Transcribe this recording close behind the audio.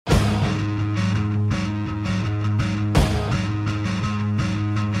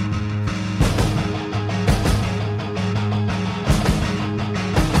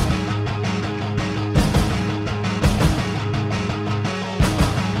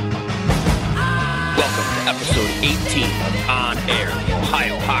episode 18 of On Air, the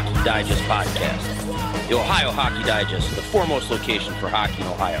Ohio Hockey Digest podcast. The Ohio Hockey Digest is the foremost location for hockey in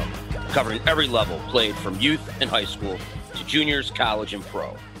Ohio, covering every level played from youth and high school to juniors, college, and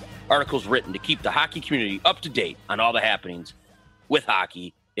pro. Articles written to keep the hockey community up to date on all the happenings with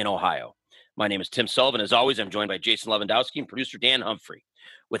hockey in Ohio. My name is Tim Sullivan. As always, I'm joined by Jason Lewandowski and producer Dan Humphrey.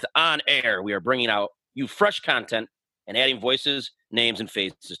 With On Air, we are bringing out you fresh content and adding voices, names, and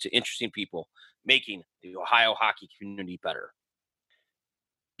faces to interesting people, making the Ohio hockey community better.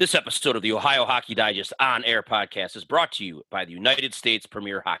 This episode of the Ohio Hockey Digest On Air podcast is brought to you by the United States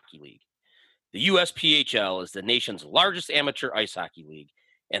Premier Hockey League. The USPHL is the nation's largest amateur ice hockey league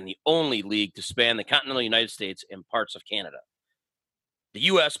and the only league to span the continental United States and parts of Canada. The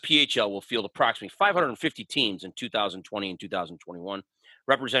USPHL will field approximately 550 teams in 2020 and 2021,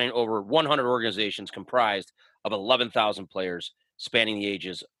 representing over 100 organizations comprised of 11,000 players spanning the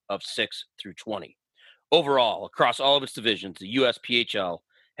ages of 6 through 20. Overall, across all of its divisions, the USPHL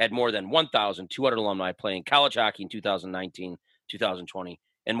had more than 1,200 alumni playing college hockey in 2019, 2020,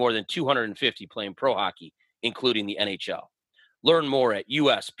 and more than 250 playing pro hockey, including the NHL. Learn more at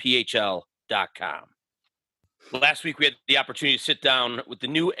usphl.com. Last week, we had the opportunity to sit down with the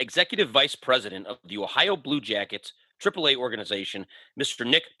new executive vice president of the Ohio Blue Jackets AAA organization, Mr.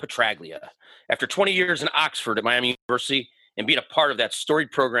 Nick Petraglia. After 20 years in Oxford at Miami University and being a part of that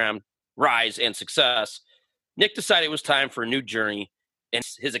storied program rise and success, Nick decided it was time for a new journey and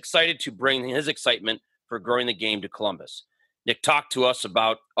is excited to bring his excitement for growing the game to Columbus. Nick talked to us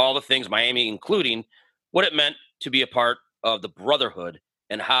about all the things Miami, including what it meant to be a part of the brotherhood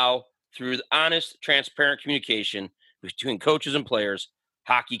and how, through the honest, transparent communication between coaches and players,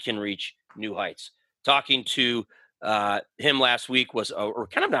 hockey can reach new heights. Talking to him last week was, or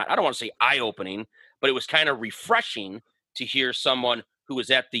kind of not, I don't want to say eye-opening, but it was kind of refreshing to hear someone who was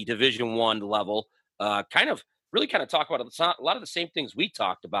at the Division I level kind of talk about a lot of the same things we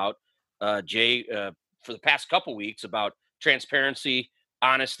talked about, Jay, for the past couple weeks about transparency,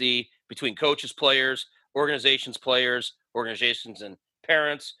 honesty between coaches, players, organizations and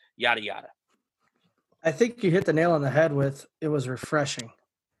parents, yada, yada. I think you hit the nail on the head with it was refreshing.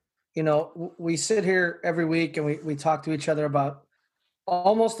 You know, we sit here every week and we talk to each other about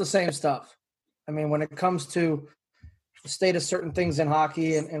almost the same stuff. I mean, when it comes to the state of certain things in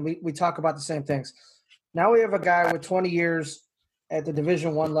hockey, and we talk about the same things. Now we have a guy with 20 years at the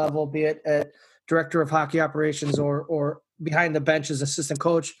Division I level, be it at director of hockey operations or behind the bench as assistant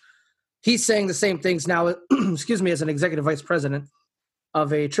coach. He's saying the same things now, as an executive vice president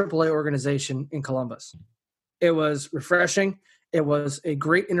of a AAA organization in Columbus. It was refreshing. It was a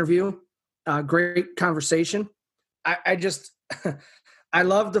great interview, great conversation. I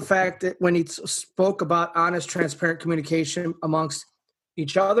love the fact that when he spoke about honest, transparent communication amongst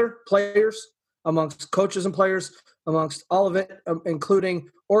each other, players, amongst coaches and players, amongst all of it, including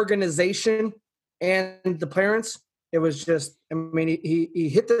organization and the parents. It was just, I mean, he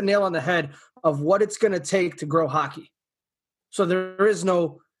hit the nail on the head of what it's going to take to grow hockey. So there is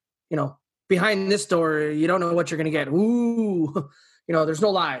no, behind this door, you don't know what you're going to get. Ooh, there's no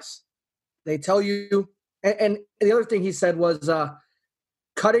lies. They tell you. And the other thing he said was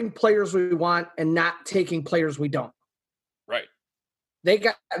cutting players we want and not taking players we don't. Right. They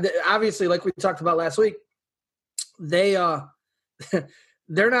got, obviously, like we talked about last week, they're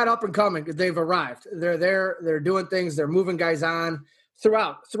not up and coming. They've arrived. They're there. They're doing things. They're moving guys on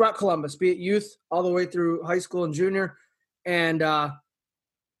throughout Columbus, be it youth all the way through high school and junior. And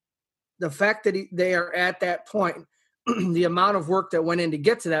the fact that they are at that point, the amount of work that went in to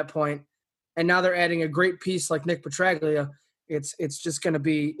get to that point, and now they're adding a great piece like Nick Petraglia. It's just going to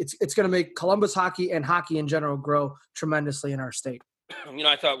be it's going to make Columbus hockey and hockey in general grow tremendously in our state.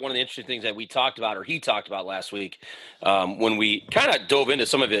 I thought one of the interesting things that we talked about, or he talked about last week, when we kind of dove into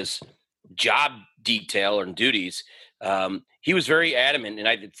some of his job detail and duties, he was very adamant, and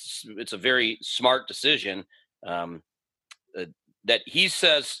it's a very smart decision. That he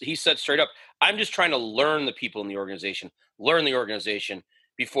said straight up, I'm just trying to learn the people in the organization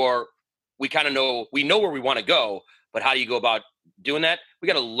before we kind of know where we want to go. But how do you go about doing that? We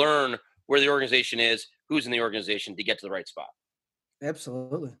got to learn where the organization is, who's in the organization to get to the right spot.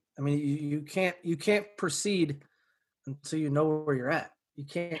 Absolutely. I mean, you can't proceed until you know where you're at. You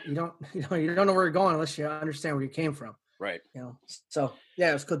don't know where you're going unless you understand where you came from. Right. So yeah,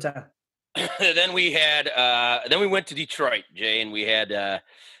 it was a good time. Then we went to Detroit, Jay, and we had,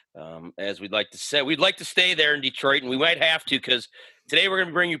 as we'd like to say, we'd like to stay there in Detroit, and we might have to because today we're going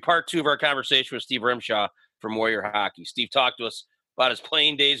to bring you part 2 of our conversation with Steve Rimshaw from Warrior Hockey. Steve talked to us about his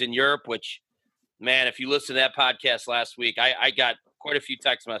playing days in Europe, which, man, if you listened to that podcast last week, I got quite a few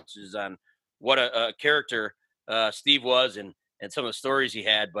text messages on what a character Steve was and some of the stories he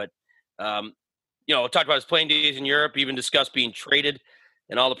had. But, talked about his playing days in Europe, even discussed being traded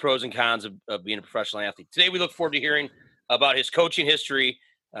and all the pros and cons of being a professional athlete. Today, we look forward to hearing about his coaching history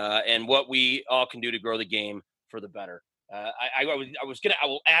and what we all can do to grow the game for the better. I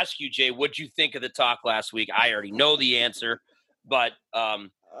will ask you, Jay, what'd you think of the talk last week? I already know the answer, but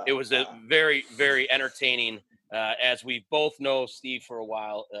it was a very, very entertaining. As we both know Steve for a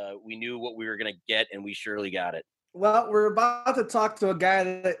while, we knew what we were going to get, and we surely got it. Well, we're about to talk to a guy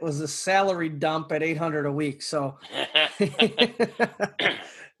that was a salary dump at $800 a week. So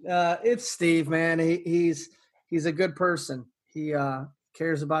it's Steve, man. He's a good person. He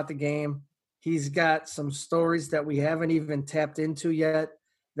cares about the game. He's got some stories that we haven't even tapped into yet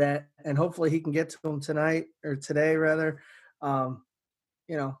and hopefully he can get to them tonight or today rather. I'm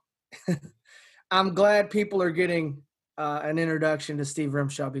glad people are getting an introduction to Steve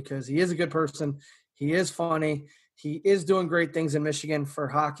Rimshaw because he is a good person. He is funny. He is doing great things in Michigan for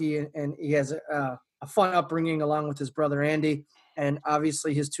hockey, and he has a fun upbringing along with his brother Andy, and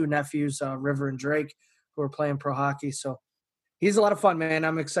obviously his two nephews, River and Drake, who are playing pro hockey. So he's a lot of fun, man.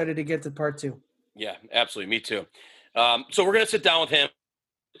 I'm excited to get to part 2. Yeah, absolutely. Me too. So we're going to sit down with him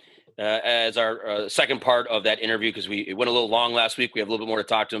as our second part of that interview because it went a little long last week. We have a little bit more to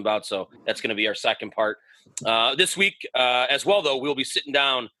talk to him about, so that's going to be our second part. This week as well, though, we'll be sitting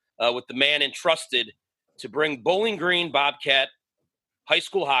down with the man entrusted to bring Bowling Green Bobcat high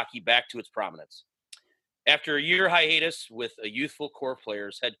school hockey back to its prominence. After a year hiatus with a youthful core of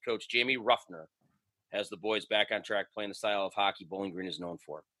players, head coach Jamie Ruffner has the boys back on track playing the style of hockey Bowling Green is known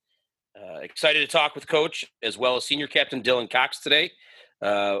for. Excited to talk with Coach as well as senior captain Dylan Cox today.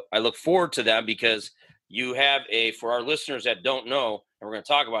 I look forward to them because you have for our listeners that don't know, and we're going to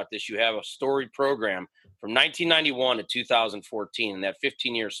talk about this, you have a storied program from 1991 to 2014. In that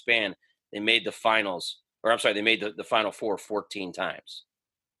 15-year span, they made the finals, they made the Final Four 14 times.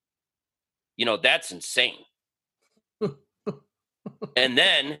 That's insane. And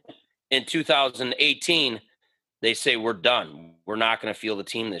then in 2018, they say, we're done. We're not going to field the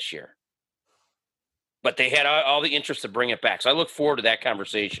team this year. But they had all the interest to bring it back. So I look forward to that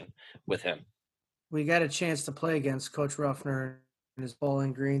conversation with him. We got a chance to play against Coach Ruffner and his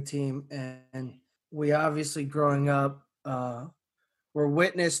Bowling Green team. And we obviously growing up were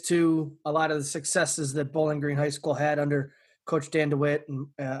witness to a lot of the successes that Bowling Green High School had under Coach Dan DeWitt and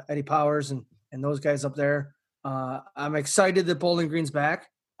Eddie Powers and those guys up there. I'm excited that Bowling Green's back.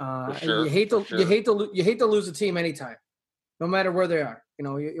 Sure, you hate to lose a team anytime, no matter where they are.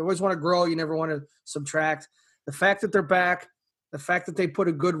 You always want to grow. You never want to subtract. The fact that they're back, the fact that they put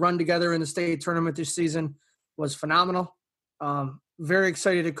a good run together in the state tournament this season was phenomenal. Very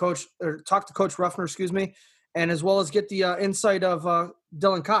excited to talk to Coach Ruffner, and as well as get the insight of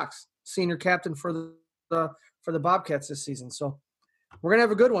Dylan Cox, senior captain for the Bobcats this season. So we're gonna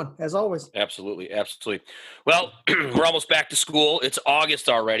have a good one as always. Absolutely. Well, we're almost back to school. It's August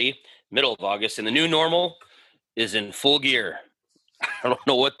already, middle of August, and the new normal is in full gear. I don't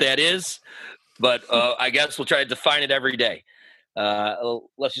know what that is, but I guess we'll try to define it every day.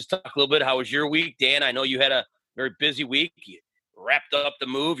 Let's just talk a little bit. How was your week, Dan? I know you had a very busy week. You wrapped up the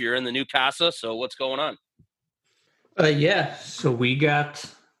move. You're in the new casa. So what's going on? Yeah. So we got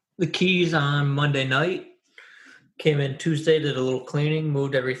the keys on Monday night. Came in Tuesday, did a little cleaning,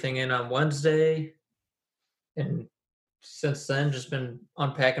 moved everything in on Wednesday. And since then, just been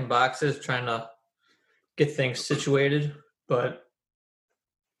unpacking boxes, trying to get things situated. But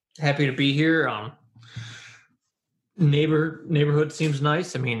happy to be here. Neighborhood seems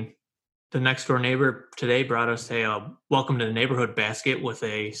nice. I mean, the next door neighbor today brought us a welcome to the neighborhood basket with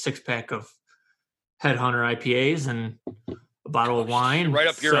a 6-pack of Headhunter IPAs and a bottle of wine. Right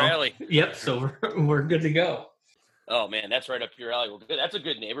up your alley. Yep. So we're good to go. Oh man, that's right up your alley. Well, good. That's a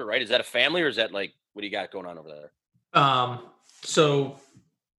good neighbor, right? Is that a family or is that what do you got going on over there? So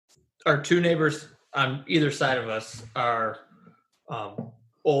our two neighbors on either side of us are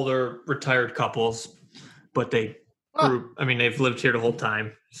older retired couples, but they've lived here the whole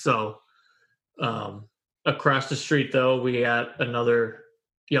time. So across the street though, we got another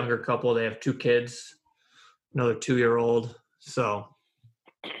younger couple. They have 2 kids, another 2-year-old. So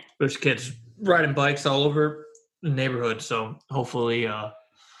there's kids riding bikes all over the neighborhood. So hopefully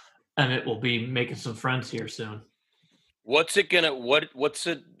Emmett will be making some friends here soon. What's it?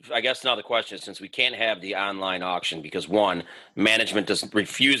 I guess now the question is, since we can't have the online auction because one, management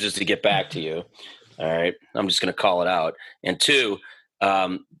refuses to get back to you. All right. I'm just going to call it out. And 2,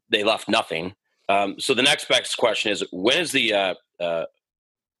 they left nothing. So the next best question is, when is the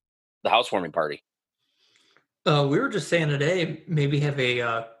housewarming party? We were just saying today, maybe have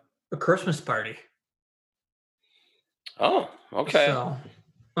a a Christmas party. Oh, okay. So,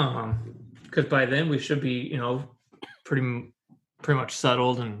 because by then we should be, pretty much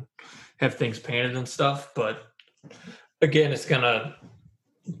settled and have things painted and stuff. But again, it's gonna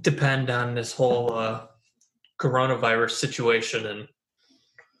depend on this whole coronavirus situation and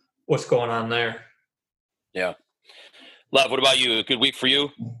what's going on there. Yeah. Love, what about you? A good week for you?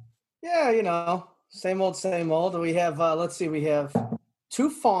 Yeah, same old, same old. We have, we have 2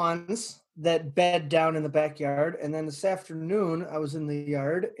 fawns that bed down in the backyard. And then this afternoon, I was in the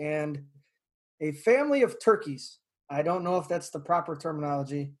yard and a family of turkeys. I don't know if that's the proper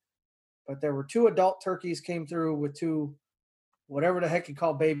terminology, but there were 2 adult turkeys came through with 2, whatever the heck you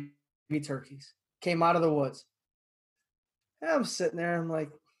call baby turkeys, came out of the woods. And I'm sitting there, I'm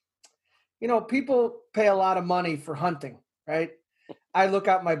like, people pay a lot of money for hunting, right? I look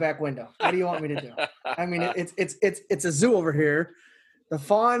out my back window. What do you want me to do? I mean, it's a zoo over here. The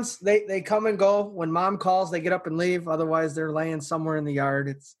fawns, they come and go. When mom calls, they get up and leave. Otherwise, they're laying somewhere in the yard.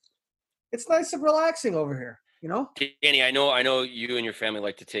 It's nice and relaxing over here, Danny, I know you and your family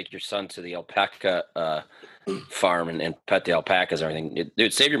like to take your son to the alpaca farm and pet the alpacas and everything.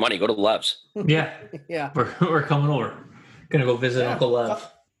 Dude, save your money. Go to Lev's. Yeah. Yeah. We're coming over. Gonna go visit Uncle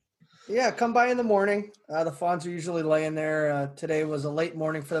Lev. Yeah, come by in the morning. The fawns are usually laying there. Today was a late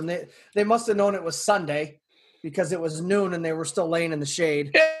morning for them. They must have known it was Sunday because it was noon and they were still laying in the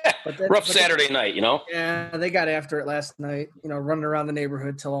shade. Yeah, rough Saturday night, Yeah, they got after it last night, running around the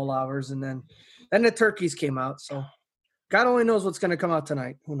neighborhood till all hours. And then the turkeys came out. So God only knows what's going to come out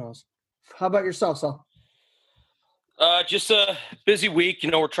tonight. Who knows? How about yourself, Saul? Just a busy week.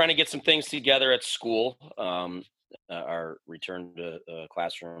 We're trying to get some things together at school. Our return to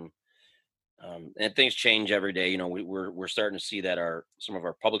classroom. And things change every day. We're starting to see that some of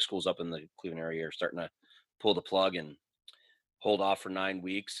our public schools up in the Cleveland area are starting to pull the plug and hold off for 9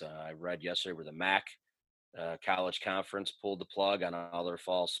 weeks. I read yesterday where the MAC college conference pulled the plug on all their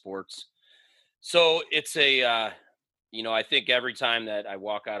fall sports. So it's I think every time that I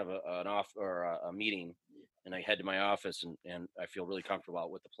walk out of a meeting and I head to my office and I feel really comfortable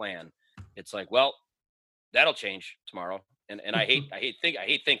with the plan, it's like, well, that'll change tomorrow. And I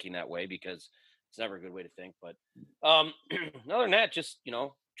hate thinking that way because it's never a good way to think. But other than that, just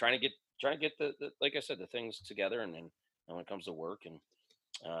trying to get the like I said, the things together. And when it comes to work, and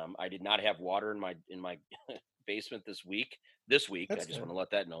I did not have water in my basement this week. That's I just want to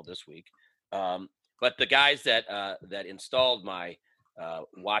let that know this week. But the guys that installed my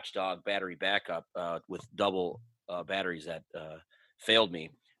Watchdog battery backup with double batteries that failed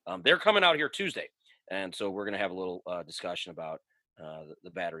me, they're coming out here Tuesday. And so we're going to have a little discussion about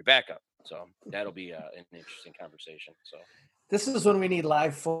the battery backup. So that'll be an interesting conversation. So this is when we need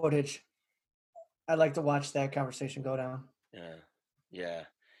live footage. I'd like to watch that conversation go down. Yeah.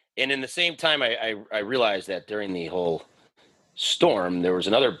 And in the same time, I realized that during the whole storm, there was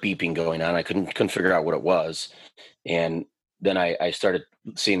another beeping going on. I couldn't figure out what it was. And then I started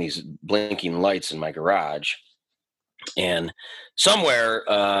seeing these blinking lights in my garage. And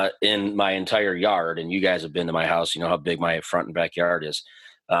somewhere in my entire yard, and you guys have been to my house, you know how big my front and backyard is.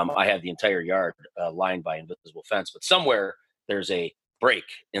 I have the entire yard lined by invisible fence, but somewhere there's a break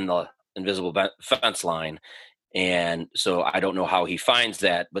in the invisible fence line. And so I don't know how he finds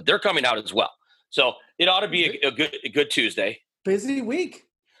that, but they're coming out as well. So it ought to be a good Tuesday. Busy week.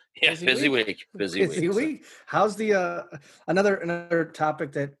 Yeah, busy week. Busy week. How's the another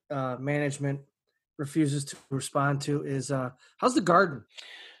topic that management refuses to respond to is how's the garden?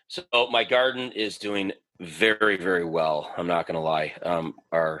 So my garden is doing very, very well. I'm not going to lie.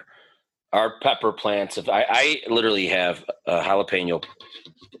 Our pepper plants, I literally have jalapeno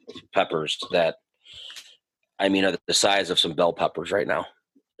peppers that, are the size of some bell peppers right now.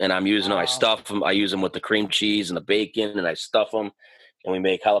 And I'm using them. I stuff them. I use them with the cream cheese and the bacon, and I stuff them. And we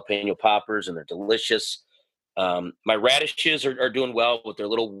make jalapeno poppers, and they're delicious. My radishes are doing well with their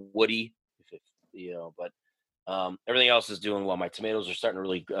little woody, but everything else is doing well. My tomatoes are starting to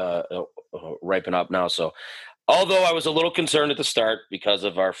really ripen up now. So although I was a little concerned at the start because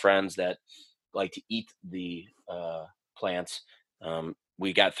of our friends that like to eat the plants,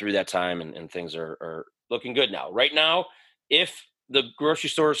 we got through that time and things are looking good now. Right now, if the grocery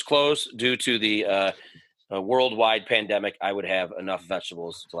store is closed due to the worldwide pandemic, I would have enough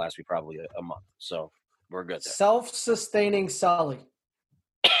vegetables to last me probably a month. So we're good there. Self-sustaining Sully.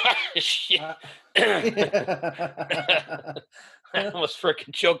 I almost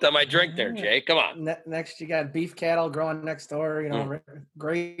freaking choked on my drink there, Jay. Come on. Next, you got beef cattle growing next door.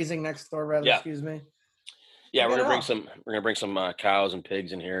 Grazing next door, rather. Yeah. Excuse me. Yeah, we're gonna bring some cows and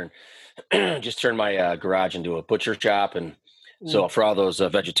pigs in here, and just turn my garage into a butcher shop. And So for all those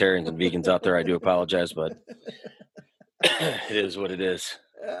vegetarians and vegans out there, I do apologize, but it is what it is.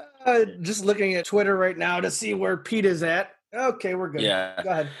 Just looking at Twitter right now to see where Pete is at. Okay, we're good. Yeah. Go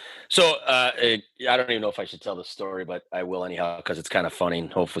ahead. So I don't even know if I should tell this story, but I will anyhow because it's kind of funny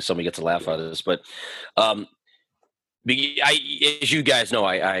and hopefully somebody gets a laugh out of this. But as you guys know,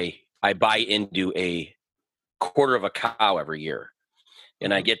 I buy into a quarter of a cow every year.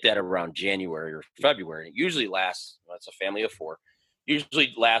 And I get that around January or February. It usually lasts, it's a family of 4,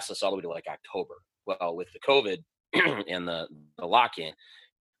 usually lasts us all the way to like October. Well, with the COVID and the lock-in,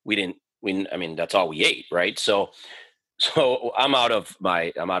 that's all we ate, right? So I'm out of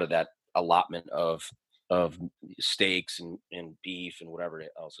that allotment of steaks and beef and whatever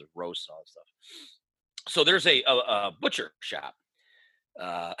else, roast and all that stuff. So there's a butcher shop.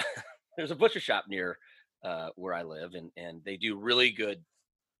 There's a butcher shop near where I live, and they do really good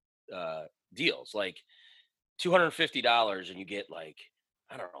deals, like $250, and you get like,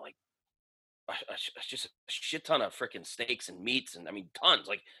 I don't know, like just a shit ton of freaking steaks and meats, and I mean tons.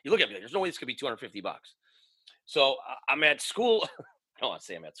 Like you look at me, like, there's no way this could be $250. So I'm at school. I don't want to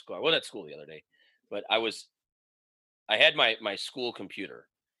say I'm at school. I wasn't at school the other day, but I had my school computer,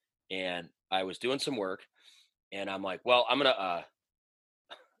 and I was doing some work, and I'm like, well, I'm gonna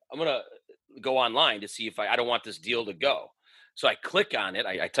go online to see if I don't want this deal to go. So I click on it.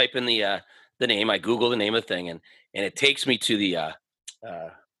 I type in the name. I Google the name of the thing, and it takes me to the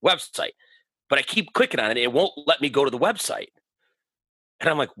website. But I keep clicking on it. It won't let me go to the website. And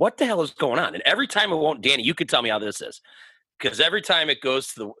I'm like, what the hell is going on? And every time it won't, Danny, you could tell me how this is. Because every time it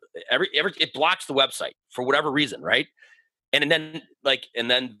goes to it blocks the website for whatever reason, right? And then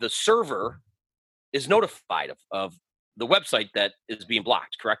the server is notified of the website that is being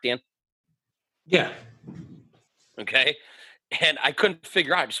blocked. Correct, Dan? Yeah. Okay. And I couldn't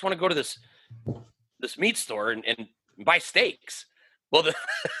figure out. I just want to go to this meat store and buy steaks. Well, the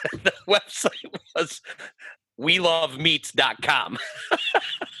website was welovemeats.com.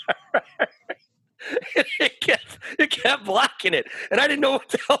 It kept blocking it. And I didn't know what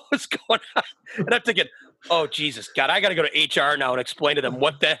the hell was going on. And I'm thinking, oh, Jesus, God, I got to go to HR now and explain to them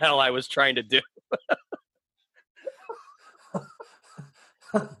what the hell I was trying to do.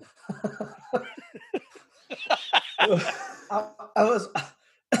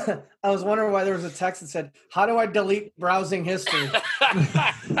 I was wondering why there was a text that said, "How do I delete browsing history?"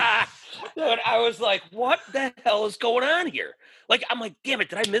 Dude, I was like, what the hell is going on here? Like, I'm like, damn it,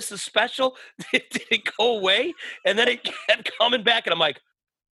 did I miss the special? Did it go away? And then it kept coming back, and I'm like,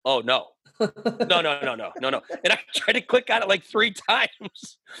 oh, no. No. And I tried to click on it like 3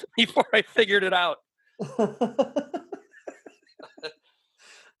 times before I figured it out. Oh,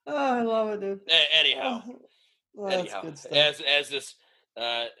 I love it, dude. Anyhow, Good stuff. as this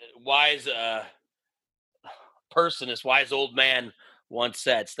wise person, this wise old man once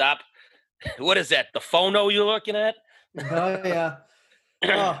said, stop. What is that? The phono you're looking at? Oh, yeah.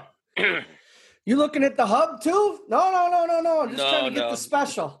 Oh. You looking at the hub too? No. I'm just trying to get the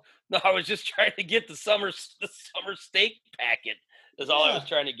special. No, I was just trying to get the summer steak packet. That's all I was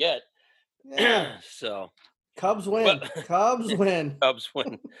trying to get. Yeah. So Cubs win. Well, Cubs win. Cubs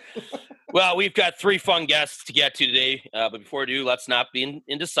win. Well, we've got 3 fun guests to get to today. But before we do, let's not be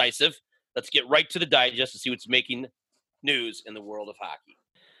indecisive. Let's get right to the digest to see what's making news in the world of hockey.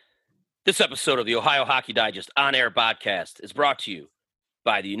 This episode of the Ohio Hockey Digest on-air podcast is brought to you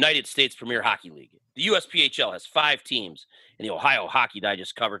by the United States Premier Hockey League. The USPHL has 5 teams in the Ohio Hockey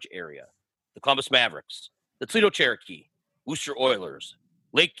Digest coverage area: the Columbus Mavericks, the Toledo Cherokee, Worcester Oilers,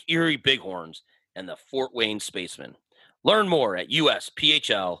 Lake Erie Bighorns, and the Fort Wayne Spacemen. Learn more at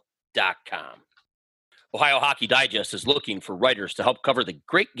usphl.com. Ohio Hockey Digest is looking for writers to help cover the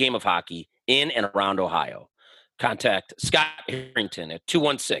great game of hockey in and around Ohio. Contact Scott Harrington at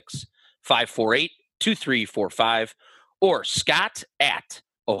 216-548-2345 or Scott at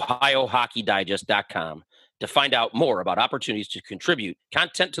ohiohockeydigest.com to find out more about opportunities to contribute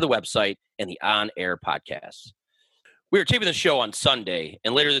content to the website and the on-air podcasts. We are taping the show on Sunday,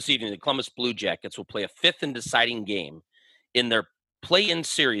 and later this evening, the Columbus Blue Jackets will play a 5th and deciding game in their play-in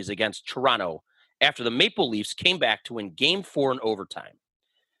series against Toronto after the Maple Leafs came back to win Game 4 in overtime.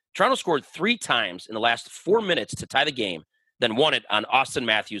 Toronto scored 3 times in the last 4 minutes to tie the game, then won it on Austin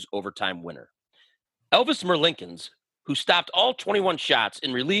Matthews' overtime winner. Elvis Merlinkins, who stopped all 21 shots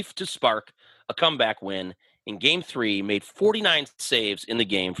in relief to spark a comeback win in Game 3, made 49 saves in the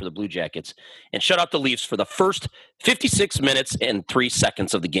game for the Blue Jackets and shut out the Leafs for the first 56 minutes and 3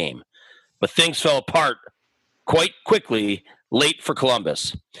 seconds of the game. But things fell apart quite quickly late for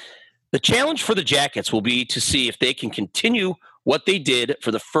Columbus. The challenge for the Jackets will be to see if they can continue what they did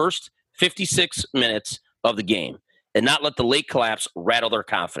for the first 56 minutes of the game and not let the late collapse rattle their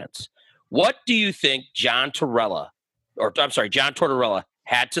confidence. What do you think John Tortorella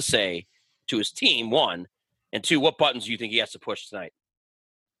had to say to his team, one, and two, what buttons do you think he has to push tonight?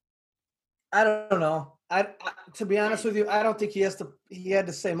 I don't know. I to be honest with you, I don't think he had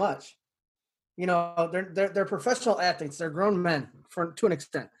to say much. You know, they're professional athletes. They're grown men to an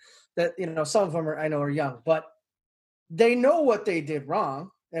extent. That, you know, some of them are young, but they know what they did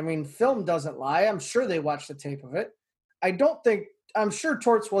wrong. I mean, film doesn't lie. I'm sure they watched the tape of it. I'm sure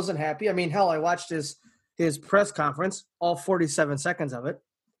Torts wasn't happy. I mean, hell, I watched his press conference, all 47 seconds of it,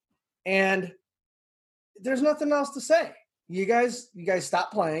 and there's nothing else to say. You guys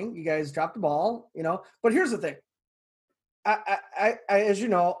stopped playing. You guys dropped the ball, you know. But here's the thing. I as you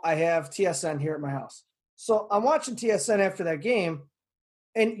know, I have TSN here at my house. So I'm watching TSN after that game,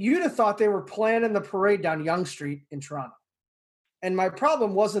 and you'd have thought they were planning the parade down Yonge Street in Toronto. And my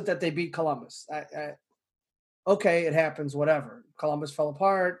problem wasn't that they beat Columbus. Okay, it happens, whatever. Columbus fell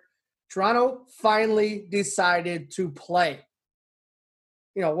apart. Toronto finally decided to play.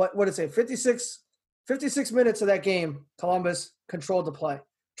 You know, what did it say? 56 minutes of that game, Columbus controlled the play.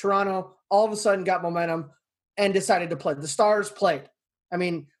 Toronto all of a sudden got momentum and decided to play. The Stars played. I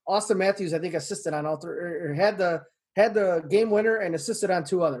mean, Austin Matthews, I think, assisted on all three, or had the game winner and assisted on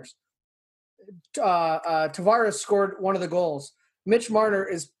two others. Tavares scored one of the goals. Mitch Marner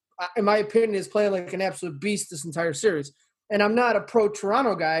is, in my opinion, is playing like an absolute beast this entire series. And I'm not a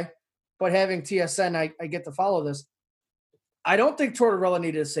pro-Toronto guy, but having TSN, I get to follow this. I don't think Tortorella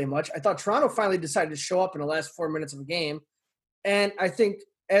needed to say much. I thought Toronto finally decided to show up in the last 4 minutes of the game. And I think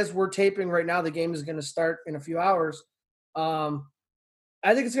as we're taping right now, the game is going to start in a few hours. I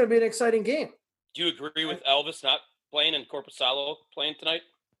think it's going to be an exciting game. Do you agree with Elvis not playing and Korpisalo playing tonight?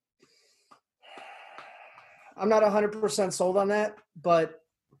 I'm not 100% sold on that, but,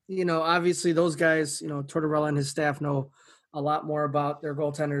 you know, obviously those guys, you know, Tortorella and his staff know a lot more about their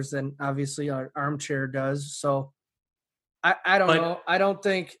goaltenders than obviously our armchair does. So I don't know. I don't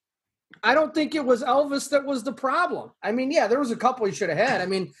think it was Elvis that was the problem. I mean, yeah, there was a couple he should have had. I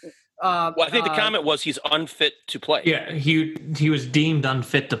mean, well, I think the comment was he's unfit to play. Yeah, he was deemed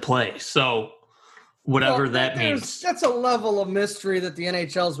unfit to play. So whatever that means. That's a level of mystery that the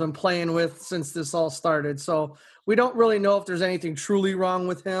NHL's been playing with since this all started. So we don't really know if there's anything truly wrong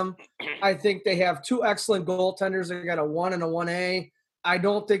with him. I think they have two excellent goaltenders. They got a 1 and a 1A. I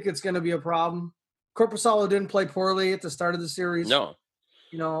don't think it's going to be a problem. Korpisalo didn't play poorly at the start of the series. No.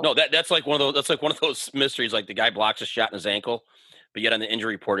 You know, no, that's like one of those mysteries. Like the guy blocks a shot in his ankle, but yet on the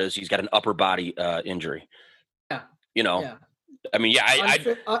injury report he's got an upper body injury. Yeah, you know. Yeah. I mean, yeah,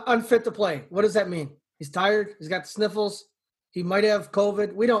 unfit to play. What does that mean? He's tired. He's got the sniffles. He might have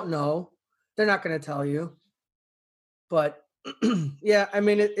COVID. We don't know. They're not going to tell you. But yeah, I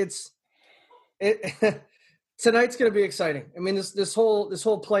mean, it's tonight's going to be exciting. I mean, this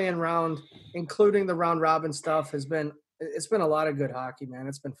whole play-in round, including the round robin stuff, it's been a lot of good hockey, man.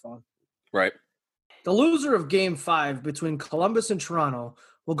 It's been fun. Right. The loser of Game 5 between Columbus and Toronto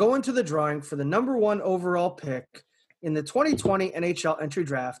will go into the drawing for the number 1 overall pick in the 2020 NHL entry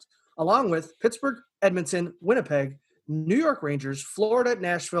draft, along with Pittsburgh, Edmonton, Winnipeg, New York Rangers, Florida,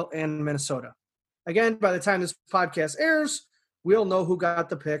 Nashville, and Minnesota. Again, by the time this podcast airs, we'll know who got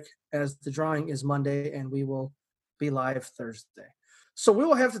the pick, as the drawing is Monday and we will be live Thursday. So we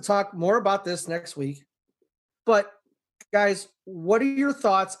will have to talk more about this next week. But guys, what are your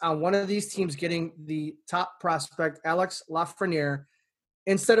thoughts on one of these teams getting the top prospect, Alex Lafreniere,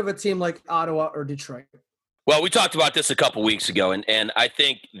 instead of a team like Ottawa or Detroit? Well, we talked about this a couple weeks ago, and I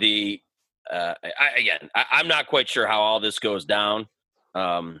think I'm not quite sure how all this goes down,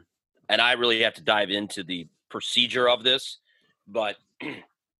 and I really have to dive into the procedure of this, but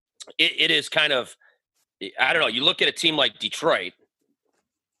it is kind of, I don't know, you look at a team like Detroit,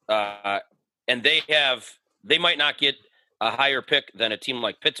 and they might not get a higher pick than a team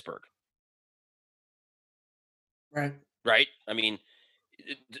like Pittsburgh. Right? I mean,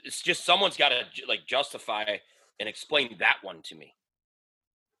 it's just someone's got to justify and explain that one to me.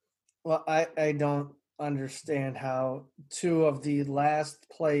 Well, I don't understand how two of the last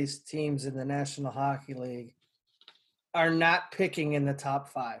place teams in the National Hockey League are not picking in the top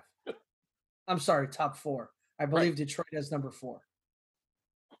 5. I'm sorry, top 4. I believe Detroit has number 4.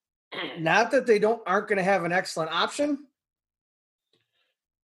 Not that they aren't going to have an excellent option,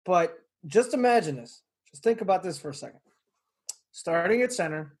 but just imagine this. Just think about this for a second. Starting at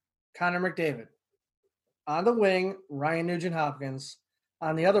center, Connor McDavid. On the wing, Ryan Nugent-Hopkins.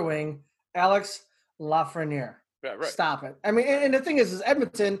 On the other wing, Alex Lafreniere. Yeah, right. Stop it. I mean, and the thing is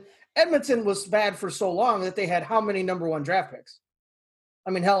Edmonton was bad for so long that they had how many number 1 draft picks? I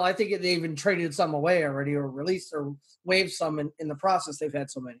mean, hell, I think they even traded some away already or released or waived some in the process. They've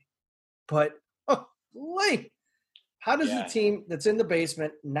had so many. But, boy, how does the team that's in the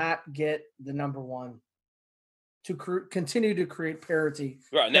basement not get the number one to continue to create parity?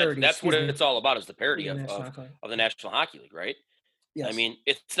 Right, and that's what it's all about, is the parity of the National Hockey League, right? Yes. I mean,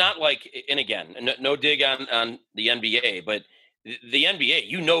 it's not like, and again, no dig on the NBA, but the NBA,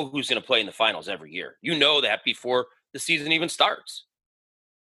 you know who's going to play in the finals every year. You know that before the season even starts.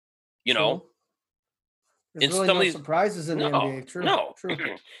 You know, there's really no surprises in the NBA. True.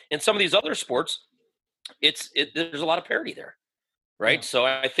 True. In some of these other sports, there's a lot of parity there, right? Yeah. So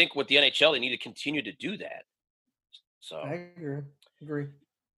I think with the NHL, they need to continue to do that. So I agree.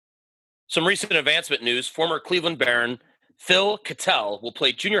 Some recent advancement news: former Cleveland Baron Phil Cattell will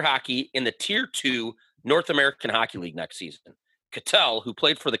play junior hockey in the Tier 2 North American Hockey League next season. Cattell, who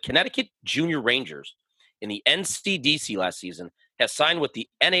played for the Connecticut Junior Rangers in the NCDC last season, has signed with the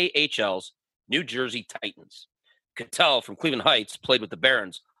NAHL's New Jersey Titans. Cattell from Cleveland Heights played with the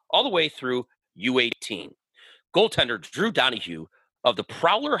Barons all the way through U18. Goaltender Drew Donahue of the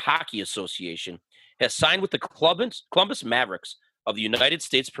Prowler Hockey Association has signed with the Columbus Mavericks of the United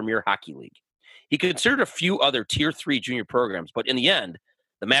States Premier Hockey League. He considered a few other Tier 3 junior programs, but in the end,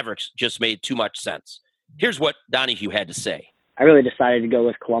 the Mavericks just made too much sense. Here's what Donahue had to say. I really decided to go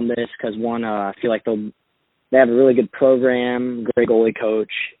with Columbus because, one, I feel like they have a really good program, great goalie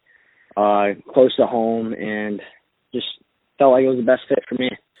coach, close to home, and just felt like it was the best fit for me.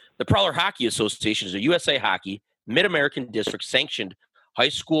 The Prowler Hockey Association is a USA Hockey Mid-American District sanctioned high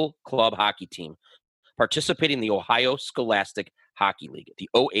school club hockey team participating in the Ohio Scholastic Hockey League, the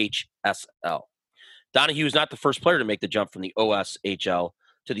OHSL. Donahue is not the first player to make the jump from the OSHL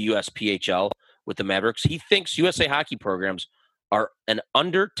to the USPHL with the Mavericks. He thinks USA hockey programs are an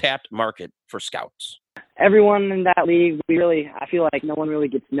under-tapped market for scouts. Everyone in that league, I feel like no one really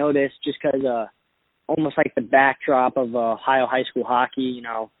gets noticed just because almost like the backdrop of Ohio high school hockey,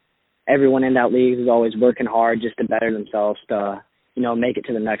 everyone in that league is always working hard just to better themselves to, make it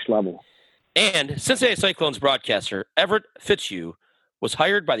to the next level. And Cincinnati Cyclones broadcaster Everett Fitzhugh was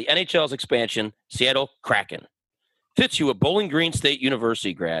hired by the NHL's expansion, Seattle Kraken. Fitzhugh, a Bowling Green State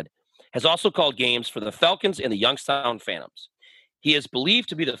University grad, has also called games for the Falcons and the Youngstown Phantoms. He is believed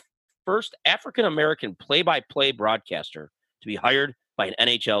to be the first African-American play-by-play broadcaster to be hired by an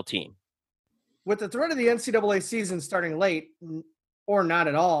NHL team. With the threat of the NCAA season starting late, or not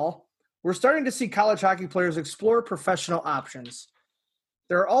at all, we're starting to see college hockey players explore professional options.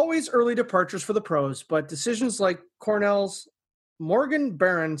 There are always early departures for the pros, but decisions like Cornell's Morgan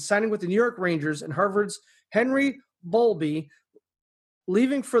Barron signing with the New York Rangers and Harvard's Henry Bowlby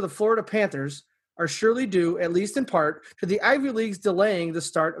leaving for the Florida Panthers are surely due, at least in part, to the Ivy Leagues delaying the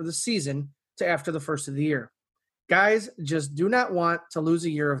start of the season to after the first of the year. Guys just do not want to lose a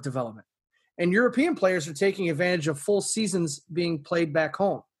year of development. And European players are taking advantage of full seasons being played back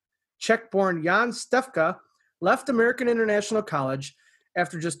home. Czech-born Jan Stefka left American International College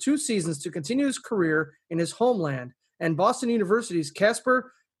after just 2 seasons to continue his career in his homeland, and Boston University's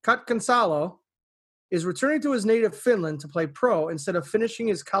Kasper Kotkaniemi is returning to his native Finland to play pro instead of finishing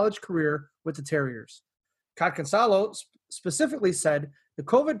his college career with the Terriers. Kotkaniemi specifically said the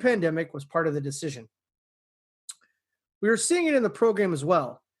COVID pandemic was part of the decision. We are seeing it in the pro game as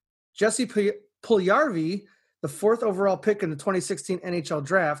well. Jesse Puljujarvi, the 4th overall pick in the 2016 NHL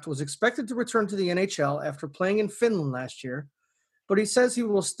draft, was expected to return to the NHL after playing in Finland last year, but he says he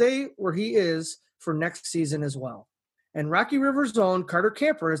will stay where he is for next season as well. And Rocky River's own Carter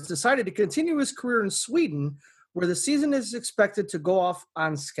Camper has decided to continue his career in Sweden, where the season is expected to go off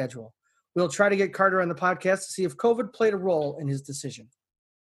on schedule. We'll try to get Carter on the podcast to see if COVID played a role in his decision.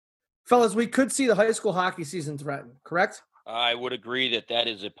 Fellas, we could see the high school hockey season threatened, correct? I would agree that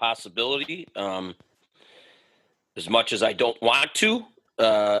is a possibility. As much as I don't want to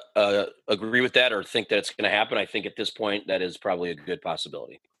agree with that or think that it's going to happen, I think at this point that is probably a good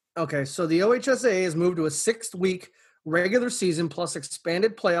possibility. Okay, so the OHSAA has moved to a 6-week regular season plus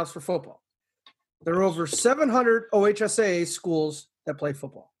expanded playoffs for football. There are over 700 OHSAA schools that play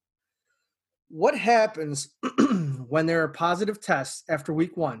football. What happens when there are positive tests after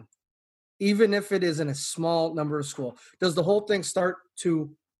week 1, even if it is in a small number of schools? Does the whole thing start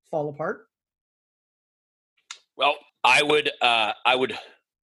to fall apart? Well, I would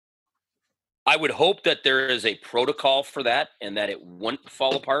hope that there is a protocol for that and that it wouldn't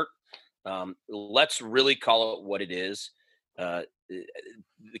fall apart. Let's really call it what it is. The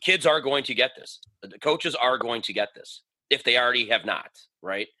kids are going to get this. The coaches are going to get this if they already have not,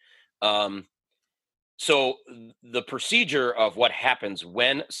 right? So the procedure of what happens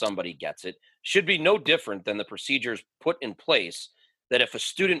when somebody gets it should be no different than the procedures put in place that if a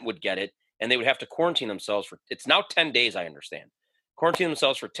student would get it and they would have to quarantine themselves for, it's now 10 days, I understand, quarantine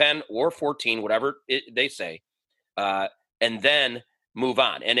themselves for 10 or 14, whatever they say, and then move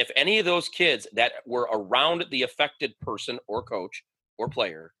on. And if any of those kids that were around the affected person or coach or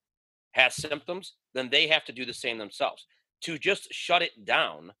player has symptoms, then they have to do the same themselves. To just shut it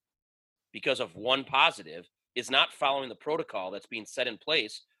down because of one positive is not following the protocol that's being set in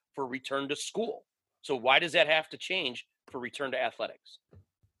place for return to school. So why does that have to change for return to athletics?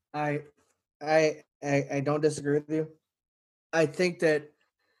 I don't disagree with you. I think that,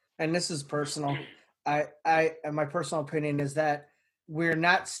 and this is personal, my personal opinion is that we're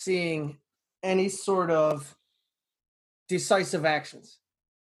not seeing any sort of decisive actions.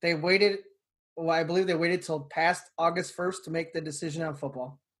 They waited, I believe they waited till past August 1st to make the decision on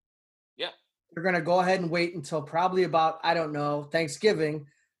football. Yeah. They're going to go ahead and wait until probably about, I don't know, Thanksgiving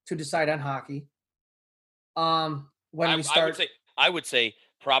to decide on hockey. I would say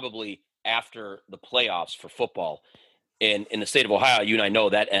probably after the playoffs for football in the state of Ohio. You and I know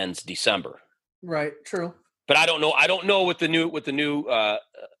that ends December. Right. True. But I don't know with the new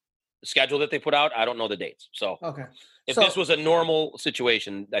schedule that they put out. I don't know the dates. So okay. If this was a normal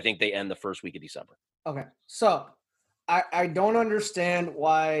situation, I think they end the first week of December. Okay. So I don't understand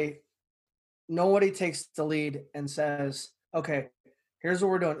why nobody takes the lead and says, okay, here's what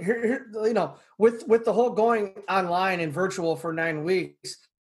we're doing. Here, with the whole going online and virtual for 9 weeks,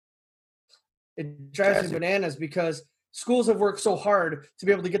 it drives me bananas because schools have worked so hard to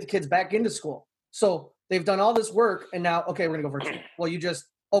be able to get the kids back into school. So they've done all this work, and now, okay, we're going to go virtual. Well, you just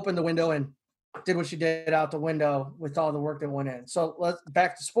opened the window and did what you did out the window with all the work that went in. So let's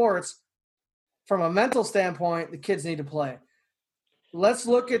back to sports. From a mental standpoint, the kids need to play. Let's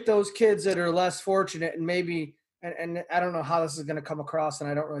look at those kids that are less fortunate and maybe – and I don't know how this is going to come across, and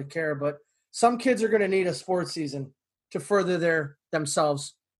I don't really care, but some kids are going to need a sports season to further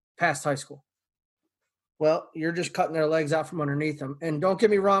themselves past high school. Well, you're just cutting their legs out from underneath them. And don't get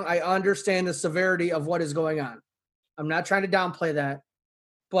me wrong, I understand the severity of what is going on. I'm not trying to downplay that.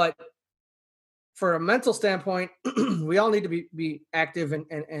 But for a mental standpoint, we all need to be active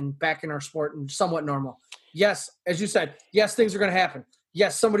and back in our sport and somewhat normal. Yes, as you said, yes, things are going to happen.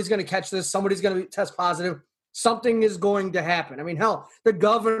 Yes, somebody's going to catch this. Somebody's going to test positive. Something is going to happen. I mean, hell, the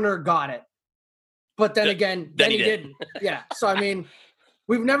governor got it. But then again, he didn't. Yeah. So, I mean,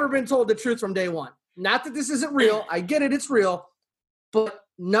 we've never been told the truth from day one. Not that this isn't real. I get it. It's real. But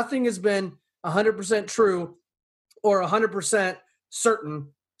nothing has been 100% true or 100% certain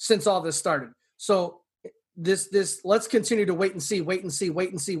since all this started. So this let's continue to wait and see. Well,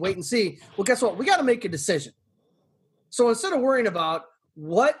 guess what? We got to make a decision. So instead of worrying about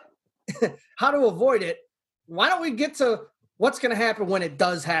how to avoid it, why don't we get to what's going to happen when it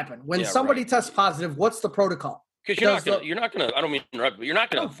does happen? When somebody tests positive, what's the protocol? Because you're not going to, I don't mean to interrupt, but you're not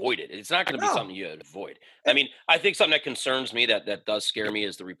going to avoid it. It's not going to be something you avoid. I mean, I think something that concerns me that does scare me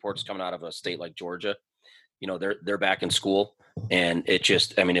is the reports coming out of a state like Georgia. They're back in school, and it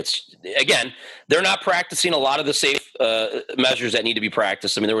just, I mean, it's, again, they're not practicing a lot of the safe measures that need to be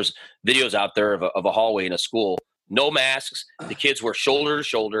practiced. I mean, there was videos out there of a hallway in a school, no masks. The kids were shoulder to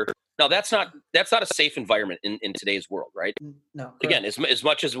shoulder. Now that's not a safe environment in today's world, right? No. Correct. Again, as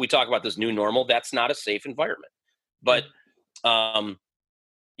much as we talk about this new normal, that's not a safe environment. But, and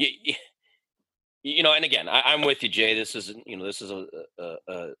again, I'm with you, Jay. This is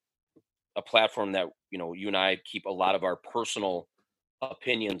a platform that, you and I keep a lot of our personal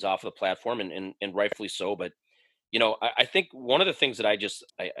opinions off of the platform, and rightfully so. But, I think one of the things that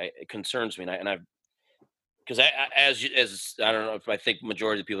it concerns me, and I've, because as I don't know if I think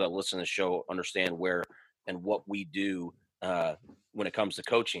majority of the people that listen to the show understand where and what we do when it comes to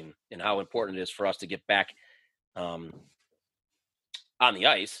coaching and how important it is for us to get back on the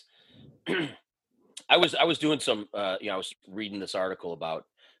ice. I was doing some, I was reading this article about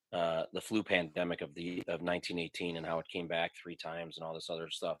the flu pandemic of 1918 and how it came back 3 times and all this other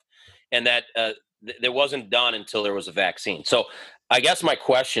stuff, and that that wasn't done until there was a vaccine. So I guess my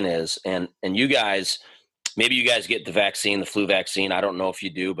question is, and you guys, maybe you guys get the vaccine, the flu vaccine. I don't know if you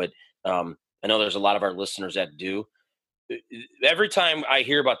do, but I know there's a lot of our listeners that do. Every time I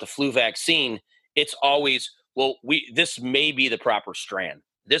hear about the flu vaccine, it's always, well, this may be the proper strand.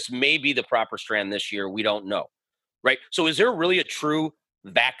 This may be the proper strand this year. We don't know, right? So is there really a true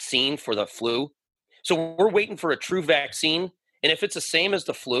vaccine for the flu? So we're waiting for a true vaccine. And if it's the same as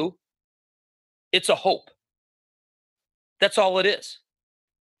the flu, it's a hope. That's all it is.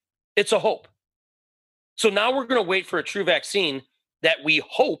 It's a hope. So now we're going to wait for a true vaccine that we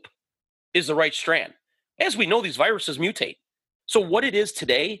hope is the right strand. As we know, these viruses mutate. So what it is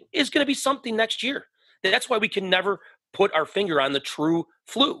today is going to be something next year. That's why we can never put our finger on the true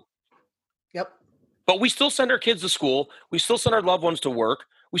flu. Yep. But we still send our kids to school. We still send our loved ones to work.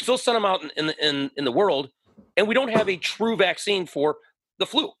 We still send them out in the world, and we don't have a true vaccine for the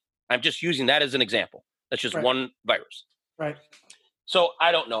flu. I'm just using that as an example. That's just one virus. Right. So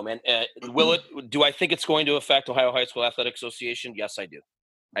I don't know, man. Do I think it's going to affect Ohio High School Athletic Association? Yes, I do.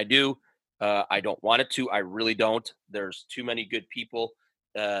 I do. I don't want it to. I really don't. There's too many good people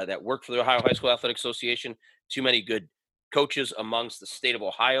that work for the Ohio High School Athletic Association, too many good coaches amongst the state of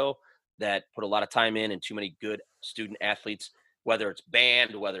Ohio that put a lot of time in, and too many good student athletes, whether it's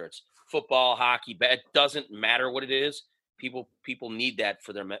band, whether it's football, hockey, it doesn't matter what it is. People need that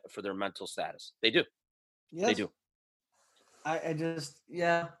for their mental status. They do. Yes. They do. I just,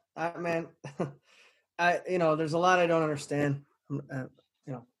 man, there's a lot I don't understand,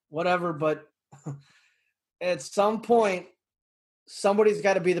 whatever, but at some point, somebody's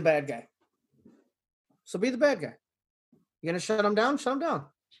got to be the bad guy. So be the bad guy. You're going to shut them down? Shut them down.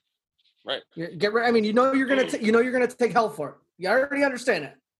 Right. Get ready. I mean, you're going to take hell for it. You already understand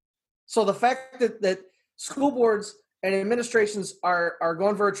it. So the fact that school boards and administrations are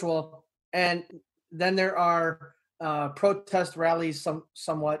going virtual, and then there are protest rallies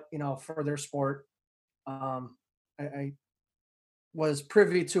somewhat, for their sport. I was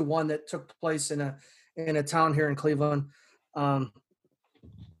privy to one that took place in a town here in Cleveland. And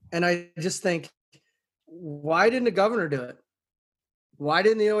I just think, why didn't the governor do it? Why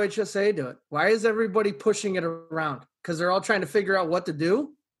didn't the OHSA do it? Why is everybody pushing it around? Because they're all trying to figure out what to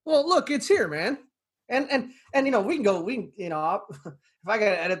do. Well, look, it's here, man. And if I got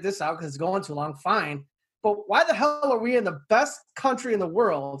to edit this out because it's going too long, fine. But why the hell are we in the best country in the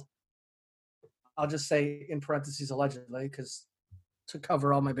world? I'll just say in parentheses, allegedly, because to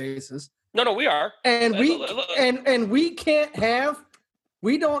cover all my bases. No, we are. And we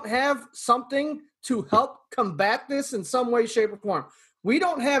don't have something to help combat this in some way, shape, or form. We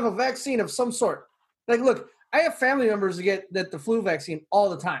don't have a vaccine of some sort. Like, look, I have family members that get the flu vaccine all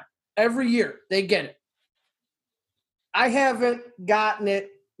the time. Every year, they get it. I haven't gotten it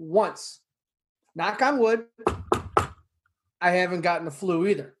once. Knock on wood. I haven't gotten the flu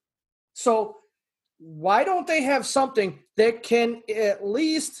either. So why don't they have something that can at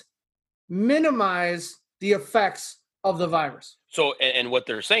least minimize the effects of the virus? So, and what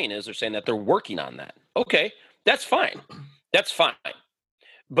they're saying that they're working on that. Okay, that's fine. That's fine.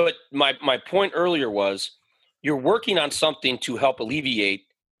 But my point earlier was, you're working on something to help alleviate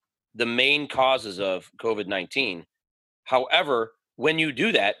the main causes of COVID-19. However, when you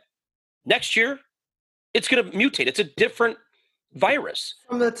do that, next year, it's going to mutate. It's a different virus.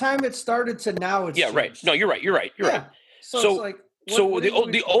 From the time it started to now, it's changed. Right. No, you're right. You're right. So it's like,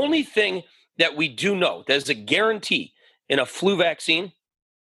 the only thing that we do know, there's a guarantee in a flu vaccine,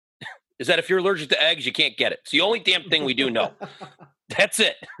 is that if you're allergic to eggs, you can't get it. It's the only damn thing we do know. That's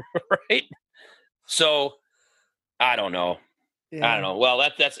it, right? So, I don't know. Yeah. I don't know. Well,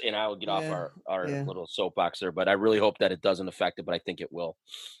 that's and I will get off our little soapbox there, but I really hope that it doesn't affect it, but I think it will.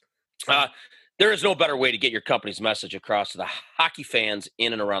 There is no better way to get your company's message across to the hockey fans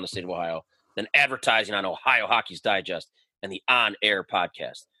in and around the state of Ohio than advertising on Ohio Hockey's Digest and the On Air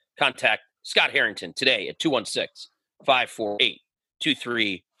podcast. Contact Scott Harrington today at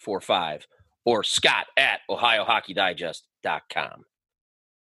 216-548-2345 or scott@ohiohockeydigest.com.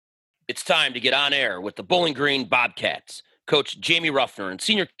 It's time to get on air with the Bowling Green Bobcats, Coach Jamie Ruffner and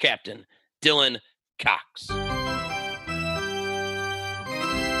Senior Captain Dylan Cox.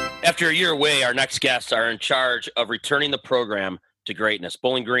 After a year away, our next guests are in charge of returning the program to greatness.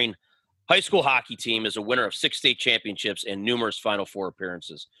 Bowling Green High School Hockey Team is a winner of 6 state championships and numerous Final Four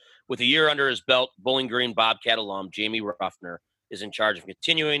appearances. With a year under his belt, Bowling Green Bobcat alum Jamie Ruffner is in charge of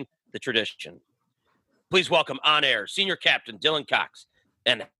continuing the tradition. Please welcome on air Senior Captain Dylan Cox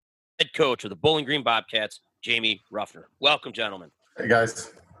and Head Coach of the Bowling Green Bobcats, Jamie Ruffner. Welcome, gentlemen. Hey,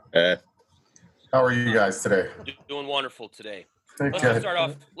 guys. How are you guys today? Doing wonderful today. Okay.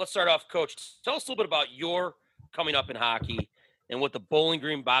 Let's start off, Coach. Tell us a little bit about your coming up in hockey and what the Bowling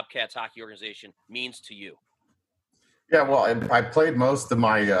Green Bobcats hockey organization means to you. Yeah, well, I played most of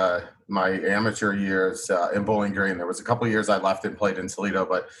my my amateur years in Bowling Green. There was a couple of years I left and played in Toledo,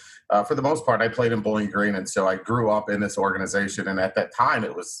 but for the most part, I played in Bowling Green, and so I grew up in this organization. And at that time,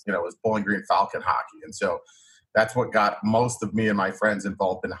 it was Bowling Green Falcon hockey, and so that's what got most of me and my friends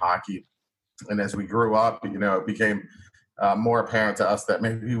involved in hockey. And as we grew up, it became more apparent to us that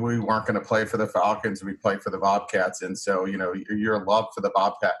maybe we weren't going to play for the Falcons; we played for the Bobcats. And so, your love for the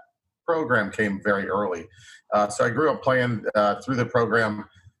Bobcat program came very early. So I grew up playing through the program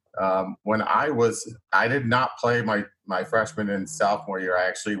When I did not play my freshman and sophomore year. I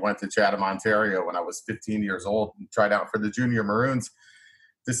actually went to Chatham, Ontario when I was 15 years old and tried out for the Junior Maroons.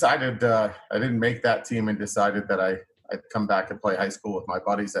 Decided I didn't make that team and decided that I'd come back and play high school with my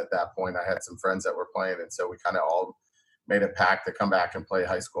buddies at that point. I had some friends that were playing, and so we kind of all made a pact to come back and play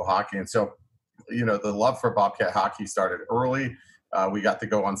high school hockey. And so, the love for Bobcat hockey started early. We got to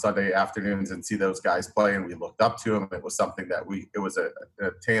go on Sunday afternoons and see those guys play, and we looked up to them. It was something that it was an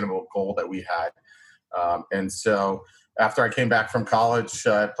attainable goal that we had. And so after I came back from college,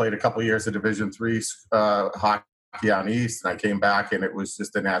 I played a couple of years of Division III hockey on East, and I came back, and it was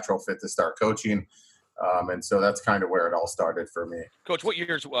just a natural fit to start coaching. And so that's kind of where it all started for me. Coach, what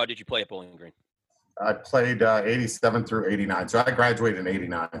years did you play at Bowling Green? I played 87 through 89. So I graduated in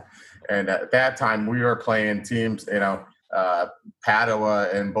 89. And at that time, we were playing teams, Padua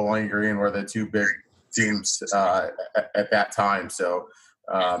and Bowling Green were the two big teams at that time. So,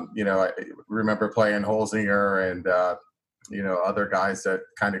 I remember playing Holzinger and, other guys that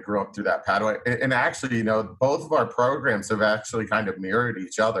kind of grew up through that Padua. And actually, both of our programs have actually kind of mirrored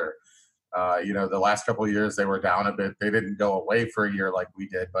each other. The last couple of years they were down a bit. They didn't go away for a year like we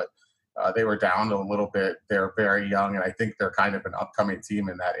did, but they were down a little bit. They're very young, and I think they're kind of an upcoming team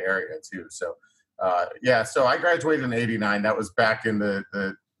in that area too. So, so I graduated in 89. That was back in the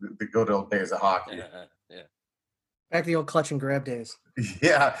good old days of hockey. Yeah. Back the old clutch and grab days.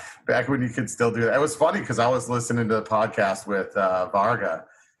 Yeah, back when you could still do that. It was funny because I was listening to the podcast with Varga,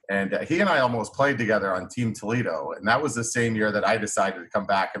 and he and I almost played together on Team Toledo. And that was the same year that I decided to come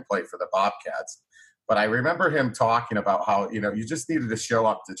back and play for the Bobcats. But I remember him talking about how, you just needed to show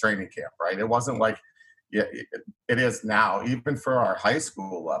up to training camp, right? It wasn't like it is now, even for our high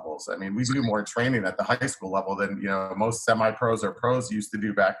school levels. I mean, we do more training at the high school level than, most semi-pros or pros used to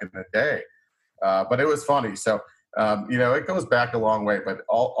do back in the day. But it was funny. So, it goes back a long way, but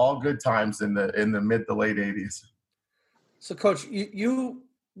all good times in the mid to late 80s. So, Coach, you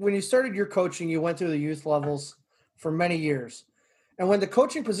when you started your coaching, you went through the youth levels for many years. And when the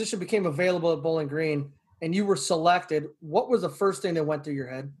coaching position became available at Bowling Green and you were selected, what was the first thing that went through your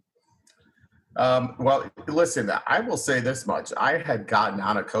head? Well, listen, I will say this much. I had gotten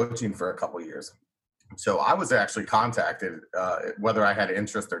out of coaching for a couple of years. So I was actually contacted whether I had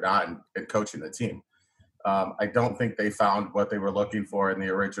interest or not in coaching the team. I don't think they found what they were looking for in the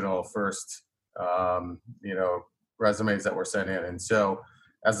original first, resumes that were sent in. And so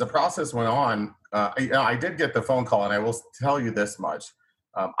as the process went on, I did get the phone call, and I will tell you this much.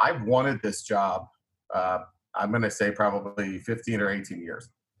 I wanted this job, I'm going to say probably 15 or 18 years.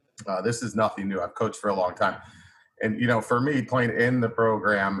 This is nothing new. I've coached for a long time. And, for me, playing in the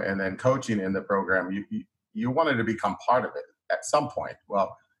program and then coaching in the program, you wanted to become part of it at some point.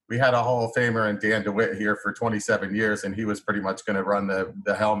 Well, we had a Hall of Famer in Dan DeWitt here for 27 years, and he was pretty much going to run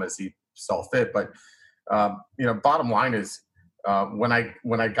the helm as he saw fit. But, bottom line is, when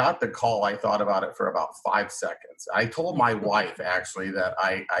I got the call, I thought about it for about 5 seconds. I told my wife actually that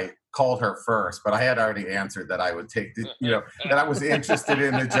I called her first, but I had already answered that I would take that I was interested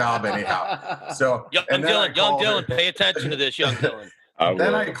in the job anyhow. So young Dylan, pay attention to this, young Dylan.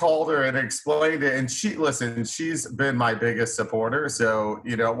 Then I called her and explained it, and she's been my biggest supporter. So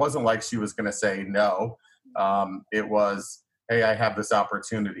it wasn't like she was going to say no. It was, hey, I have this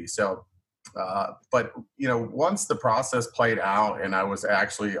opportunity. So. But once the process played out and I was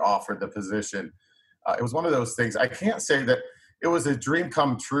actually offered the position, it was one of those things. I can't say that it was a dream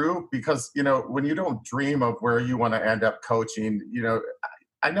come true because, when you don't dream of where you want to end up coaching,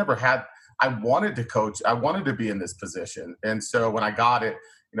 I wanted to coach. I wanted to be in this position. And so when I got it,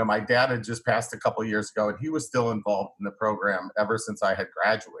 my dad had just passed a couple of years ago, and he was still involved in the program ever since I had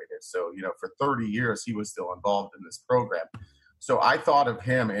graduated. So, for 30 years, he was still involved in this program. So I thought of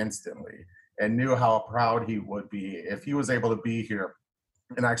him instantly and knew how proud he would be if he was able to be here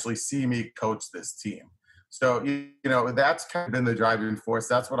and actually see me coach this team. So, that's kind of been the driving force.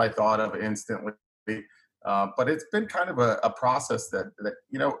 That's what I thought of instantly. But it's been kind of a process that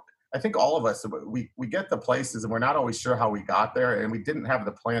I think all of us, we get the places and we're not always sure how we got there, and we didn't have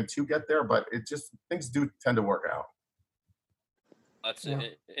the plan to get there, but things do tend to work out. That's an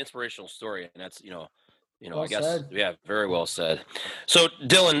inspirational story, and that's, Well I guess, said. yeah, very well said. So,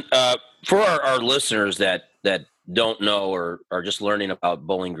 Dylan, for our listeners that don't know or are just learning about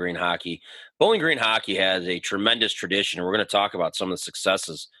Bowling Green hockey, Bowling Green hockey has a tremendous tradition, and we're going to talk about some of the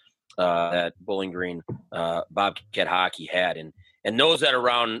successes that Bowling Green Bobcat hockey had, and those that are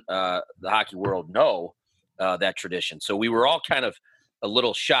around the hockey world know that tradition. So we were all kind of a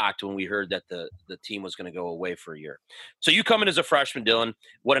little shocked when we heard that the team was going to go away for a year. So you come in as a freshman, Dylan.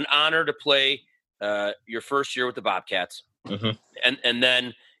 What an honor to play your first year with the Bobcats. Mm-hmm. And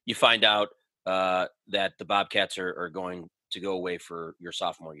then you find out that the Bobcats are going to go away for your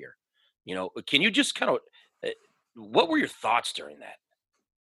sophomore year. Can you just kind of what were your thoughts during that?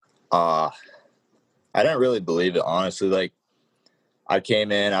 I didn't really believe it, honestly. Like, I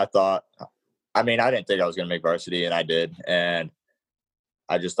came in, I didn't think I was going to make varsity, and I did. And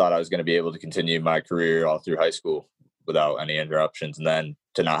I just thought I was going to be able to continue my career all through high school without any interruptions. And then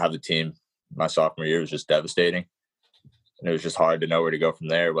to not have the team my sophomore year was just devastating. And it was just hard to know where to go from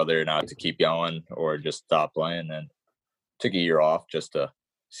there, whether or not to keep going or just stop playing. And took a year off just to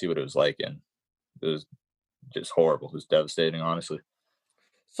see what it was like. And it was just horrible. It was devastating, honestly.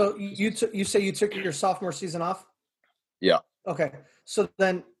 So you say you took your sophomore season off? Yeah. Okay. So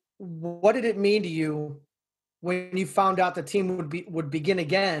then what did it mean to you when you found out the team would begin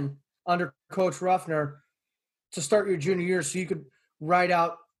again under Coach Ruffner to start your junior year so you could ride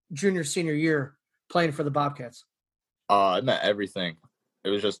out junior, senior year playing for the Bobcats? It meant everything. It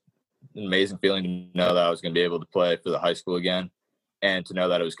was just an amazing feeling to know that I was going to be able to play for the high school again. And to know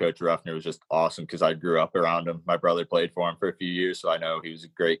that it was Coach Ruffner was just awesome because I grew up around him. My brother played for him for a few years, so I know he was a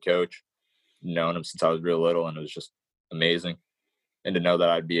great coach. Known him since I was real little, and it was just amazing. And to know that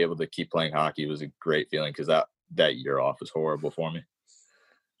I'd be able to keep playing hockey was a great feeling because that year off was horrible for me.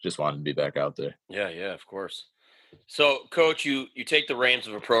 Just wanted to be back out there. Yeah, of course. So, Coach, you take the reins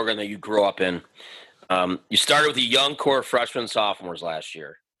of a program that you grew up in. You started with a young core of freshmen and sophomores last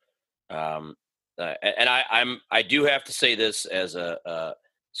year. And I do have to say this as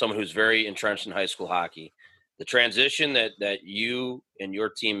someone who's very entrenched in high school hockey. The transition that you and your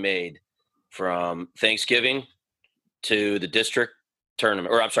team made from Thanksgiving to the district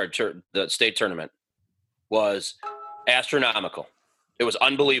tournament, the state tournament, was astronomical. It was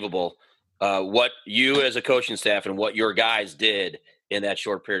unbelievable what you as a coaching staff and what your guys did in that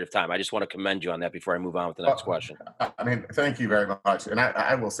short period of time. I just want to commend you on that before I move on with the next question. I mean, thank you very much. And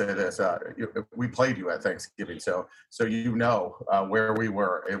I will say this, we played you at Thanksgiving. So where we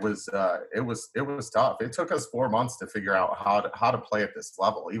were, it was tough. It took us 4 months to figure out how to play at this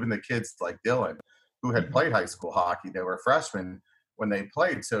level. Even the kids like Dylan, who had played high school hockey, they were freshmen when they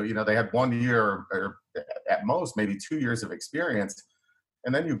played. So, they had 1 year or at most maybe 2 years of experience.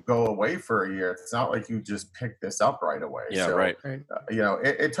 And then you go away for a year. It's not like you just pick this up right away. Yeah, so, right.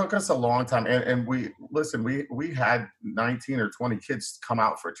 It took us a long time. And we had 19 or 20 kids come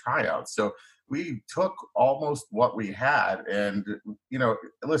out for tryouts. So we took almost what we had. And,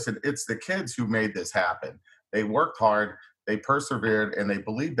 it's the kids who made this happen. They worked hard, they persevered, and they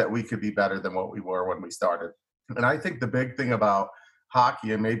believed that we could be better than what we were when we started. And I think the big thing about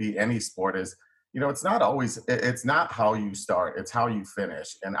hockey and maybe any sport is, it's not how you start, it's how you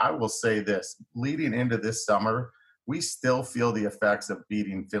finish. And I will say this, leading into this summer, we still feel the effects of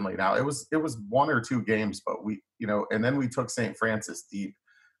beating Findlay. Now it was 1 or 2 games, but and then we took St. Francis deep.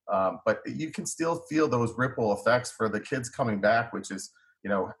 But you can still feel those ripple effects for the kids coming back, which is,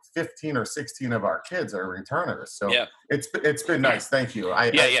 15 or 16 of our kids are returners. So yeah. It's been nice. Thank you.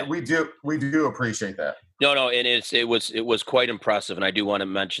 We do appreciate that. No, and it was quite impressive, and I do want to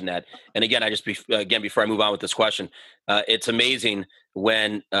mention that. And again, before I move on with this question, it's amazing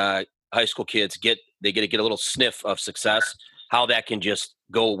when high school kids get a little sniff of success, how that can just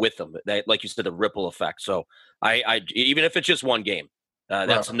go with them. That, like you said, a ripple effect. So I even if it's just one game,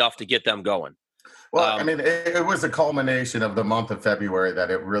 that's enough to get them going. Well, it was a culmination of the month of February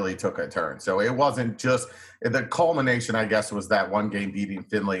that it really took a turn. So it wasn't just the culmination, I guess, was that one game beating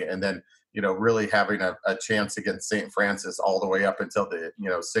Findlay, and then really having a chance against St. Francis all the way up until the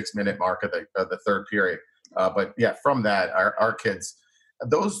 6-minute mark of the third period. But yeah, from that, our kids,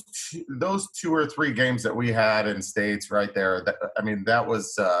 those 2 or 3 games that we had in states right there, that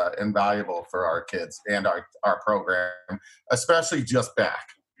was invaluable for our kids and our program, especially just back.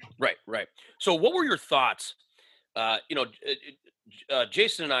 Right. So what were your thoughts?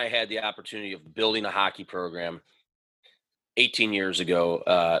 Jason and I had the opportunity of building a hockey program 18 years ago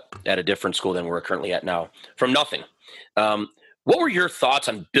at a different school than we're currently at now, from nothing. What were your thoughts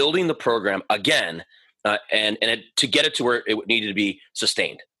on building the program again and to get it to where it needed to be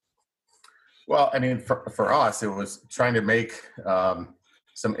sustained? Well, for us, it was trying to make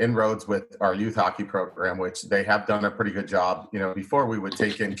some inroads with our youth hockey program, which they have done a pretty good job. Before we would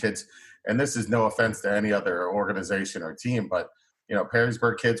take in kids, and this is no offense to any other organization or team, but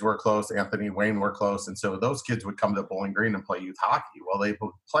Perrysburg kids were close, Anthony Wayne were close, and so those kids would come to Bowling Green and play youth hockey. Well, they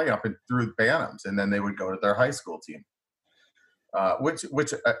would play up and through Bantams, and then they would go to their high school team,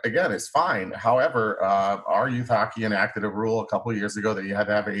 which again is fine. However, our youth hockey enacted a rule a couple of years ago that you had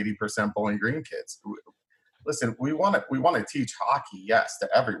to have 80% Bowling Green kids. Listen, we want to teach hockey, yes, to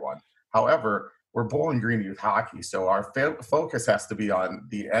everyone. However, we're Bowling Green youth hockey. So our focus has to be on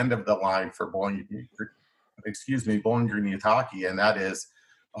the end of the line for Bowling Green youth hockey, and that is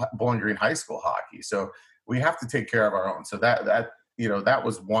Bowling Green high school hockey. So we have to take care of our own. So that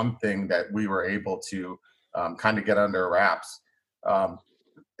was one thing that we were able to kind of get under wraps.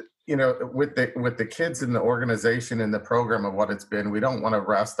 With the kids in the organization and the program of what it's been, we don't want to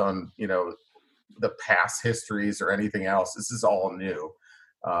rest on, the past histories or anything else. This is all new.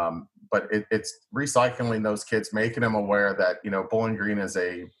 But it's recycling those kids, making them aware that, Bowling Green is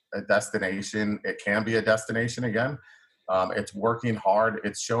a destination. It can be a destination again. It's working hard.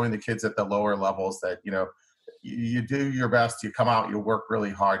 It's showing the kids at the lower levels that, you do your best, you come out, you work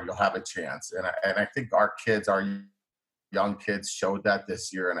really hard, you'll have a chance. And I think our young kids showed that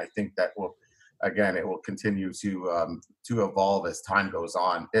this year. And I think that it will continue to evolve as time goes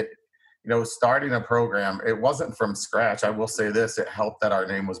on. Starting a program, it wasn't from scratch. I will say this, it helped that our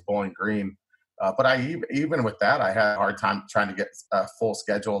name was Bowling Green. But even with that, I had a hard time trying to get a full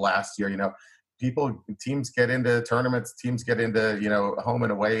schedule last year. Teams get into tournaments, teams get into, home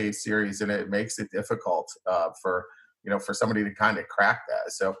and away series, and it makes it difficult for somebody to kind of crack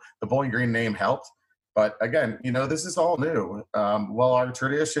that. So the Bowling Green name helped. But again, this is all new. Well, our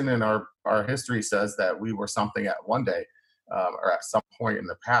tradition and our history says that we were something at one day or at some point in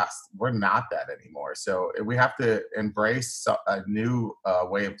the past. We're not that anymore. So we have to embrace a new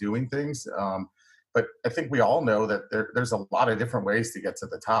way of doing things. But I think we all know that there's a lot of different ways to get to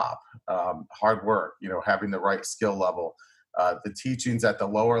the top. Hard work, having the right skill level, the teachings at the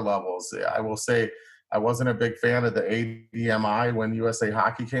lower levels. I will say I wasn't a big fan of the ADMI when USA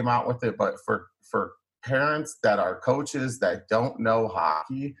Hockey came out with it, but for parents that are coaches that don't know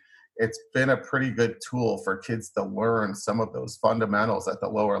hockey, it's been a pretty good tool for kids to learn some of those fundamentals at the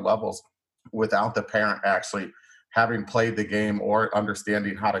lower levels without the parent actually having played the game or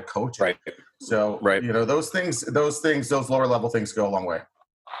understanding how to coach it. Right. So, right. those lower level things go a long way.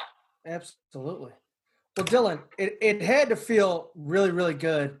 Absolutely. Well, Dylan, it had to feel really, really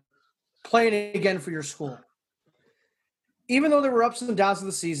good playing again for your school. Even though there were ups and downs of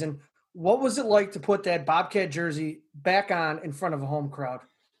the season, what was it like to put that Bobcat jersey back on in front of a home crowd?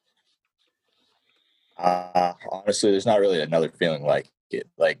 Honestly, there's not really another feeling like it.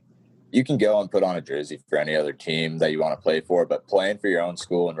 Like, you can go and put on a jersey for any other team that you want to play for, but playing for your own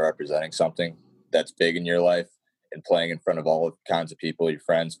school and representing something that's big in your life and playing in front of all kinds of people, your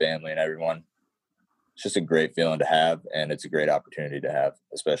friends, family, and everyone, it's just a great feeling to have, and it's a great opportunity to have,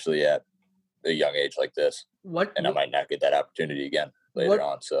 especially at a young age like this. I might not get that opportunity again later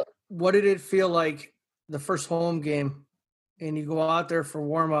on. So what did it feel like the first home game and you go out there for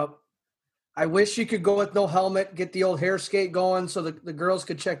warm up? I wish you could go with no helmet, get the old hair skate going so the girls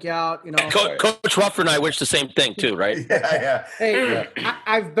could check you out. Coach Rufford and I wish the same thing too, right? Yeah. Hey,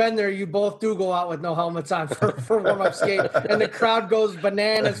 I've been there. You both do go out with no helmets on for warm up skate, and the crowd goes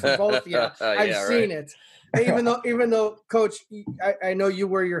bananas for both of you. I've seen it. Even though, Coach, I know you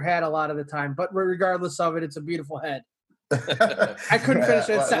wear your hat a lot of the time, but regardless of it, it's a beautiful head. I couldn't finish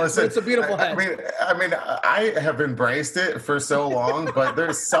that sentence, but it's a beautiful head. I mean, I have embraced it for so long, but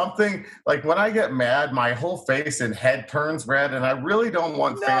there's something like when I get mad, my whole face and head turns red, and I really don't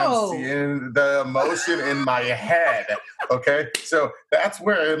want fans seeing the emotion in my head. Okay, so that's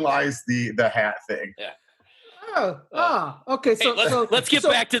where it lies the hat thing. Yeah. Okay. So let's get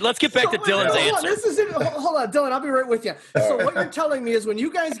back to Dylan's answer. This is it. Hold on, Dylan. I'll be right with you. So what you're telling me is when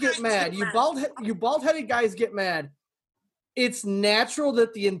you guys get mad, you bald-headed guys get mad. It's natural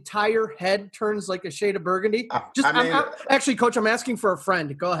that the entire head turns like a shade of burgundy. Actually, Coach, I'm asking for a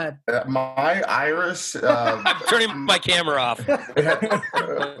friend. Go ahead. My Irish turning my camera off.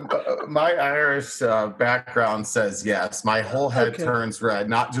 My Irish background says yes. My whole head turns red,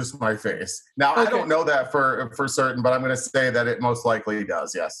 not just my face. Now I don't know that for certain, but I'm going to say that it most likely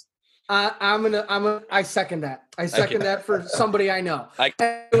does. Yes. I second that. I second that for somebody I know. I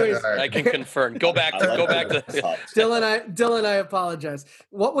can confirm. Go back to Dylan. I apologize.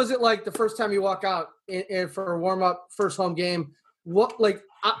 What was it like the first time you walk out for a warm up first home game? What, like,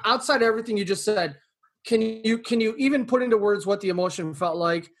 outside everything you just said, can you even put into words what the emotion felt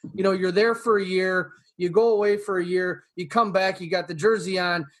like? You're there for a year. You go away for a year. You come back. You got the jersey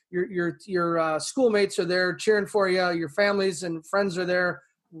on. Your schoolmates are there cheering for you. Your families and friends are there.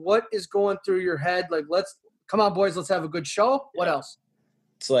 What is going through your head? Like, come on, boys, let's have a good show. What else?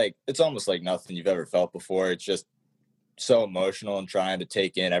 It's almost like nothing you've ever felt before. It's just so emotional and trying to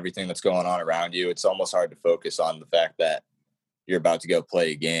take in everything that's going on around you. It's almost hard to focus on the fact that you're about to go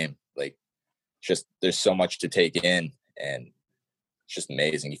play a game. Like, just there's so much to take in, and it's just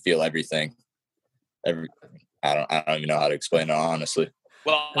amazing. You feel everything. I don't even know how to explain it, honestly.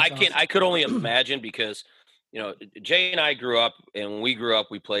 Well, That's awesome. I could only imagine because, Jay and I grew up, and when we grew up,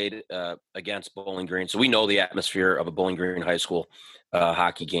 we played against Bowling Green. So we know the atmosphere of a Bowling Green high school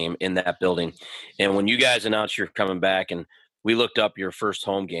hockey game in that building. And when you guys announced you're coming back and we looked up your first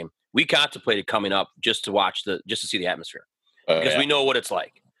home game, we contemplated coming up just to see the atmosphere because we know what it's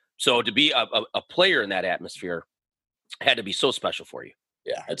like. So to be a player in that atmosphere had to be so special for you.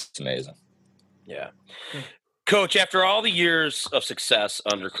 Yeah, it's amazing. Yeah. Coach, after all the years of success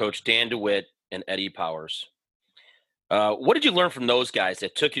under Coach Dan DeWitt and Eddie Powers, what did you learn from those guys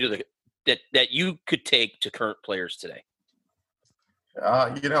that took you to that you could take to current players today?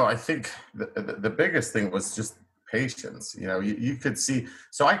 I think the biggest thing was just patience. You could see.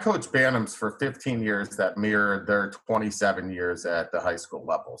 So I coached Bantams for 15 years that mirrored their 27 years at the high school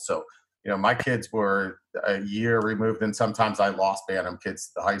level. So, my kids were a year removed, and sometimes I lost Bantam kids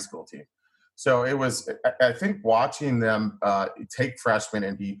to the high school team. So it was, I think, watching them take freshmen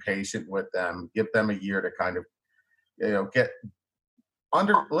and be patient with them, give them a year to kind of, get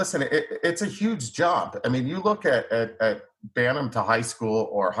under. Listen, it's a huge jump. I mean, you look at Bantam to high school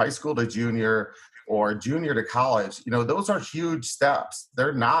or high school to junior or junior to college, those are huge steps.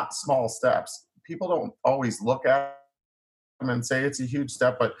 They're not small steps. People don't always look at them and say it's a huge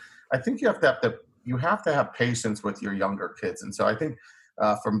step, but I think you have to have patience with your younger kids. And so I think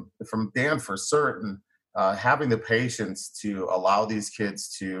from Dan for certain, having the patience to allow these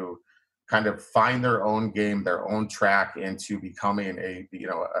kids to kind of find their own game, their own track into becoming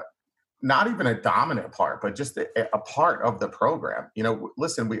not even a dominant part, but just a part of the program.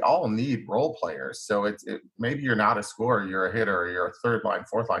 Listen, we all need role players. So maybe you're not a scorer, you're a hitter, or you're a third line,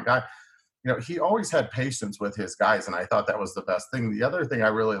 fourth line guy. He always had patience with his guys, and I thought that was the best thing. The other thing I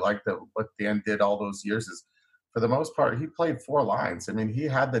really liked that what Dan did all those years is, for the most part, he played 4 lines. I mean, he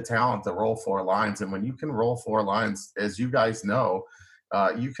had the talent to roll 4 lines, and when you can roll 4 lines, as you guys know,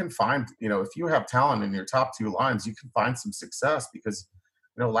 you can find, if you have talent in your top 2 lines, you can find some success because,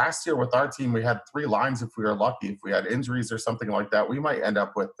 last year with our team, we had 3 lines if we were lucky. If we had injuries or something like that, we might end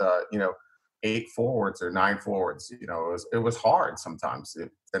up with, 8 forwards or 9 forwards. It was hard sometimes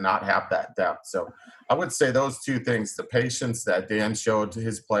to not have that depth. So I would say those 2 things: the patience that Dan showed to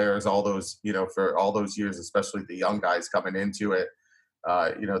his players, all those, for all those years, especially the young guys coming into it,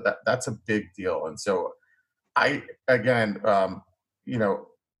 that's a big deal. And so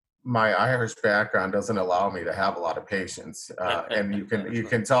my Irish background doesn't allow me to have a lot of patience, and you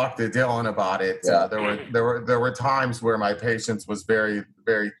can talk to Dylan about it. Yeah. There were times where my patience was very,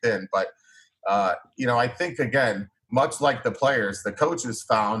 very thin, but I think, again, much like the players, the coaches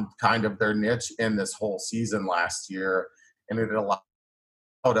found kind of their niche in this whole season last year, and it allowed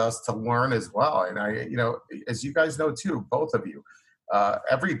us to learn as well. And as you guys know too, both of you,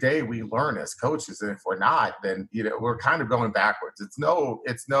 every day we learn as coaches, and if we're not, then we're kind of going backwards. It's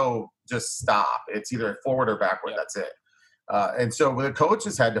no just stop. It's either forward or backward. Yeah. That's it. And so the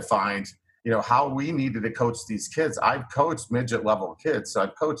coaches had to find how we needed to coach these kids. I've coached midget level kids, so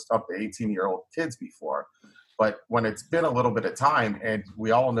I've coached up to 18-year-old kids before. But when it's been a little bit of time, and we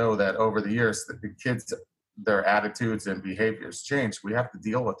all know that over the years, the kids, their attitudes and behaviors change, we have to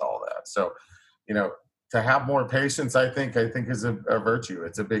deal with all that. So, to have more patience, I think is a virtue.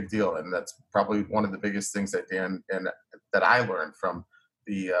 It's a big deal, and that's probably one of the biggest things that Dan and that I learned from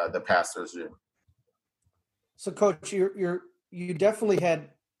the past regime. So, Coach, you definitely had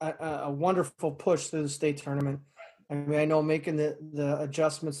a wonderful push through the state tournament. I mean, I know making the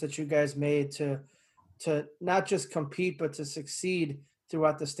adjustments that you guys made to not just compete, but to succeed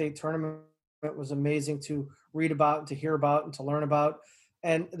throughout the state tournament was amazing to read about and to hear about and to learn about.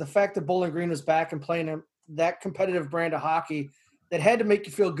 And the fact that Bowling Green was back and playing that competitive brand of hockey that had to make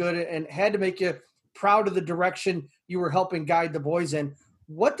you feel good and had to make you proud of the direction you were helping guide the boys in.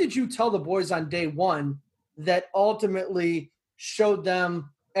 What did you tell the boys on day one that ultimately showed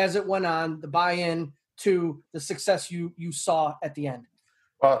them, as it went on, the buy-in to the success you saw at the end?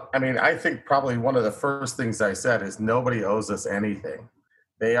 Well, I mean, I think probably one of the first things I said is nobody owes us anything.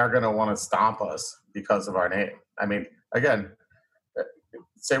 They are going to want to stomp us because of our name. I mean, again,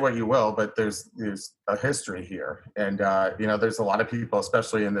 say what you will, but there's a history here. And, there's a lot of people,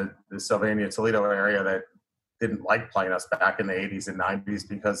 especially in the Sylvania, Toledo area, that didn't like playing us back in the 80s and 90s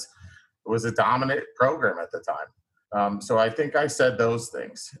because it was a dominant program at the time. So I think I said those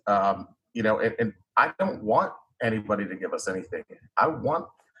things, and I don't want anybody to give us anything. I want,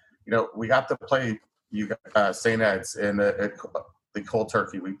 we got to play St. Ed's in the Cold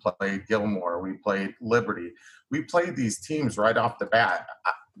Turkey. We played Gilmore. We played Liberty. We played these teams right off the bat.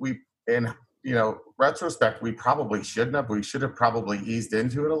 In retrospect, we probably shouldn't have. We should have probably eased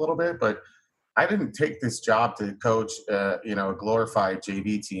into it a little bit, but I didn't take this job to coach, a glorified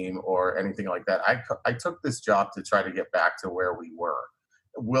JV team or anything like that. I took this job to try to get back to where we were.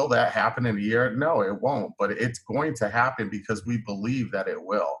 Will that happen in a year? No, it won't. But it's going to happen because we believe that it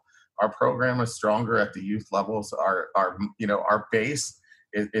will. Our program is stronger at the youth levels. Our base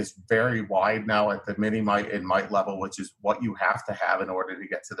is very wide now at the mini mite and mite level, which is what you have to have in order to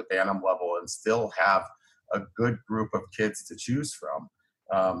get to the bantam level and still have a good group of kids to choose from.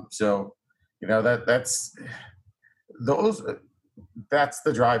 That's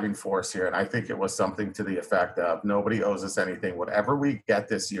the driving force here. And I think it was something to the effect of nobody owes us anything. Whatever we get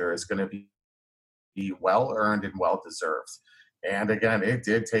this year is going to be well earned and well deserved. And again, it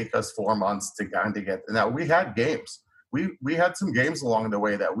did take us 4 months to kind of get. Now we had games. We had some games along the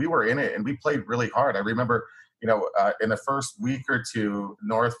way that we were in it and we played really hard. I remember, in the first week or two,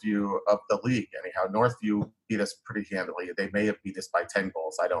 Northview of the league, anyhow, Northview beat us pretty handily. They may have beat us by 10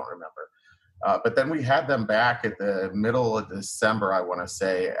 goals. I don't remember. But then we had them back at the middle of December, I want to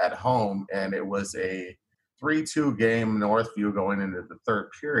say, at home, and it was a 3-2 game, Northview going into the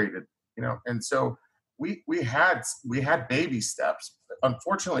third period, and so we had baby steps.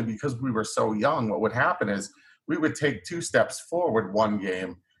 Unfortunately, because we were so young, what would happen is we would take 2 steps forward one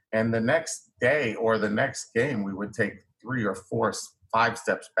game, and the next day or the next game, we would take 3 or 4, 5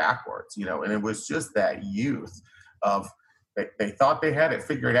 steps backwards, and it was just that youth of they thought they had it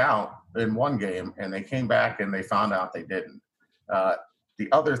figured out in one game, and they came back and they found out they didn't. The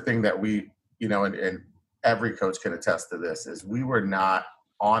other thing that we, and every coach can attest to this, is we were not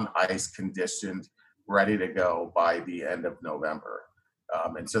on ice conditioned, ready to go by the end of November.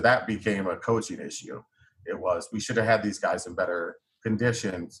 And so that became a coaching issue. It was, we should have had these guys in better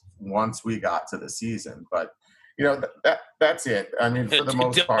conditions once we got to the season. But, that's it. I mean, for the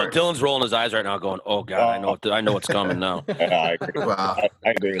most part. Dylan's rolling his eyes right now going, oh, God, I know what's coming now. I agree. Wow. I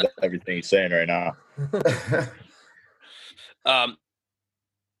agree with everything he's saying right now.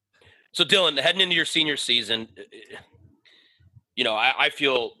 So, Dylan, heading into your senior season, I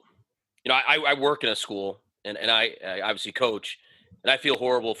feel, I work in a school and I obviously coach, and I feel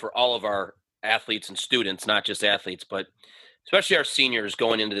horrible for all of our athletes and students, not just athletes, but especially our seniors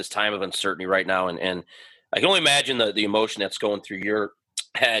going into this time of uncertainty right now. And I can only imagine the emotion that's going through your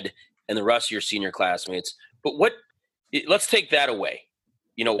head and the rest of your senior classmates. But let's take that away.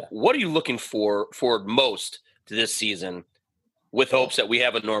 What are you looking forward most to this season with hopes that we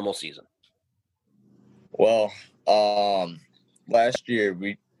have a normal season? Well, last year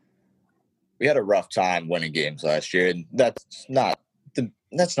we had a rough time winning games last year, and that's not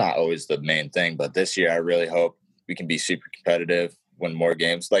always the main thing. But this year, I really hope we can be super competitive, win more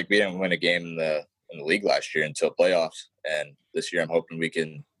games. Like, we didn't win a game in the league last year until playoffs, and this year I'm hoping we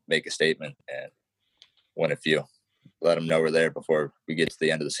can make a statement and win a few. Let them know we're there before we get to the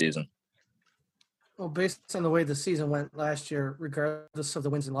end of the season. Well, based on the way the season went last year, regardless of the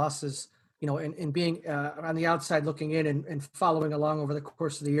wins and losses, and being on the outside looking in and following along over the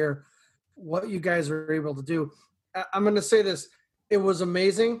course of the year, what you guys were able to do, I'm going to say this: it was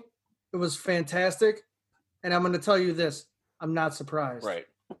amazing, it was fantastic, and I'm going to tell you this: I'm not surprised.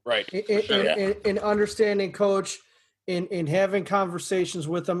 Right. In understanding Coach, in having conversations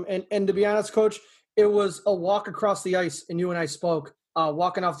with him. And to be honest, Coach, it was a walk across the ice, and you and I spoke,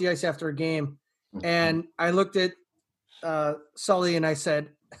 walking off the ice after a game. And I looked at Sully and I said,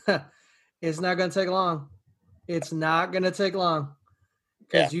 it's not going to take long. It's not going to take long.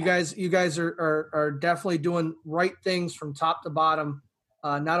 Because you guys are definitely doing right things from top to bottom,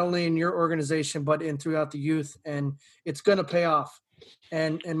 not only in your organization, but throughout the youth. And it's going to pay off.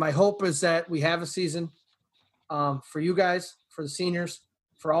 And my hope is that we have a season for you guys, for the seniors,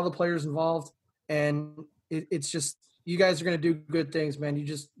 for all the players involved. And it's just, you guys are going to do good things, man. You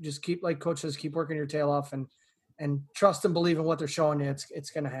just keep, like Coach says, keep working your tail off and trust and believe in what they're showing you. It's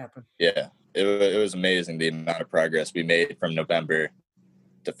going to happen. Yeah, it was amazing the amount of progress we made from November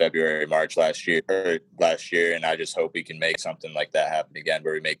to February, March last year. And I just hope we can make something like that happen again,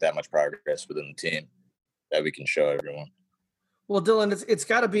 where we make that much progress within the team that we can show everyone. Well, Dylan, it's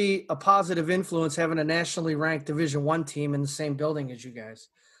got to be a positive influence having a nationally ranked Division I team in the same building as you guys.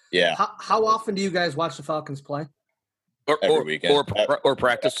 Yeah. How often do you guys watch the Falcons play? Every weekend. Or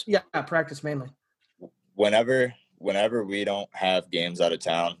practice? Yeah, practice mainly. Whenever we don't have games out of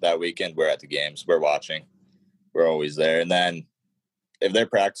town that weekend, we're at the games. We're watching. We're always there. And then if they're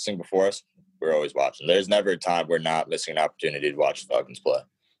practicing before us, we're always watching. There's never a time we're not missing an opportunity to watch the Falcons play.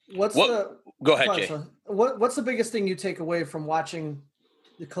 Go ahead, Jay. What's the biggest thing you take away from watching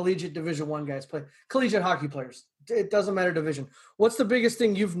the collegiate Division I guys play? Collegiate hockey players. It doesn't matter division. What's the biggest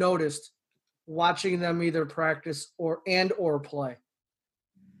thing you've noticed watching them either practice or play?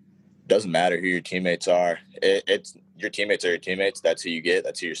 doesn't matter who your teammates are. It's your teammates are your teammates. That's who you get.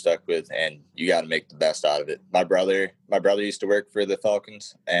 That's who you're stuck with, and you got to make the best out of it. My brother used to work for the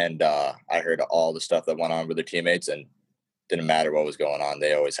Falcons, and I heard all the stuff that went on with their teammates, and didn't matter what was going on.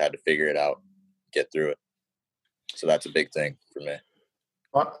 They always had to figure it out, get through it. So that's a big thing for me.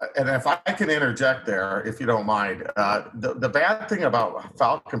 Well, and if I can interject there, if you don't mind, the bad thing about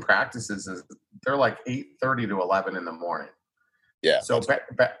Falcon practices is they're like 8:30 to 11 in the morning. Yeah. So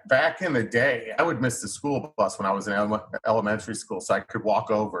back in the day, I would miss the school bus when I was in elementary school, so I could walk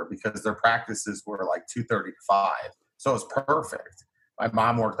over because their practices were like 2:30 to 5. So it was perfect. My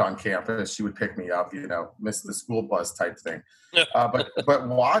mom worked on campus; she would pick me up, miss the school bus type thing. But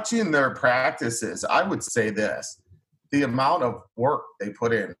watching their practices, I would say this: the amount of work they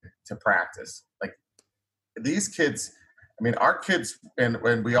put in to practice, like these kids. I mean, our kids, and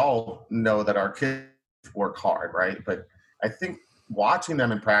we all know that our kids work hard, right? But I think watching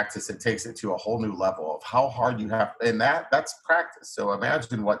them in practice, it takes it to a whole new level of how hard you have, and that's practice. So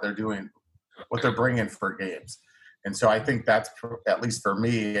imagine what they're doing, what they're bringing for games. And so I think that's, at least for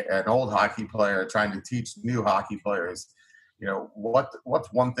me, an old hockey player trying to teach new hockey players,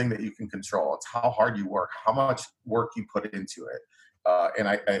 what's one thing that you can control? It's how hard you work, how much work you put into it. And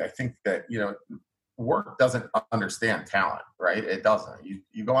I think that, work doesn't understand talent, right? It doesn't.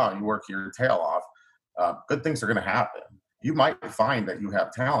 You go out and you work your tail off. Good things are going to happen. You might find that you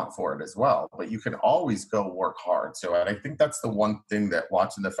have talent for it as well, but you can always go work hard. So I think that's the one thing that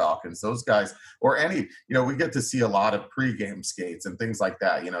watching the Falcons, those guys, or any, we get to see a lot of pregame skates and things like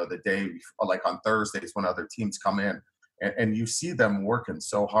that, the day, like on Thursdays when other teams come in and you see them working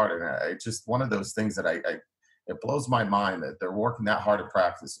so hard. And it's just one of those things that it blows my mind that they're working that hard at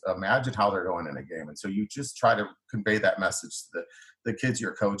practice. Imagine how they're going in a game. And so you just try to convey that message to the kids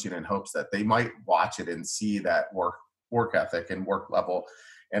you're coaching in hopes that they might watch it and see that work ethic and work level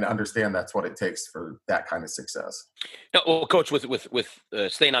and understand that's what it takes for that kind of success. Now, well, Coach, with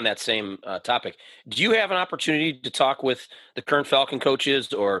staying on that same topic, do you have an opportunity to talk with the current Falcon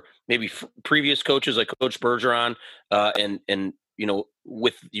coaches or maybe previous coaches like Coach Bergeron and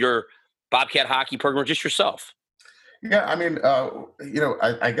with your Bobcat hockey program, or just yourself? Yeah, I mean,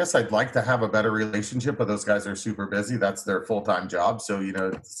 I guess I'd like to have a better relationship, but those guys are super busy. That's their full-time job. So,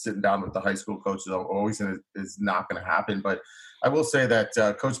 sitting down with the high school coaches always is not going to happen. But I will say that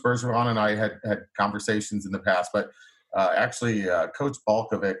Coach Bergeron and I had conversations in the past. But actually, Coach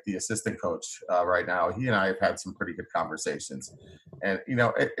Balkovic, the assistant coach right now, he and I have had some pretty good conversations. And,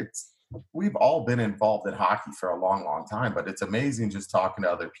 we've all been involved in hockey for a long, long time. But it's amazing just talking to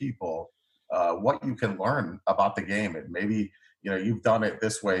other people what you can learn about the game. And maybe, you've done it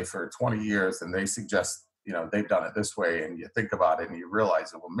this way for 20 years and they suggest, they've done it this way, and you think about it and you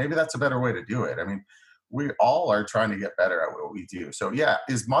realize, well, maybe that's a better way to do it. I mean, we all are trying to get better at what we do. So yeah,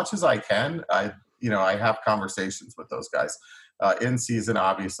 as much as I can, I have conversations with those guys. In season,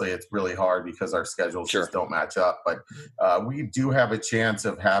 obviously, it's really hard because our schedules just don't match up. But we do have a chance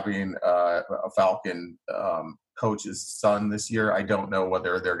of having a Falcon coach's son this year. I don't know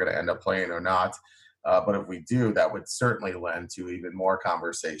whether they're going to end up playing or not. But if we do, that would certainly lend to even more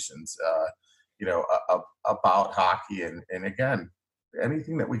conversations, about hockey. And again,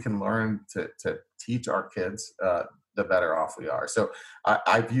 anything that we can learn to teach our kids, the better off we are. So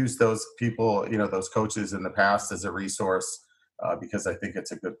I've used those people, those coaches in the past as a resource because I think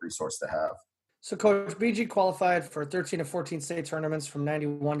it's a good resource to have. So Coach BG qualified for 13 of 14 state tournaments from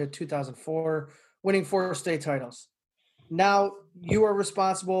 91 to 2004, winning 4 state titles. Now you are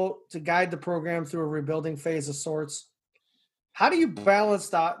responsible to guide the program through a rebuilding phase of sorts. How do you balance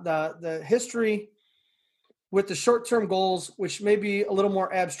the history with the short-term goals, which may be a little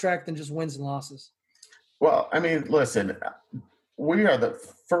more abstract than just wins and losses? Well, I mean, listen, we are the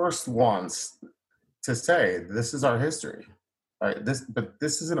first ones to say this is our history. Right? But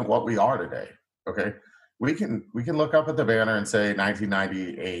this isn't what we are today. Okay, we can look up at the banner and say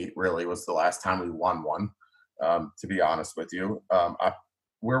 1998 really was the last time we won one. To be honest with you,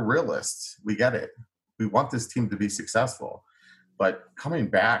 we're realists. We get it. We want this team to be successful. But coming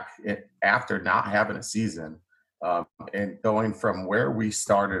back after not having a season and going from where we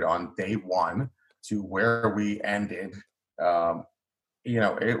started on day one to where we ended,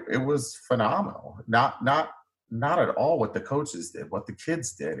 it was phenomenal. Not at all what the coaches did, what the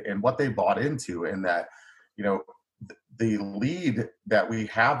kids did, and what they bought into, and that, the lead that we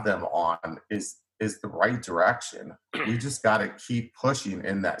have them on is the right direction. We just got to keep pushing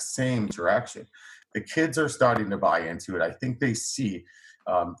in that same direction. The kids are starting to buy into it. I think they see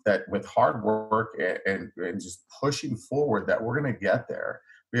that with hard work and just pushing forward that we're going to get there.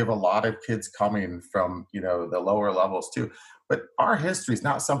 We have a lot of kids coming from, the lower levels too. But our history is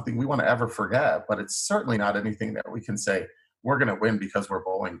not something we want to ever forget, but it's certainly not anything that we can say we're going to win because we're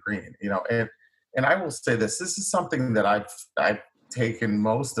Bowling Green, and I will say this is something that I've taken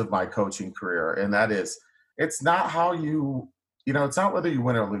most of my coaching career, and that is, it's not how it's not whether you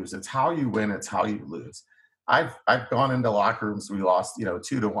win or lose. It's how you win. It's how you lose. I've gone into locker rooms. We lost,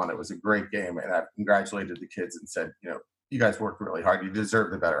 2-1. It was a great game. And I've congratulated the kids and said, you guys worked really hard. You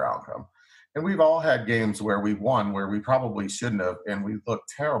deserved a better outcome. And we've all had games where we won, where we probably shouldn't have, and we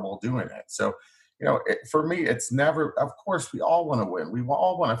looked terrible doing it. So, for me, it's never, of course, we all want to win. We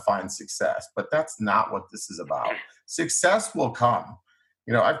all want to find success, but that's not what this is about. Success will come.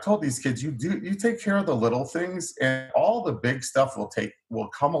 I've told these kids, you take care of the little things, and all the big stuff will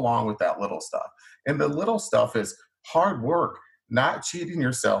come along with that little stuff. And the little stuff is hard work, not cheating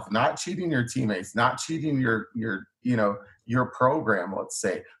yourself, not cheating your teammates, not cheating your program, let's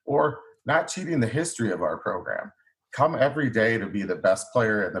say, or not cheating the history of our program. Come every day to be the best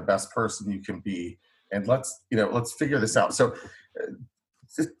player and the best person you can be. And let's figure this out. So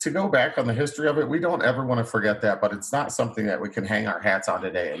to go back on the history of it, we don't ever want to forget that, but it's not something that we can hang our hats on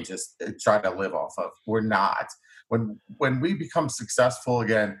today and just try to live off of. We're not. When we become successful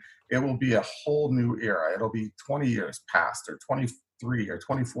again, it will be a whole new era. It'll be 20 years past, or 23 or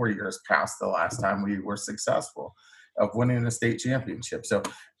 24 years past the last time we were successful of winning a state championship. So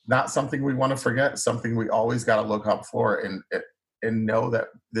not something we want to forget, something we always got to look up for and know that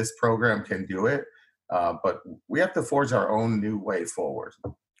this program can do it. But we have to forge our own new way forward.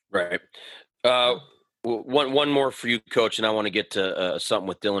 Right. One more for you, Coach, and I want to get to something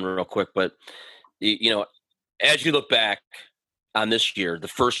with Dylan real quick. But, as you look back on this year, the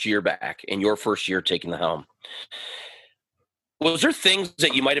first year back, and your first year taking the helm, was there things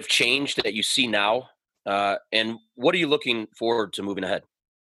that you might have changed that you see now? And what are you looking forward to moving ahead?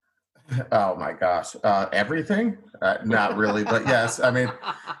 Oh my gosh. Everything? Not really, but yes. I mean,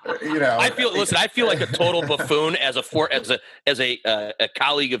 I feel like a total buffoon as a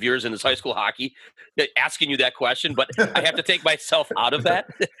colleague of yours in this high school hockey asking you that question, but I have to take myself out of that.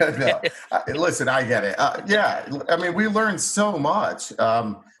 No. Listen, I get it. Yeah. I mean, we learned so much,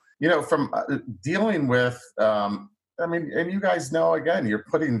 from dealing with, and you guys know, again, you're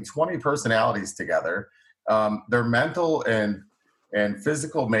putting 20 personalities together. Their mental and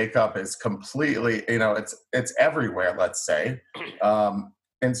physical makeup is completely, it's everywhere, let's say.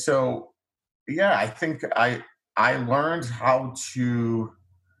 And so, yeah, I think I learned how to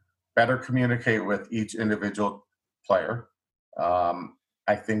better communicate with each individual player.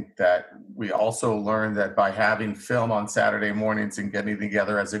 I think that we also learned that by having film on Saturday mornings and getting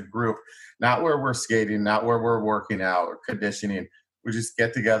together as a group, not where we're skating, not where we're working out or conditioning, we just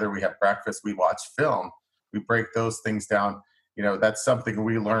get together, we have breakfast, we watch film, we break those things down. That's something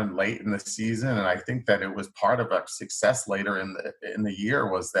we learned late in the season, and I think that it was part of our success later in the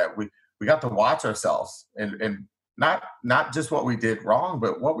year was that we got to watch ourselves and not just what we did wrong,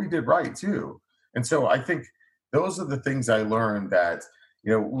 but what we did right too. And so I think those are the things I learned that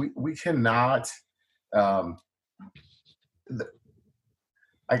we cannot. I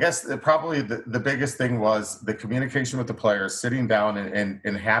guess probably the biggest thing was the communication with the players, sitting down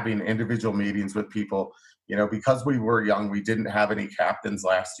and having individual meetings with people. Because we were young, we didn't have any captains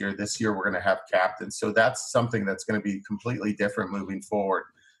last year. This year, we're going to have captains. So that's something that's going to be completely different moving forward,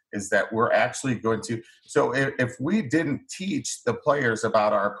 is that we're actually going to. So if we didn't teach the players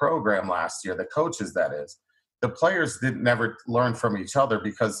about our program last year, the coaches, that is, the players didn't never learn from each other,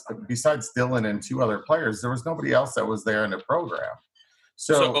 because besides Dylan and two other players, there was nobody else that was there in the program.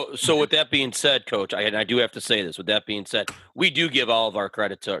 So with that being said, Coach, I do have to say this. With that being said, we do give all of our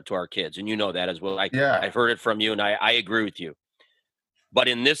credit to our kids, and you know that as well. I've heard it from you, and I agree with you. But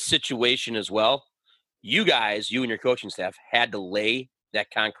in this situation as well, you guys, you and your coaching staff, had to lay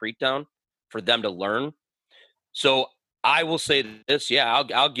that concrete down for them to learn. So I will say this,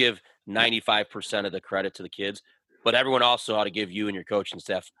 I'll give 95% of the credit to the kids, but everyone also ought to give you and your coaching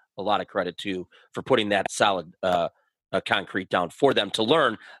staff a lot of credit too for putting that solid concrete down for them to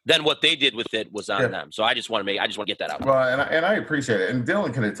learn. Then what they did with it was on them. So I just want to get that out. Well, and I appreciate it. And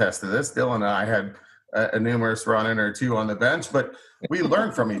Dylan can attest to this. Dylan and I had a numerous run-in or two on the bench, but we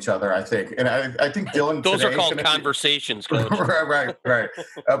learned from each other, I think. And I think Dylan. Those are called conversations, Coach. Right.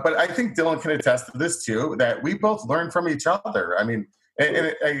 But I think Dylan can attest to this too, that we both learned from each other. I mean,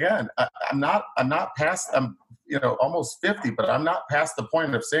 and again, I'm not past. I'm almost 50, but I'm not past the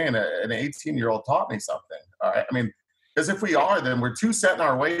point of saying an 18-year-old taught me something. All right? I mean. Because if we are, then we're too set in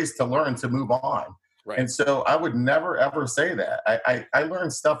our ways to learn to move on. Right. And so I would never, ever say that. I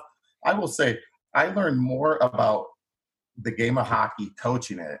learned stuff. I will say I learned more about the game of hockey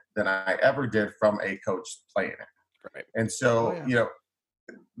coaching it than I ever did from a coach playing it. Right. And so,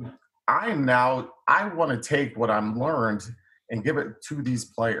 I want to take what I'm learned and give it to these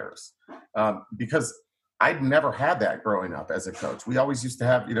players because I'd never had that growing up as a coach. We always used to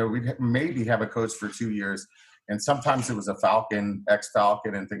have, we'd maybe have a coach for 2 years, and sometimes it was a Falcon,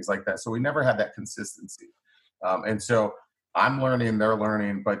 ex-Falcon, and things like that. So we never had that consistency. And so I'm learning, they're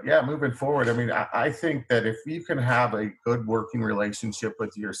learning. But, yeah, moving forward, I mean, I think that if you can have a good working relationship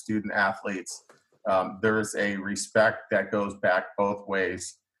with your student athletes, there is a respect that goes back both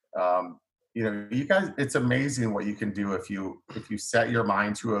ways. You guys, it's amazing what you can do if you set your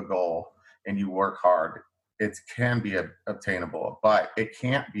mind to a goal and you work hard. It can be obtainable, but it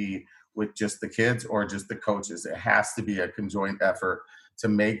can't be with just the kids or just the coaches. It has to be a conjoined effort to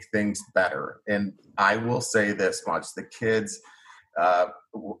make things better. And I will say this much: the kids,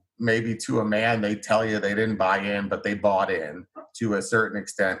 maybe to a man, they tell you they didn't buy in, but they bought in to a certain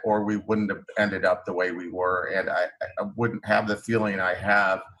extent, or we wouldn't have ended up the way we were. And I wouldn't have the feeling I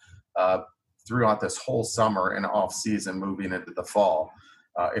have throughout this whole summer and off season moving into the fall.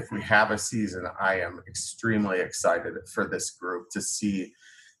 If we have a season, I am extremely excited for this group to see,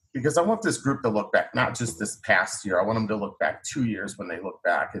 because I want this group to look back, not just this past year. I want them to look back 2 years when they look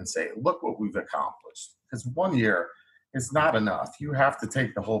back and say, look what we've accomplished. Because 1 year is not enough. You have to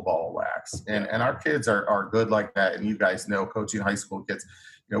take the whole ball of wax. And our kids are good like that. And you guys know, coaching high school kids,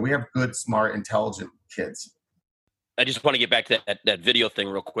 we have good, smart, intelligent kids. I just want to get back to that video thing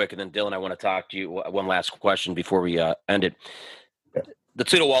real quick. And then, Dylan, I want to talk to you one last question before we end it. The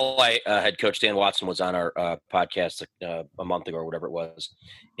Toledo Walleye head coach, Dan Watson, was on our podcast a month ago or whatever it was.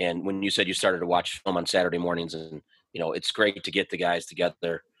 And when you said you started to watch film on Saturday mornings, and, it's great to get the guys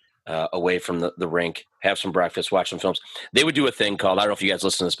together away from the rink, have some breakfast, watch some films. They would do a thing called, I don't know if you guys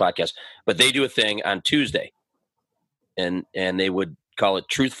listen to this podcast, but they do a thing on Tuesday. And they would call it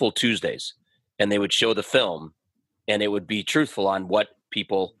Truthful Tuesdays. And they would show the film, and it would be truthful on what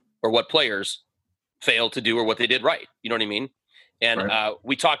people or what players failed to do or what they did right. You know what I mean? And right.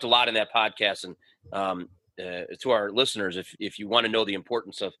 We talked a lot in that podcast. And to our listeners, if you want to know the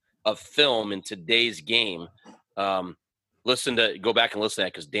importance of film in today's game, go back and listen to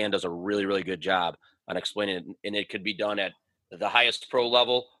that, because Dan does a really, really good job on explaining it. And it could be done at the highest pro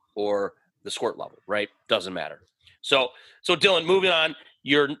level or the squirt level, right? Doesn't matter. So Dylan, moving on,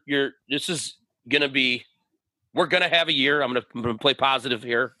 this is going to be, we're going to have a year. I'm going to play positive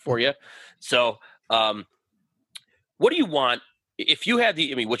here for you. So what do you want? If you had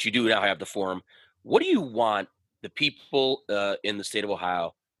what you do now, have the forum, what do you want the people in the state of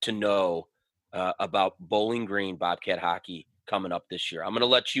Ohio to know about Bowling Green Bobcat hockey coming up this year? I'm going to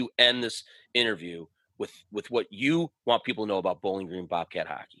let you end this interview with what you want people to know about Bowling Green Bobcat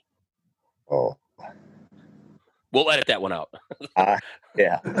hockey. Oh, we'll edit that one out.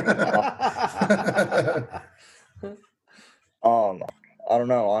 Yeah. I don't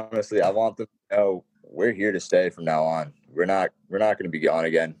know. Honestly, I want them to know we're here to stay from now on. We're not going to be gone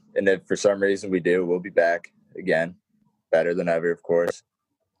again. And if for some reason we do, we'll be back again, better than ever, of course.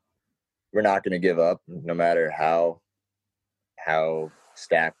 We're not going to give up, no matter how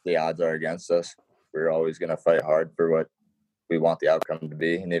stacked the odds are against us. We're always going to fight hard for what we want the outcome to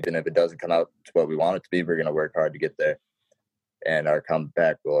be. And even if it doesn't come out to what we want it to be, we're going to work hard to get there. And our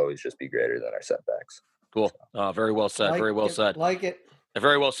comeback will always just be greater than our setbacks. Cool. Very well said. Very well said. Like it.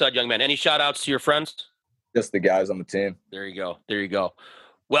 Very well said, young man. Any shout outs to your friends? Just the guys on the team. There you go.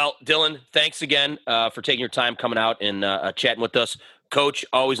 Well, Dylan, thanks again for taking your time coming out and chatting with us. Coach,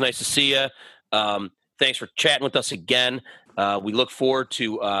 always nice to see you. Thanks for chatting with us again. We look forward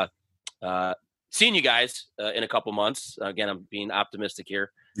to seeing you guys in a couple months. Again, I'm being optimistic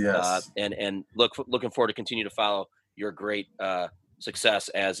here. Yes. And looking forward to continue to follow your great success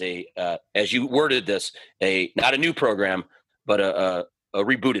as you worded this, not a new program, but a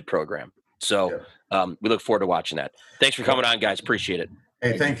rebooted program. So we look forward to watching that. Thanks for coming on, guys. Appreciate it.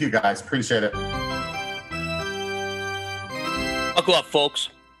 Hey, thank you, guys. Appreciate it. Buckle up, folks.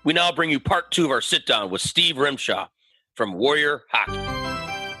 We now bring you part 2 of our sit-down with Steve Rimshaw from Warrior Hockey.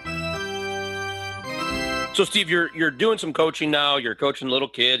 So, Steve, you're doing some coaching now. You're coaching little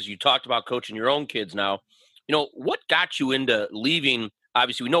kids. You talked about coaching your own kids now. What got you into leaving?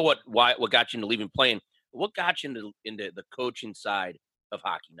 Obviously, we know what got you into leaving playing. What got you into the coaching side of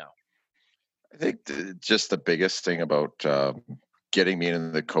hockey now? I think just the biggest thing about getting me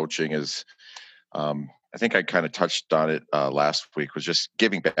into the coaching is, I think I kind of touched on it last week, was just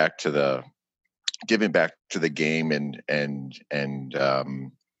giving back to the game and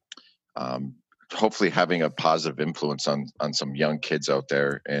hopefully having a positive influence on some young kids out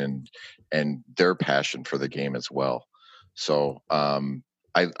there and their passion for the game as well. So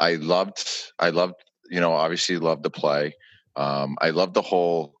I loved, obviously loved the play. I loved the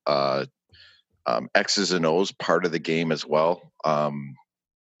whole X's and O's part of the game as well.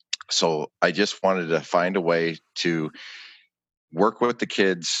 So I just wanted to find a way to work with the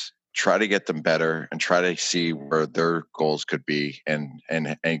kids, try to get them better, and try to see where their goals could be, and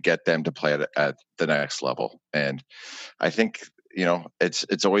get them to play at the next level. And I think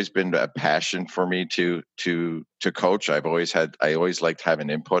it's always been a passion for me to coach. I always liked having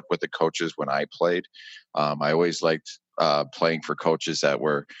input with the coaches when I played. I always liked playing for coaches that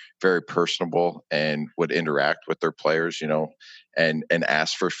were very personable and would interact with their players, and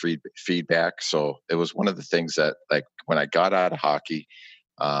ask for feedback. So it was one of the things that, like, when I got out of hockey,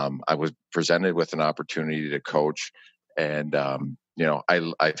 I was presented with an opportunity to coach, and I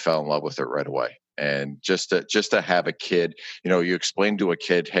fell in love with it right away. And just to have a kid, you explain to a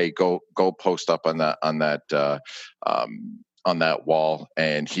kid, hey, go post up on that wall,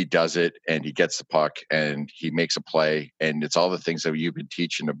 and he does it, and he gets the puck, and he makes a play, and it's all the things that you've been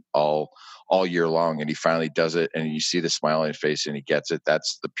teaching him all year long, and he finally does it, and you see the smile on his face, and he gets it.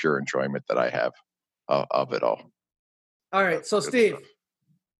 That's the pure enjoyment that I have of it all. All right, so Steve,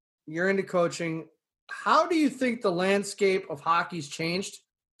 you're into coaching. How do you think the landscape of hockey's changed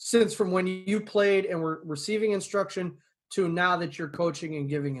since from when you played and were receiving instruction to now that you're coaching and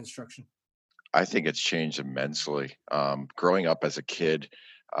giving instruction? I think it's changed immensely. Growing up as a kid,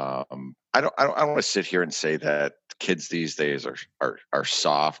 I don't want to sit here and say that kids these days are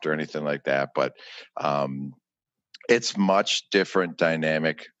soft or anything like that, but it's much different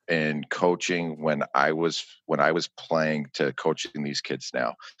dynamic in coaching when I was playing to coaching these kids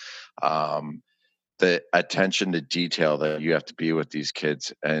now. The attention to detail that you have to be with these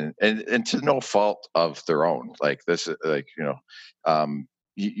kids, and to no fault of their own, like this, like,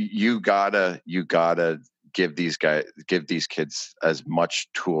 you gotta give these kids as much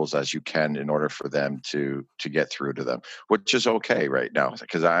tools as you can in order for them to get through to them, which is okay right now.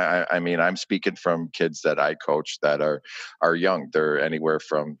 Because I mean, I'm speaking from kids that I coach that are young. They're anywhere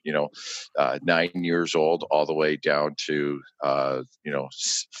from 9 years old all the way down to 5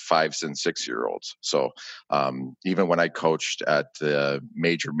 and 6 year olds. So even when I coached at the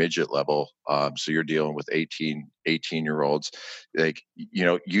major midget level, so you're dealing with 18-year-olds, like,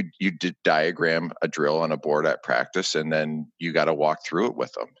 you diagram a drill on a board at practice, and then you got to walk through it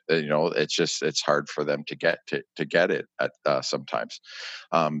with them. It's hard for them to get it at sometimes.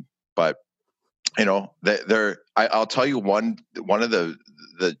 But I'll tell you one of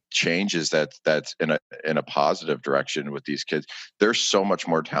the changes that's in a positive direction with these kids. They're so much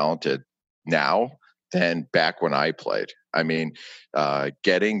more talented now than back when I played. I mean,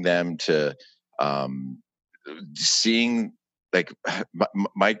 getting them to seeing, like,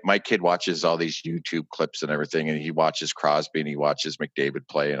 my kid watches all these YouTube clips and everything, and he watches Crosby and he watches McDavid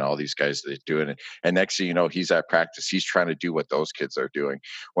play and all these guys that are doing it. And next thing you know, he's at practice, he's trying to do what those kids are doing.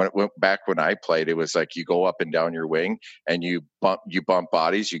 Back when I played, it was like you go up and down your wing and you bump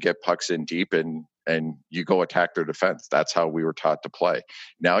bodies, you get pucks in deep, and you go attack their defense. That's how we were taught to play.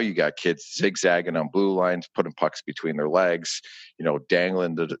 Now you got kids zigzagging on blue lines, putting pucks between their legs,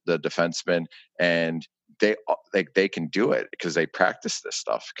 dangling the defenseman, and they can do it because they practice this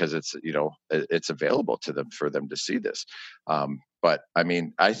stuff, because it's available to them for them to see this. But I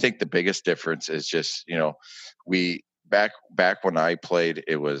mean, I think the biggest difference is just, we back when I played,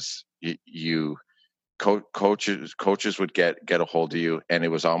 it was you coaches would get a hold of you, and it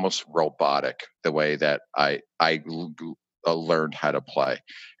was almost robotic the way that I learned how to play.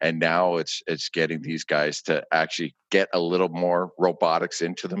 And now it's getting these guys to actually get a little more robotics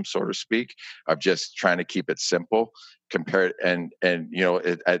into them, so to speak, of just trying to keep it simple compared. And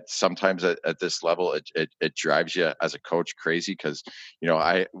sometimes at this level, it drives you as a coach crazy, because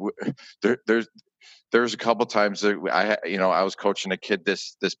there's a couple times that I was coaching a kid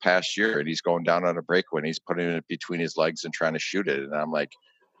this past year, and he's going down on a breakaway and he's putting it between his legs and trying to shoot it, and I'm like,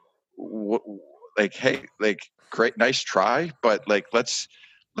 hey, like, great, nice try, but like, let's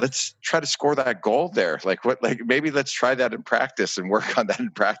try to score that goal there. Like, maybe let's try that in practice and work on that in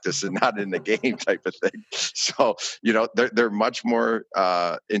practice and not in the game, type of thing. So, they're much more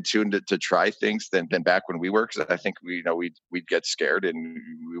in tune to try things than back when we were. Cause I think we'd get scared and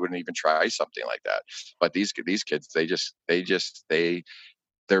we wouldn't even try something like that. But these kids,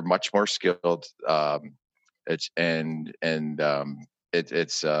 they're much more skilled. It's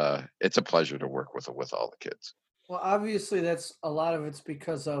a pleasure to work with all the kids. Well, obviously, that's a lot of it's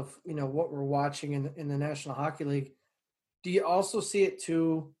because of what we're watching in the National Hockey League. Do you also see it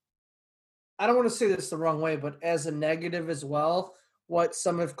too? I don't want to say this the wrong way, but as a negative as well, what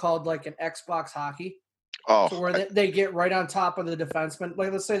some have called like an Xbox hockey. Oh, to where they get right on top of the defenseman.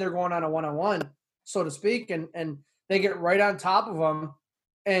 Like, let's say they're going on a one-on-one, so to speak, and they get right on top of them.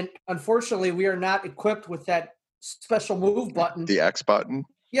 And unfortunately, we are not equipped with that special move button. the X button.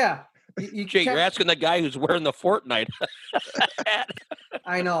 Yeah. Jay, you're asking the guy who's wearing the Fortnite hat.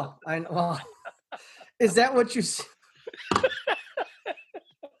 I know. Well, is that what you see?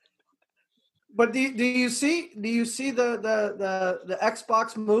 But do you see the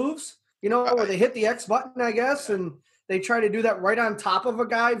Xbox moves? You know, where they hit the X button, I guess, and they try to do that right on top of a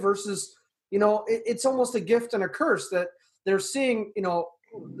guy versus, you know, it's almost a gift and a curse that they're seeing, you know,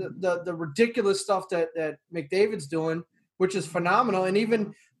 the ridiculous stuff that McDavid's doing, which is phenomenal. And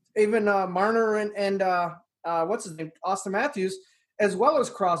even Marner and what's his name? Austin Matthews, as well as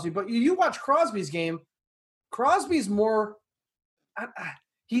Crosby. But you watch Crosby's game, Crosby's more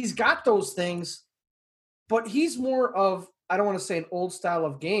he's got those things, but he's more of, I don't want to say an old style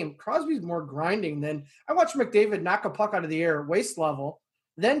of game. Crosby's more grinding than I watch McDavid knock a puck out of the air, waist level,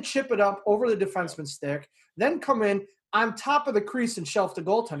 then chip it up over the defenseman's stick, then come in on top of the crease and shelf the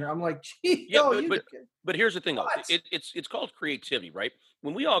goaltender. I'm like, gee, but here's the thing, though. It's called creativity, right?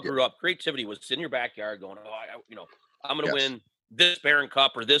 When we all grew up, creativity was in your backyard going, I'm going to win this Barron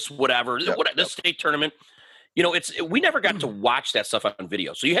Cup or this whatever, this state tournament. You know, we never got to watch that stuff on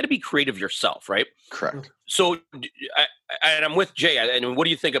video, so you had to be creative yourself, right? Correct. So, and I'm with Jay. And what do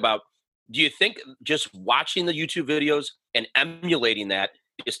you think about? Do you think just watching the YouTube videos and emulating that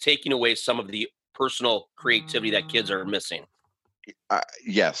is taking away some of the personal creativity that kids are missing?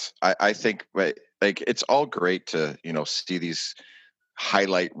 Yes, I think, like, it's all great to see these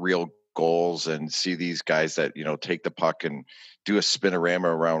highlight reel goals and see these guys that take the puck and do a spinorama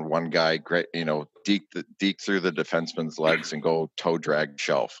around one guy, great, deke through the defenseman's legs and go toe drag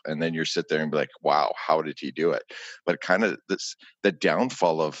shelf, and then you sit there and be like, wow, how did he do it? But kind of the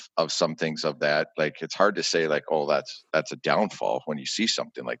downfall of some things of that, like, it's hard to say like, oh, that's a downfall when you see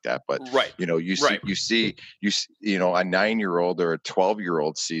something like that. But right. you see a 9-year-old or a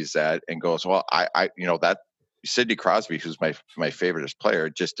 12-year-old sees that and goes, well, I that Sidney Crosby, who's my favorite player,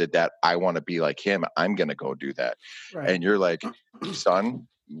 just did that. I want to be like him. I'm going to go do that. Right. And you're like, son,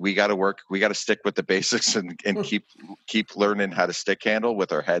 we got to work. We got to stick with the basics and keep learning how to stick handle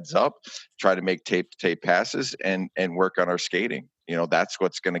with our heads up, try to make tape passes and work on our skating. That's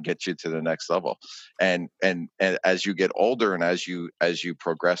what's going to get you to the next level. And as you get older and as you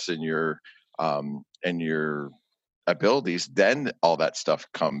progress in your abilities, then all that stuff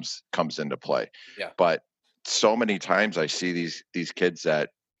comes into play. Yeah. But so many times I see these kids that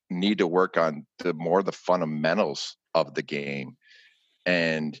need to work on the fundamentals of the game,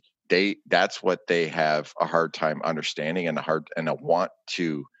 and that's what they have a hard time understanding and a want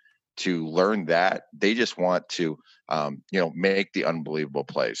to learn. That they just want to make the unbelievable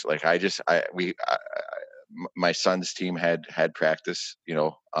plays. Like my son's team had practice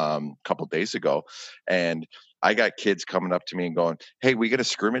a couple days ago, and I got kids coming up to me and going, hey, we get a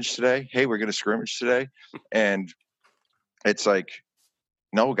scrimmage today? Hey, we're going to scrimmage today. And it's like,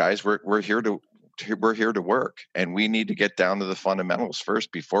 no, guys, we're here to work, and we need to get down to the fundamentals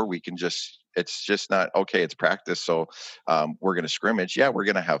first before we can it's just not, okay, it's practice. So we're going to scrimmage. Yeah, we're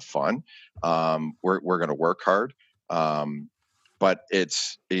going to have fun. We're going to work hard. But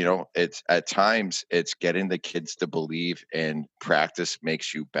it's at times it's getting the kids to believe in practice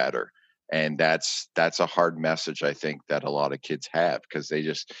makes you better. And that's a hard message, I think, that a lot of kids have, because they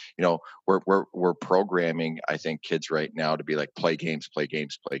just, we're programming, I think, kids right now to be like, play games.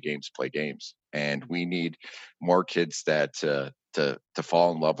 And we need more kids that to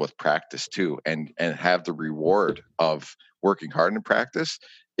fall in love with practice too, and have the reward of working hard in practice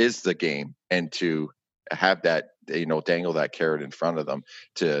is the game, and to have that, dangle that carrot in front of them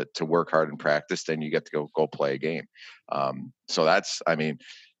to work hard in practice. Then you get to go play a game. So that's,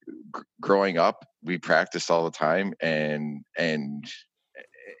 growing up, we practiced all the time, and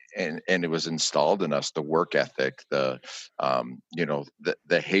it was installed in us, the work ethic, the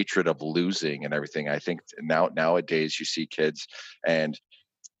hatred of losing and everything. I think nowadays you see kids, and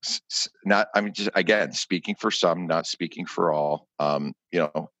just again, speaking for some, not speaking for all,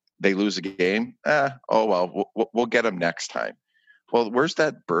 they lose a game. Oh, well, we'll get them next time. Well, where's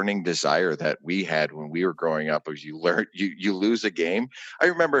that burning desire that we had when we were growing up? As you lose a game. I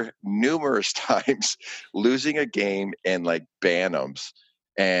remember numerous times losing a game in like Bantams,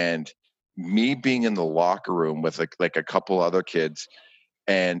 and me being in the locker room with like a couple other kids,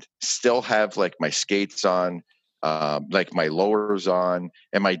 and still have like my skates on, like my lowers on,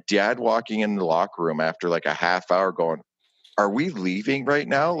 and my dad walking in the locker room after like a half hour going, are we leaving right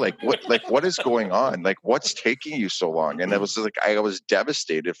now? What is going on? Like, what's taking you so long? And it was like, I was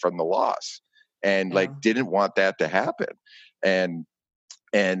devastated from the loss. and like didn't want that to happen. And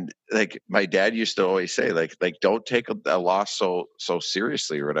like my dad used to always say, like don't take a loss so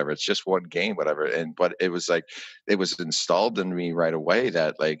seriously or whatever. It's just one game, whatever. But it was like it was installed in me right away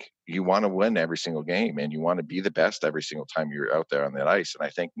that like you want to win every single game and you want to be the best every single time you're out there on that ice. And I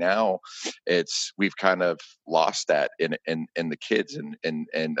think now we've kind of lost that in the kids and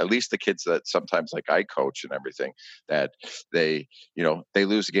at least the kids that sometimes like I coach and everything, that they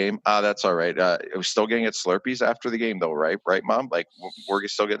lose a game. That's all right. We're still getting it Slurpees after the game though, right, Mom? Like we're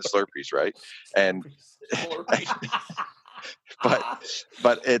still getting Slurpees, right? And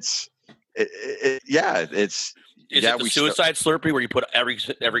but it's Is it the suicide Slurpee where you put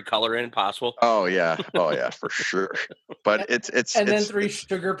every color in possible? Oh yeah, for sure. But it's then 3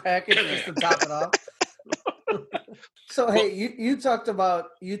 sugar packets just to top it off. So hey, you talked about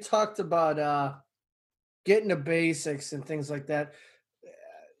getting the basics and things like that.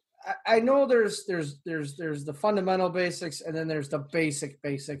 I know there's the fundamental basics and then there's the basic.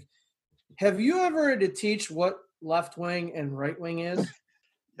 Have you ever had to teach what left wing and right wing is?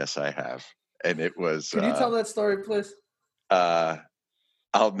 Yes, I have. And it was. Can you tell that story, please?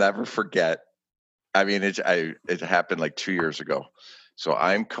 I'll never forget. I mean, it happened like 2 years ago. So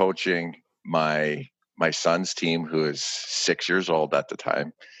I'm coaching my son's team, who is 6 years old at the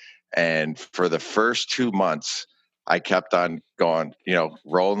time, and for the first 2 months, I kept on going,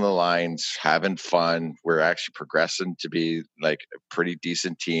 rolling the lines, having fun. We're actually progressing to be like a pretty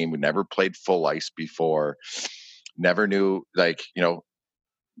decent team. We never played full ice before. Never knew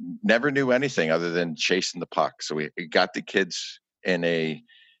anything other than chasing the puck. So we got the kids in a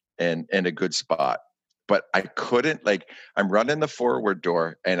good spot. But I couldn't, I'm running the forward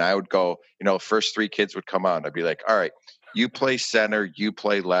door and I would go, first 3 kids would come on. I'd be like, all right, you play center, you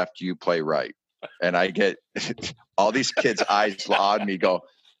play left, you play right. And I get all these kids' eyes on me go,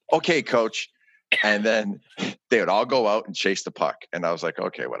 okay, coach. And then they would all go out and chase the puck. And I was like,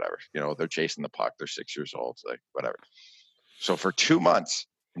 okay, whatever. They're chasing the puck. They're 6 years old. Like, whatever. So for 2 months,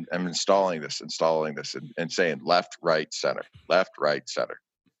 I'm installing this and saying left, right, center, left, right, center.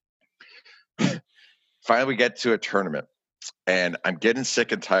 Finally, we get to a tournament. And I'm getting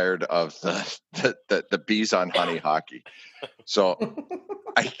sick and tired of the bees on honey hockey. So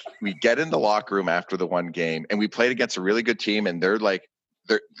we get in the locker room after the one game, and we played against a really good team, and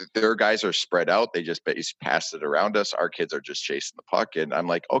their guys are spread out. They just pass it around us. Our kids are just chasing the puck. And I'm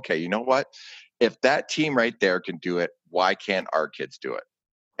like, okay, you know what? If that team right there can do it, why can't our kids do it?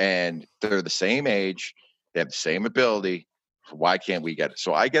 And they're the same age. They have the same ability. Why can't we get it?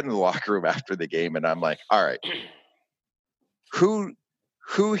 So I get in the locker room after the game, and I'm like, all right, who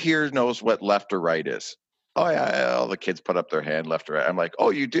here knows what left or right is? Oh yeah, all the kids put up their hand, left or right. I'm like,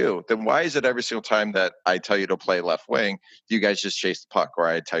 oh, you do? Then why is it every single time that I tell you to play left wing, you guys just chase the puck, or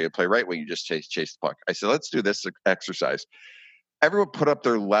I tell you to play right wing, you just chase the puck? I said, let's do this exercise. Everyone put up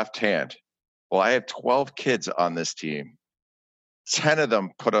their left hand. Well, I have 12 kids on this team. 10 of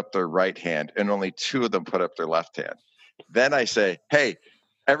them put up their right hand, and only 2 of them put up their left hand. Then I say, hey,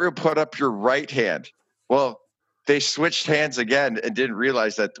 everyone put up your right hand. Well, they switched hands again and didn't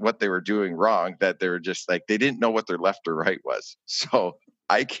realize that what they were doing wrong, that they were just like, they didn't know what their left or right was. So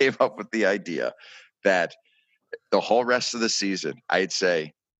I came up with the idea that the whole rest of the season, I'd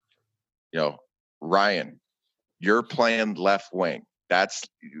say, Ryan, you're playing left wing. That's,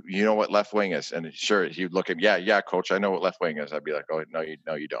 what left wing is. And sure, he'd look at me, yeah, coach, I know what left wing is. I'd be like, oh, no,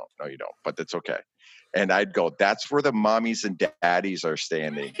 you don't. No, you don't. But that's okay. And I'd go, that's where the mommies and daddies are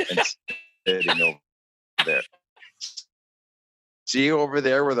standing and sitting over there. See over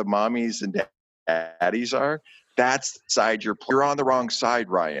there where the mommies and daddies are? That's the side you're on the wrong side,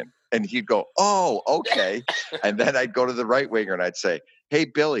 Ryan. And he'd go, oh, okay. And then I'd go to the right winger and I'd say, hey,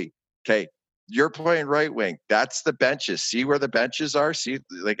 Billy, okay, you're playing right wing. That's the benches. See where the benches are? See,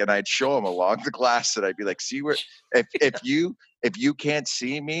 and I'd show him along the glass, and I'd be like, see where, if you can't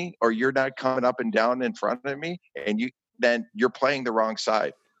see me or you're not coming up and down in front of me, then you're playing the wrong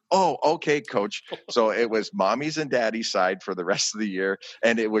side. Oh, okay, coach. So it was mommy's and daddy's side for the rest of the year,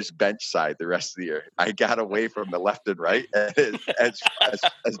 and it was bench side the rest of the year. I got away from the left and right. And as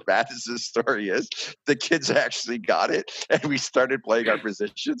bad as this story is, the kids actually got it, and we started playing our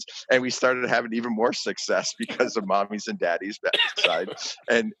positions, and we started having even more success because of mommy's and daddy's side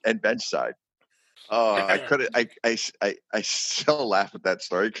and bench side. Oh, I couldn't. I still laugh at that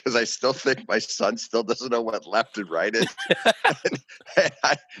story because I still think my son still doesn't know what left and right is,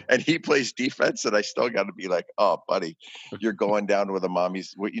 and he plays defense, and I still got to be like, "Oh, buddy, you're going down with the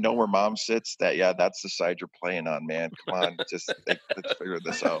mommy's. You know where mom sits? That's the side you're playing on, man. Come on, let's figure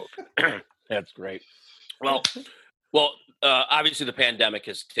this out." That's great. Well, Obviously, the pandemic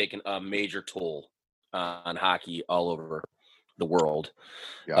has taken a major toll on hockey all over the world.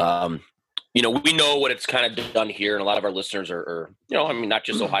 Yeah. We know what it's kind of done here, and a lot of our listeners are I mean, not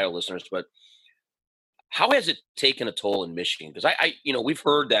just Ohio listeners, but how has it taken a toll in Michigan? Because we've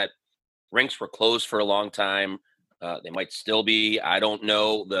heard that rinks were closed for a long time. They might still be. I don't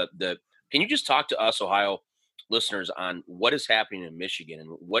know. Can you just talk to us, Ohio listeners, on what is happening in Michigan and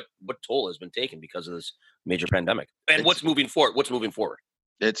what toll has been taken because of this major pandemic, and what's moving forward?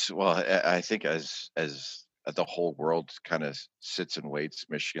 I think as the whole world kind of sits and waits,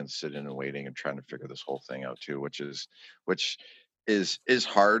 Michigan's sitting and waiting and trying to figure this whole thing out too, which is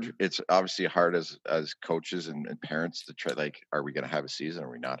hard. It's obviously hard as coaches and parents to try, like, are we going to have a season? Are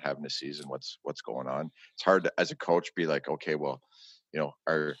we not having a season? What's going on? It's hard to, as a coach, be like, okay, well,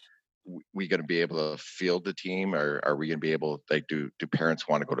 are we going to be able to field the team, or are we going to be able, like, do parents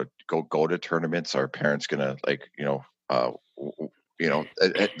want to go to tournaments? Are parents going to, like, the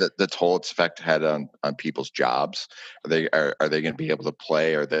toll its effect had on people's jobs? Are they going to be able to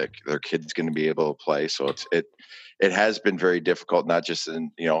play? Are their kids going to be able to play? So it has been very difficult, not just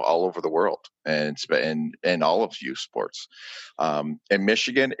in all over the world, and in all of youth sports. In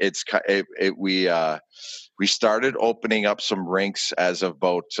Michigan, we started opening up some rinks as of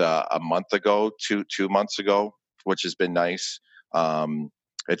about a month ago, 2 months ago, which has been nice.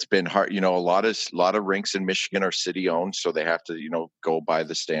 It's been hard. A lot of rinks in Michigan are city owned, so they have to, go by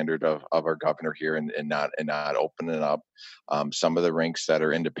the standard of our governor here and not open it up. Some of the rinks that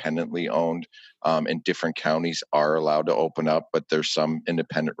are independently owned in different counties are allowed to open up, but there's some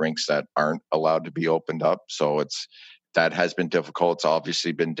independent rinks that aren't allowed to be opened up. So that has been difficult. It's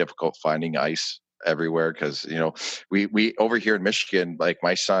obviously been difficult finding ice everywhere because we over here in Michigan, like,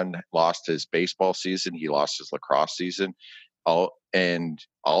 my son lost his baseball season, he lost his lacrosse season.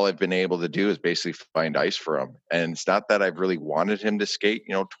 All I've been able to do is basically find ice for him. And it's not that I've really wanted him to skate,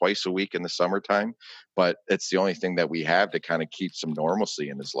 twice a week in the summertime, but it's the only thing that we have to kind of keep some normalcy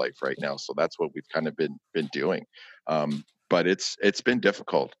in his life right now. So that's what we've kind of been doing. But it's been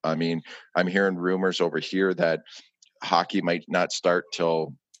difficult. I mean, I'm hearing rumors over here that hockey might not start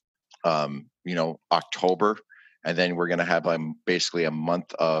till, October. And then we're going to have basically a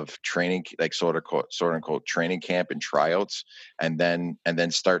month of training, like sort of quote training camp and tryouts, and then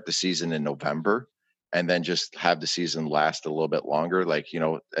start the season in November, and then just have the season last a little bit longer. Like,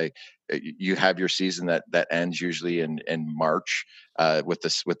 you have your season that ends usually in March with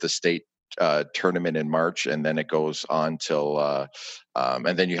the state tournament in March, and then it goes on till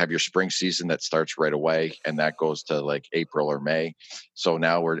and then you have your spring season that starts right away, and that goes to like April or May. So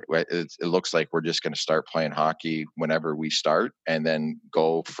now it looks like we're just going to start playing hockey whenever we start, and then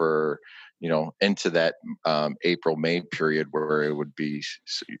go for into that April May period where it would be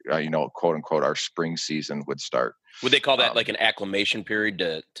quote unquote our spring season would start. Would they call that like an acclimation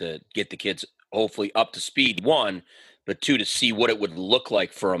period to get the kids hopefully up to speed, one, but two, to see what it would look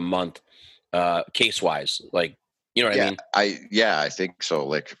like for a month, case wise, like, what I mean? I think so.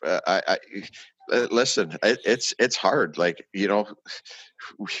 Like, I listen, it's hard. Like,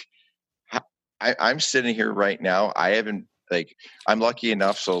 I'm sitting here right now. I haven't, like, I'm lucky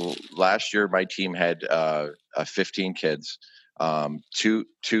enough. So last year my team had 15 kids. Two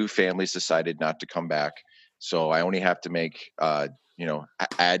families decided not to come back. So I only have to make, add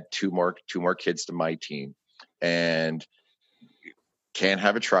two more kids to my team, and can't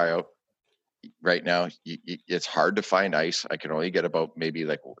have a tryout right now. It's hard to find ice. I can only get about maybe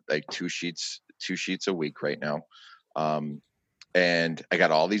like two sheets a week right now. And I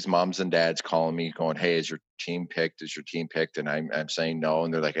got all these moms and dads calling me going, "Hey, is your team picked? And I'm saying no.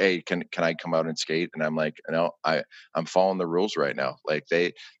 And they're like, "Hey, can I come out and skate?" And I'm like, "No, I'm following the rules right now." Like,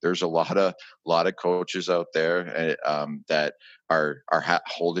 there's a lot of coaches out there that are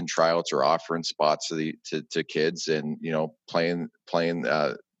holding tryouts or offering spots to kids, and playing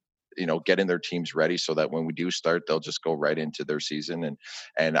getting their teams ready so that when we do start, they'll just go right into their season.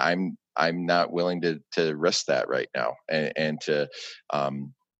 And I'm not willing to risk that right now.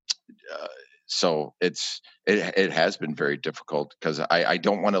 So it has been very difficult because I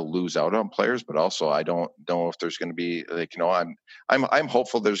don't want to lose out on players, but also I don't know if there's going to be, like, I'm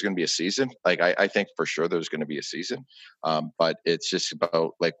hopeful there's going to be a season. Like, I think for sure there's going to be a season. But it's just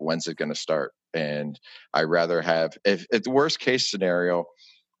about, like, when's it going to start? And I rather have, if the worst case scenario,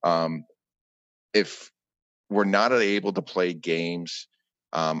 if we're not able to play games,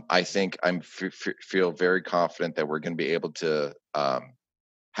 I think feel very confident that we're going to be able to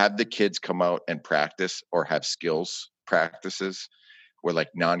have the kids come out and practice or have skills practices like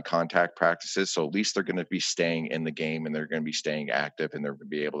non-contact practices. So at least they're going to be staying in the game, and they're going to be staying active, and they're going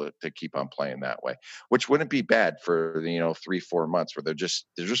to be able to keep on playing that way, which wouldn't be bad for, 3-4 months where they're just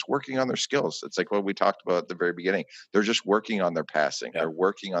working on their skills. It's like what we talked about at the very beginning. They're just working on their passing. They're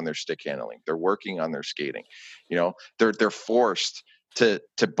working on their stick handling. They're working on their skating. They're forced to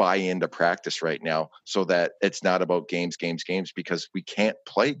buy into practice right now, so that it's not about games, because we can't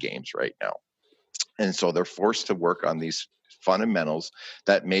play games right now. And so they're forced to work on these fundamentals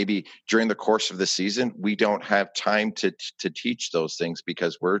that maybe during the course of the season we don't have time to teach those things,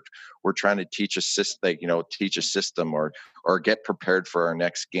 because we're trying to teach a system or get prepared for our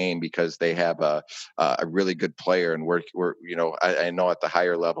next game because they have a really good player, and we're I know at the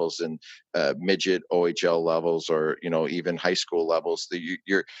higher levels and midget OHL levels, or even high school levels, that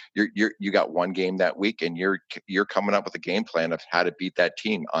you got one game that week, and you're coming up with a game plan of how to beat that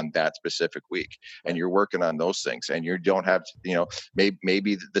team on that specific week, and you're working on those things, and you don't have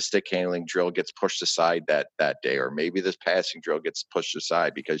maybe the stick handling drill gets pushed aside that day, or maybe this passing drill gets pushed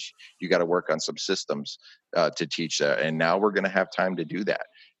aside because you got to work on some systems to teach that. And now we're going to have time to do that,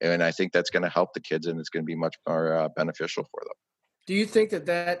 and I think that's going to help the kids, and it's going to be much more beneficial for them. Do you think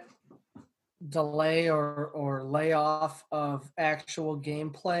that delay or layoff of actual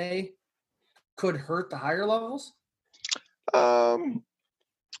gameplay could hurt the higher levels?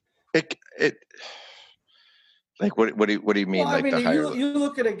 It like what do you mean? Well, the higher you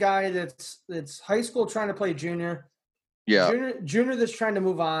look at a guy that's high school trying to play junior, junior that's trying to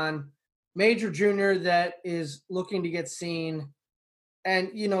move on, major junior that is looking to get seen, and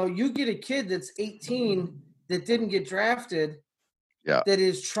you get a kid that's 18 that didn't get drafted, that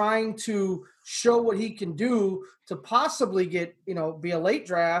is trying to show what he can do to possibly get be a late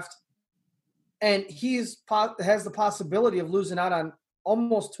draft, and has the possibility of losing out on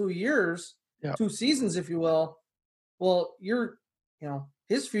almost 2 years, 2 seasons, if you will. Well,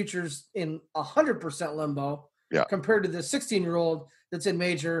 his future's in 100% limbo compared to the 16-year-old that's in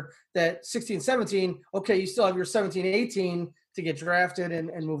major, that 16, 17, okay, you still have your 17, 18 to get drafted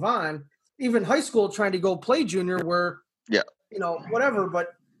and move on. Even high school trying to go play junior where, whatever. But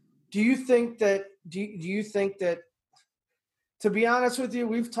do you think that, to be honest with you,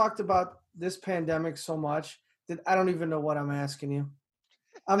 we've talked about this pandemic so much that I don't even know what I'm asking you.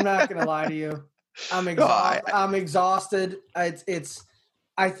 I'm not going to lie to you. I'm exhausted. I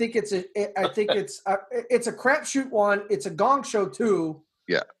think it's a crapshoot one. It's a gong show too.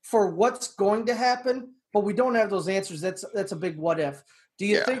 Yeah. For what's going to happen, but we don't have those answers. That's a big what if. Do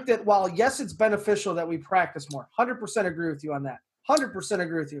you think that while yes, it's beneficial that we practice more? 100% agree with you on that. 100%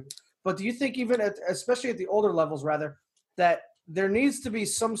 agree with you. But do you think especially at the older levels, rather, that there needs to be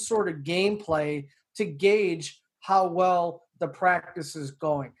some sort of gameplay to gauge how well the practice is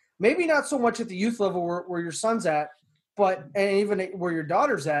going? Maybe not so much at the youth level where your son's at, and even where your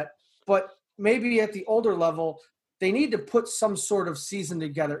daughter's at, but maybe at the older level, they need to put some sort of season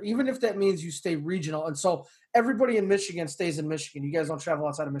together, even if that means you stay regional. And so everybody in Michigan stays in Michigan. You guys don't travel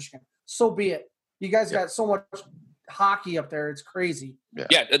outside of Michigan. So be it. You guys got so much hockey up there. It's crazy.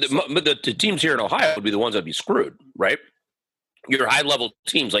 Yeah. The teams here in Ohio would be the ones that'd be screwed, right? Your high-level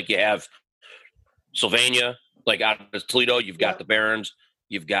teams, like you have Sylvania, like out of Toledo, you've got the Barons,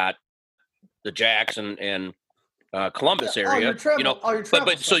 you've got the Jacks and Columbus area.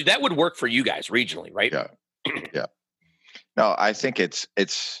 But so that would work for you guys regionally, right? Yeah. No, I think it's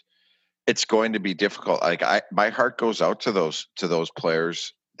going to be difficult. Like my heart goes out to those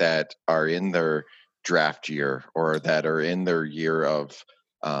players that are in their draft year or that are in their year of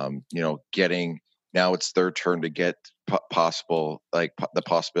getting. Now it's their turn to get the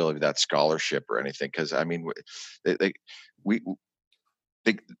possibility of that scholarship or anything. Because I mean,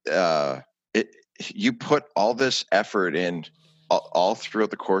 you put all this effort in all throughout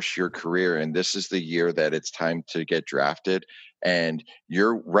the course of your career, and this is the year that it's time to get drafted. And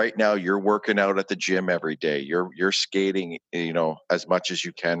you're working out at the gym every day. You're skating, as much as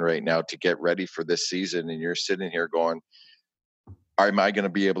you can right now to get ready for this season. And you're sitting here going, am I going to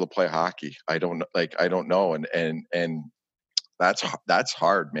be able to play hockey? I don't know. And that's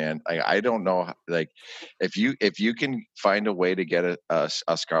hard, man. I don't know. Like if you can find a way to get a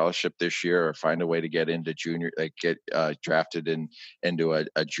scholarship this year, or find a way to get into junior, like get drafted into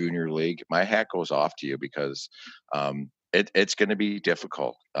a junior league, my hat goes off to you, because it's going to be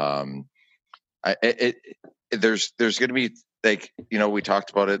difficult. There's going to be, like, we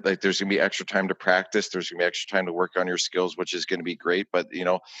talked about it, like there's going to be extra time to practice. There's going to be extra time to work on your skills, which is going to be great. But,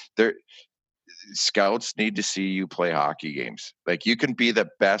 scouts need to see you play hockey games. Like you can be the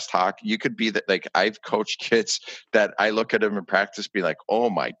best hockey. You could be I've coached kids that I look at them in practice, be like, oh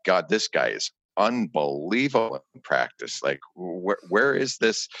my God, this guy is unbelievable in practice. Like, where is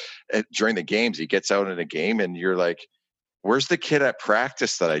this during the games? He gets out in a game, and you're like, where's the kid at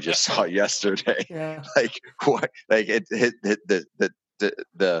practice that I just saw yesterday? Yeah. Like, what? Like,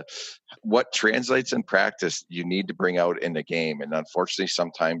 the what translates in practice, you need to bring out in the game. And unfortunately,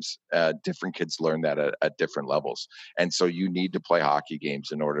 sometimes different kids learn that at different levels. And so you need to play hockey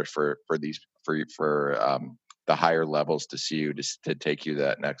games in order for the higher levels to see you, to take you to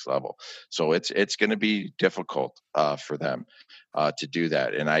that next level. So it's going to be difficult for them to do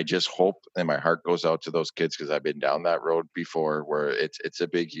that. And I just hope, and my heart goes out to those kids, because I've been down that road before, where it's a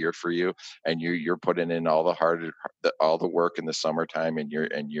big year for you, and you're putting in all the work in the summertime, and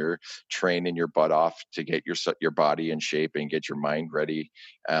you're training your butt off to get your body in shape and get your mind ready.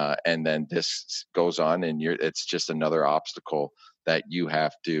 And then this goes on, and it's just another obstacle that you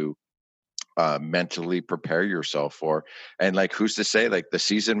have to mentally prepare yourself for. And like, who's to say, like, the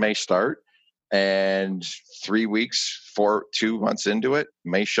season may start and 2 months into it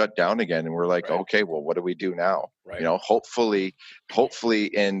may shut down again, and we're like, right, okay, well, what do we do now? Right. Hopefully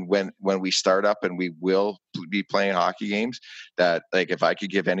and when we start up and we will be playing hockey games, that, like, if I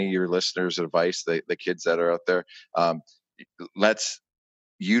could give any of your listeners advice, the kids that are out there,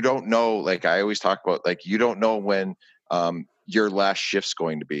 you don't know, like I always talk about, like, you don't know when your last shift's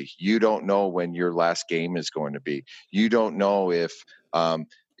going to be. You don't know when your last game is going to be. You don't know if, a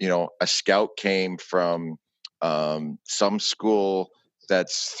scout came from some school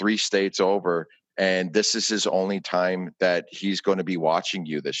that's 3 states over, and this is his only time that he's going to be watching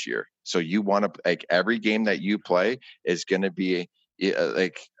you this year. So you want to, like, every game that you play is going to be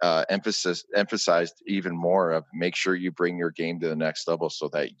emphasized even more of, make sure you bring your game to the next level, so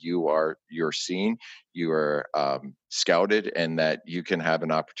that you're seen, you are scouted, and that you can have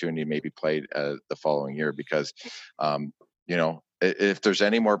an opportunity to maybe play the following year. Because if there's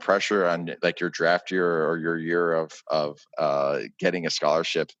any more pressure on, like, your draft year or your year of getting a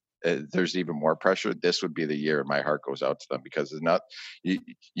scholarship, there's even more pressure. This would be the year my heart goes out to them, because it's not,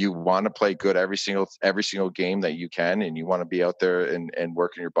 you want to play good every single game that you can, and you want to be out there and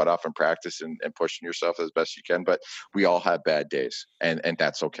working your butt off in practice and pushing yourself as best you can. But we all have bad days, and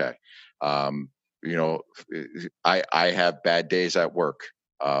that's okay. I have bad days at work,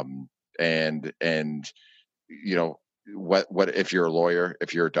 and what if you're a lawyer,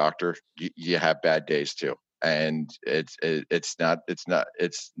 if you're a doctor, you have bad days too. And it's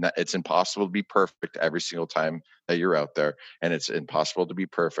impossible to be perfect every single time that you're out there, and it's impossible to be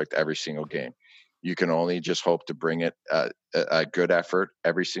perfect every single game. You can only just hope to bring it a good effort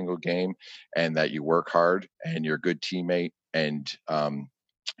every single game, and that you work hard, and you're a good teammate, and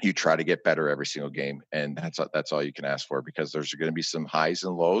you try to get better every single game. And that's all you can ask for, because there's going to be some highs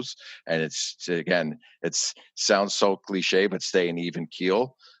and lows, and it sounds so cliche, but stay an even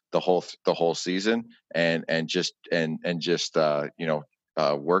keel the whole season, and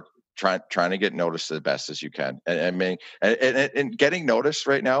work, trying to get noticed the best as you can. And I mean, and getting noticed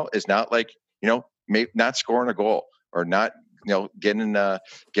right now is not like, not scoring a goal, or not, getting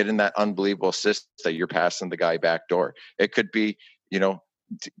that unbelievable assist that you're passing the guy back door. It could be,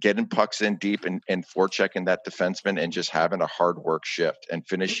 getting pucks in deep and forechecking that defenseman, and just having a hard work shift and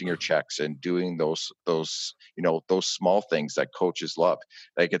finishing your checks and doing those small things that coaches love.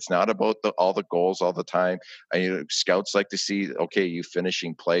 Like, it's not about all the goals all the time. Scouts like to see, okay, you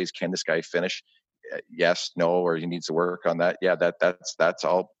finishing plays. Can this guy finish? Yes, no, or he needs to work on that. Yeah, that's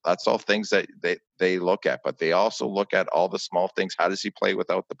all things that they look at, but they also look at all the small things. How does he play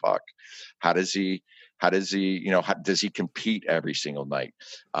without the puck? How does he does he compete every single night?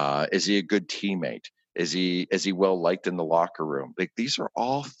 Is he a good teammate? Is he well liked in the locker room? Like, these are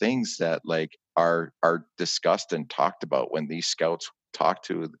all things that, like, are discussed and talked about when these scouts talk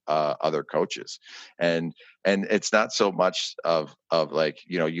to other coaches. And it's not so much of like,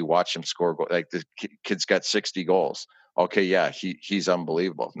 you watch him score, like, the kid's got 60 goals. Okay, yeah, he's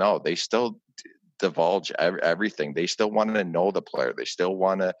unbelievable. No, they still divulge everything. They still want to know the player. They still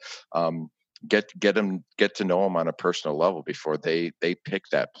want to get to know him on a personal level before they pick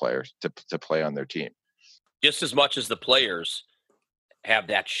that player to play on their team. Just as much as the players have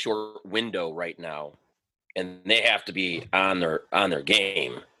that short window right now, and they have to be on their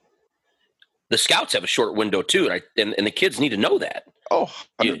game, the scouts have a short window too, and the kids need to know that. Oh,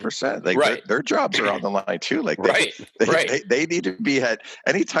 100%. Like, right. Their jobs are on the line too. Like, right. They need to be at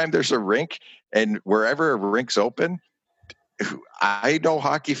anytime there's a rink, and wherever a rink's open, I know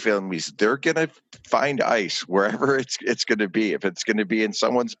hockey families, they're going to find ice wherever it's going to be. If it's going to be in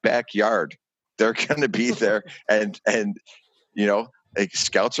someone's backyard, they're going to be there. And like,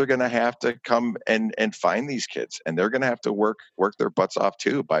 scouts are going to have to come and find these kids, and they're going to have to work their butts off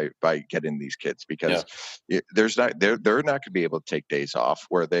too by getting these kids, because they're not going to be able to take days off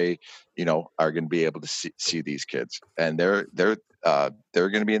where they, are going to be able to see these kids, and they're going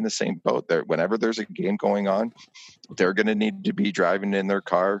to be in the same boat. Whenever there's a game going on, they're going to need to be driving in their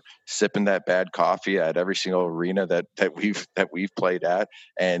car, sipping that bad coffee at every single arena that we've played at,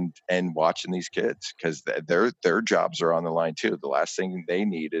 and watching these kids, because their jobs are on the line too. The last thing they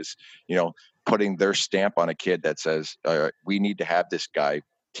need is, putting their stamp on a kid that says, we need to have this guy.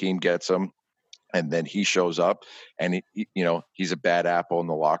 Team gets him, and then he shows up, and he's a bad apple in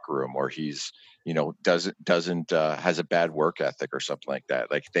the locker room, or he's doesn't has a bad work ethic or something like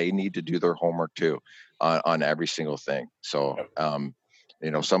that. Like, they need to do their homework too on every single thing. So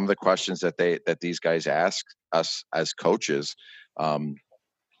some of the questions that these guys ask us as coaches,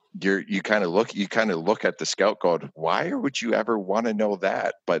 you kind of look at the scout going, why would you ever want to know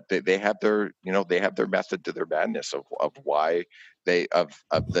that? But they have their method to their madness of why of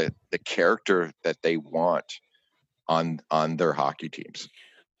the character that they want on their hockey teams.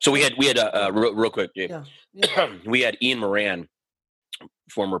 So we had real quick. Yeah. We had Ian Moran,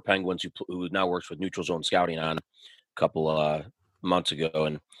 former Penguins, who now works with Neutral Zone Scouting, on a couple months ago,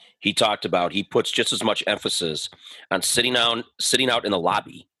 and he talked about, he puts just as much emphasis on sitting out in the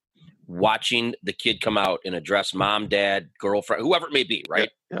lobby, watching the kid come out and address mom, dad, girlfriend, whoever it may be, right?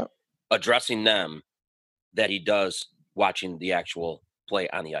 Yeah. Addressing them, that he does watching the actual play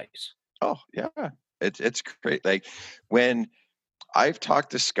on the ice. Oh yeah, it's great. Like, when I've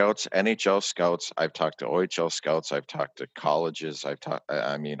talked to scouts, NHL scouts, I've talked to OHL scouts, I've talked to colleges, I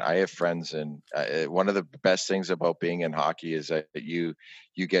have friends, and one of the best things about being in hockey is that you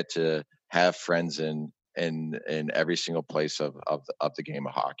get to have friends in every single place of the game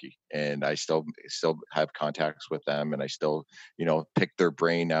of hockey. And I still have contacts with them, and I still, pick their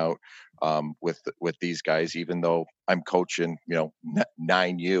brain out with these guys, even though I'm coaching,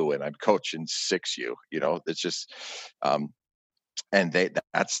 9U and I'm coaching 6U, it's just, and they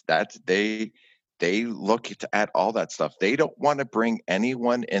look at all that stuff. They don't want to bring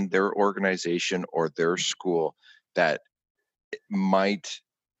anyone in their organization or their school that might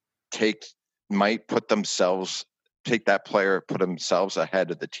take that player, put themselves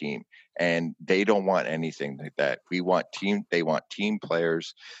ahead of the team. And they don't want anything like that. They want team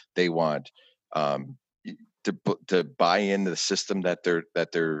players. They want to buy into the system that they're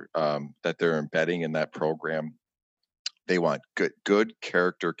embedding in that program. They want good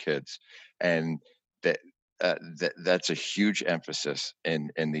character kids, and that's a huge emphasis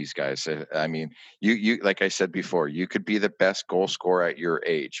in these guys. I mean, you like I said before, you could be the best goal scorer at your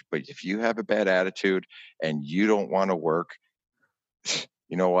age, but if you have a bad attitude and you don't want to work,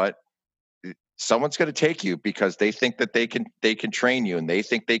 you know what? Someone's going to take you, because they think that they can train you, and they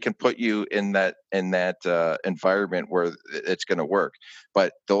think they can put you in that environment where it's going to work.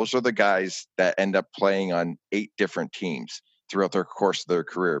 But those are the guys that end up playing on 8 different teams throughout their course of their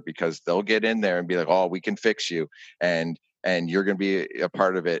career, because they'll get in there and be like, oh, we can fix you, and you're going to be a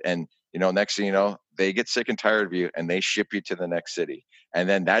part of it. And next thing you know, they get sick and tired of you, and they ship you to the next city. And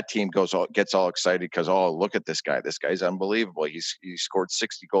then that team gets all excited because, oh, look at this guy. This guy's unbelievable. He scored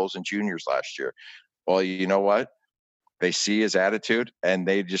 60 goals in juniors last year. Well, you know what? They see his attitude, and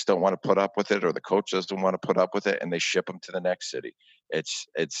they just don't want to put up with it, or the coach doesn't want to put up with it, and they ship him to the next city. It's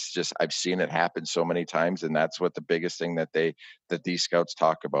just, I've seen it happen so many times, and that's what the biggest thing that these scouts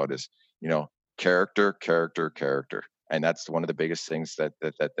talk about is, character. And that's one of the biggest things that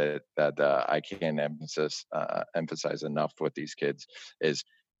I can't emphasize enough with these kids is,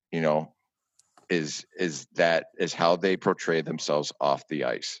 is how they portray themselves off the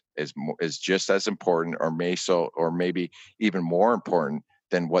ice is just as important, or maybe even more important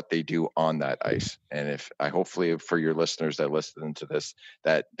than what they do on that ice. And hopefully for your listeners that listen to this,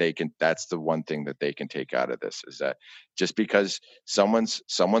 that's the one thing that they can take out of this, is that just because someone's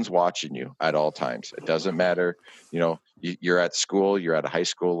watching you at all times, it doesn't matter, you're at school, you're at a high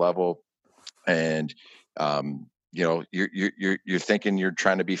school level, and you're thinking you're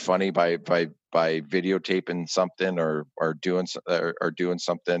trying to be funny by videotaping something or doing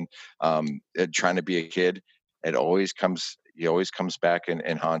something, trying to be a kid. He always comes back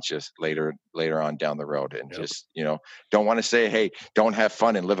and haunts you later on down the road. And just, don't want to say, hey, don't have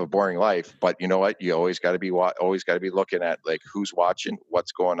fun and live a boring life. But you know what? You always got to be looking at, like, who's watching,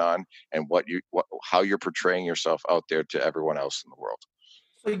 what's going on, and how you're portraying yourself out there to everyone else in the world.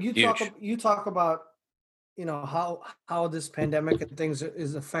 So you talk about, how this pandemic and things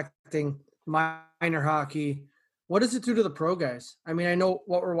is affecting minor hockey. What does it do to the pro guys? I mean, I know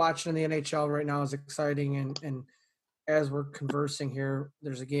what we're watching in the NHL right now is exciting, and as we're conversing here,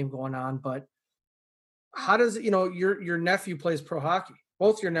 there's a game going on, but how does your nephew plays pro hockey?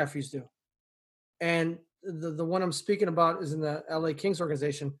 Both your nephews do, and the one I'm speaking about is in the LA Kings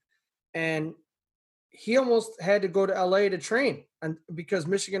organization, and he almost had to go to LA to train, and because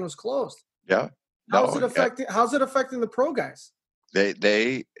Michigan was closed. Yeah. How's it affecting the pro guys?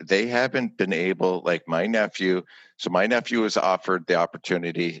 They haven't been able, like my nephew. So my nephew was offered the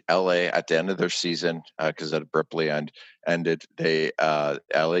opportunity. LA at the end of their season, because at Ripley ended.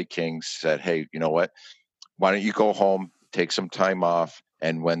 LA Kings said, "Hey, you know what? Why don't you go home, take some time off,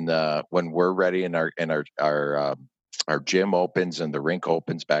 and when we're ready and our gym opens and the rink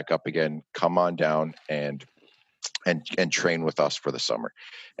opens back up again, come on down and train with us for the summer."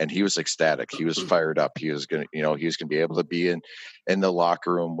 And he was ecstatic. He was fired up. He was gonna be able to be in the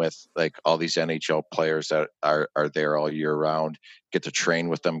locker room with like all these NHL players that are there all year round, get to train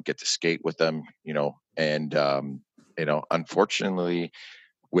with them, get to skate with them, and unfortunately,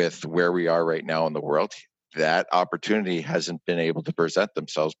 with where we are right now in the world, that opportunity hasn't been able to present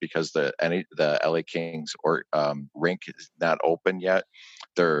themselves because the LA Kings or rink is not open yet.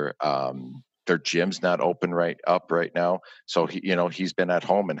 Their gym's not open right now. So he's been at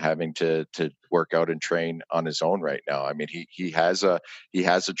home and having to work out and train on his own right now. I mean, he has a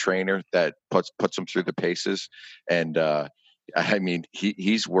trainer that puts him through the paces, and I mean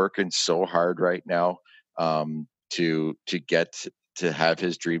he's working so hard right now to get to have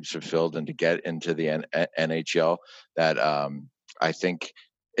his dreams fulfilled and to get into the NHL. That I think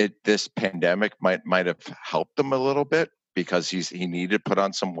this pandemic might have helped him a little bit, because he needed to put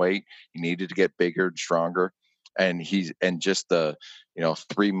on some weight. He needed to get bigger and stronger. And just the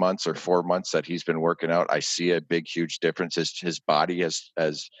 3 months or 4 months that he's been working out, I see a big, huge difference. His body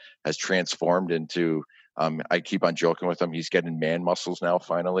has transformed into. I keep on joking with him. He's getting man muscles now,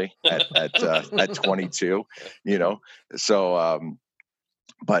 finally at 22. So.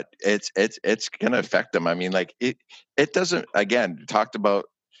 But it's going to affect him. I mean, like it doesn't. Again, talked about.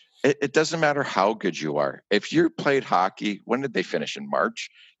 It doesn't matter how good you are. If you played hockey, when did they finish? In March?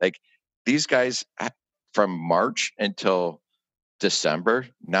 Like these guys from March until December,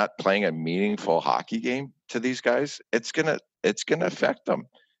 not playing a meaningful hockey game to these guys, it's gonna affect them.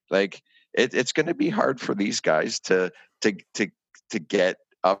 Like it's gonna be hard for these guys to get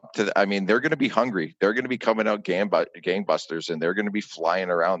up to. I mean, they're going to be hungry. They're going to be coming out gangbusters, and they're going to be flying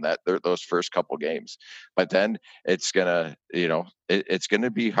around those first couple games. But then it's gonna, it's going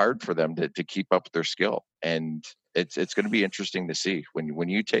to be hard for them to keep up their skill, and it's going to be interesting to see when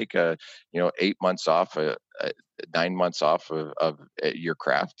you take 8 months off, 9 months off of your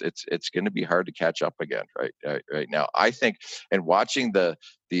craft. It's going to be hard to catch up again right now. I think, and watching the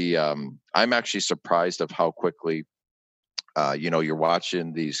I'm actually surprised of how quickly. You're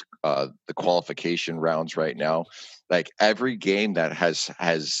watching these the qualification rounds right now. Like every game that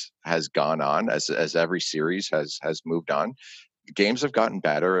has gone on as every series has moved on, games have gotten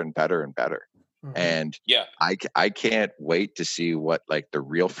better and better and better. Mm-hmm. And yeah, I can't wait to see what like the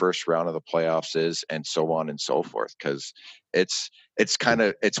real first round of the playoffs is, and so on and so forth. Because it's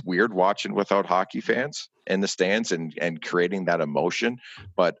weird watching without hockey fans in the stands and creating that emotion,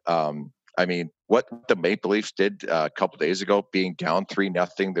 but I mean, what the Maple Leafs did a couple days ago, being down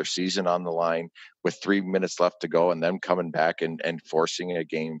 3-0, their season on the line with 3 minutes left to go, and them coming back and forcing a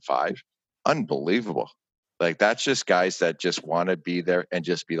Game 5, unbelievable. Like that's just guys that just want to be there and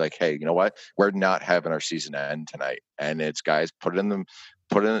just be like, hey, you know what? We're not having our season end tonight, and it's guys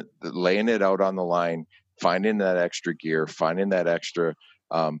laying it out on the line, finding that extra gear, finding that extra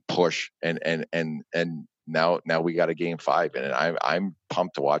push, and now we got a Game 5, and I'm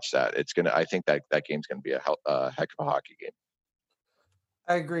pumped to watch that. I think that game's gonna be a heck of a hockey game.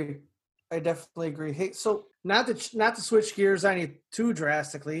 I agree. I definitely agree. Hey, so not to switch gears on you too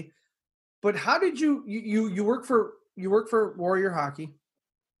drastically, but how did you work for Warrior Hockey,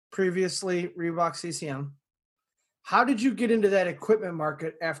 previously Reebok CCM? How did you get into that equipment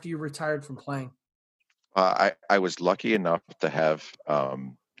market after you retired from playing? I was lucky enough to have a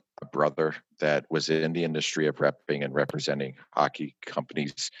brother that was in the industry of repping and representing hockey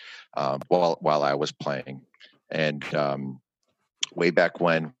companies while I was playing. And way back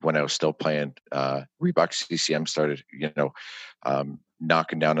when I was still playing, Reebok CCM started,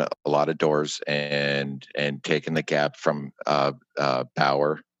 knocking down a lot of doors and taking the gap from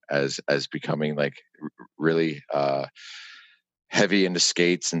Bauer as becoming like really heavy into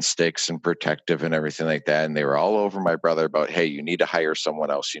skates and sticks and protective and everything like that. And they were all over my brother about, hey, you need to hire someone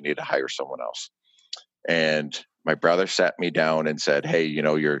else. You need to hire someone else. And my brother sat me down and said, hey,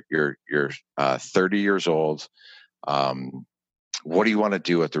 you're 30 years old. What do you want to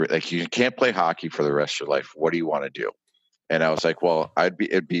do with like, you can't play hockey for the rest of your life. What do you want to do? And I was like, well,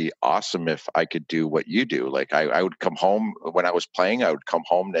 it'd be awesome if I could do what you do. Like I would come home when I was playing, I would come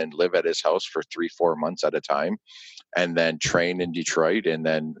home and live at his house for 3-4 months at a time, and then train in Detroit, and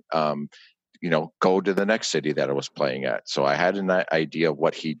then, go to the next city that I was playing at. So I had an idea of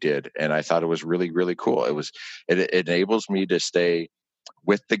what he did, and I thought it was really, really cool. It enables me to stay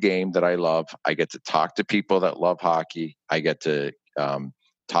with the game that I love. I get to talk to people that love hockey. I get to,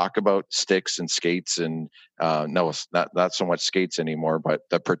 talk about sticks and skates, and no, it's not so much skates anymore, but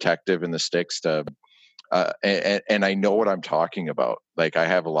the protective and the sticks and I know what I'm talking about. Like I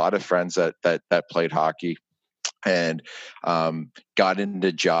have a lot of friends that played hockey and got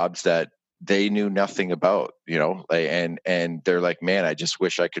into jobs that they knew nothing about, and they're like, man, I just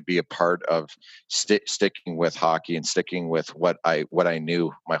wish I could be a part of sticking with hockey and sticking with what I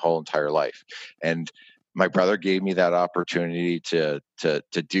knew my whole entire life. And my brother gave me that opportunity to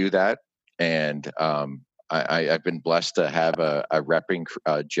do that. And I've been blessed to have a repping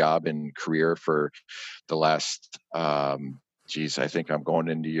job and career for the last, I think I'm going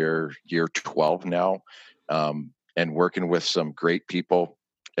into year 12 now, and working with some great people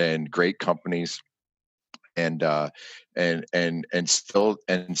and great companies, and still,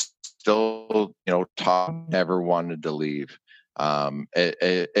 Tom never wanted to leave. When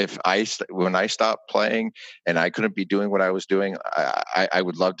I stopped playing and I couldn't be doing what I was doing, I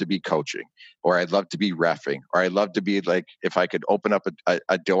would love to be coaching, or I'd love to be reffing, or I'd love to be like, if I could open up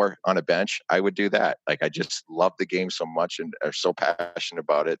a door on a bench, I would do that. Like, I just love the game so much and are so passionate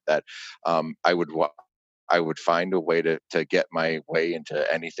about it that I would find a way to get my way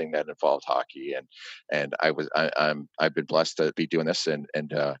into anything that involved hockey, and I've been blessed to be doing this, and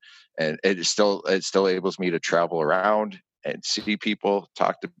it still enables me to travel around and see people,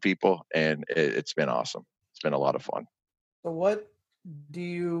 talk to people, and it's been awesome. It's been a lot of fun. So what do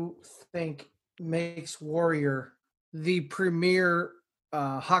you think makes Warrior the premier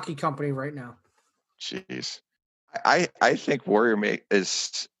hockey company right now? Jeez, I think Warrior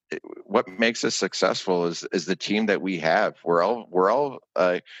is what makes us successful is the team that we have. We're all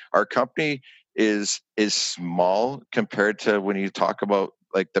our company is small compared to when you talk about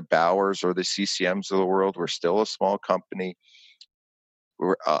like the Bauers or the CCMs of the world. We're still a small company.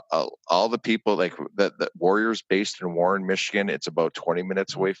 We're all the people, like the Warriors based in Warren, Michigan. It's about 20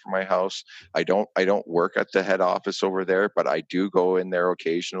 minutes away from my house. I don't work at the head office over there, but I do go in there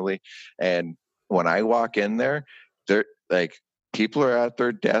occasionally. And when I walk in there, they're like, people are at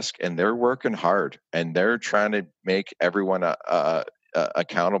their desk and they're working hard and they're trying to make everyone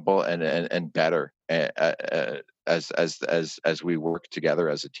accountable and better as we work together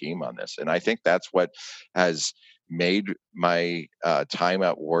as a team on this. And I think that's what has made my time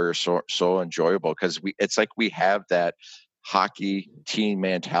at Warrior so enjoyable, because it's like we have that hockey team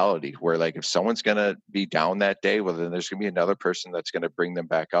mentality where, like, if someone's going to be down that day, well, then there's going to be another person that's going to bring them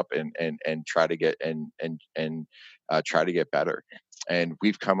back up and try to get try to get better. And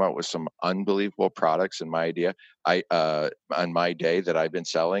we've come out with some unbelievable products. In my idea, on my day that I've been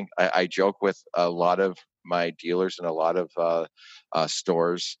selling, I joke with a lot of my dealers and a lot of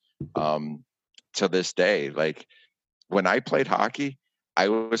stores to this day. Like, when I played hockey, I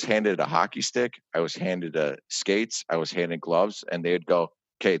was handed a hockey stick, I was handed skates, I was handed gloves, and they'd go,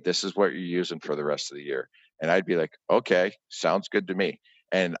 okay, this is what you're using for the rest of the year. And I'd be like, okay, sounds good to me.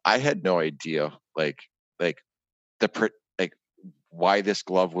 And I had no idea, why this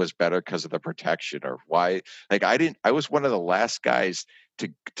glove was better because of the protection, or why, I was one of the last guys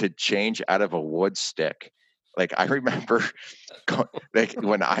to change out of a wood stick. Like, I remember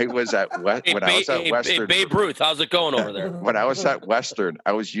when I was at Western. Babe Ruth, how's it going over there? When I was at Western,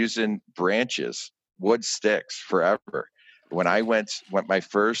 I was using branches, wood sticks forever. When I went my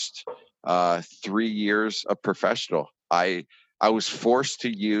first 3 years of professional, I was forced to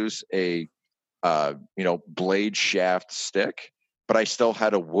use a blade shaft stick, but I still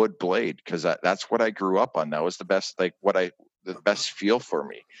had a wood blade because that's what I grew up on. That was the best, the best feel for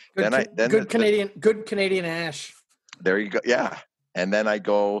me. Good Canadian ash. There you go. Yeah. And then I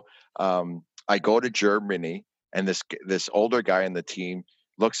go to Germany, and this older guy in the team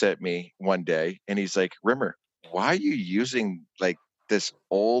looks at me one day and he's like, Rimmer, why are you using like this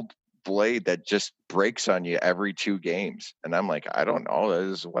old blade that just breaks on you every 2 games? And I'm like, I don't know.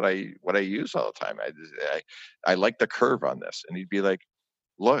 This is what I use all the time. I like the curve on this. And he'd be like,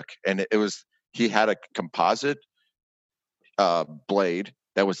 look. And he had a composite blade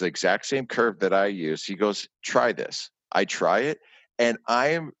that was the exact same curve that I use. He goes, try this. I try it, and I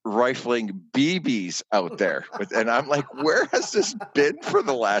am rifling BBs out there. And I'm like, where has this been for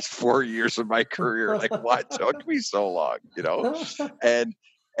the last 4 years of my career? Like, what took me so long,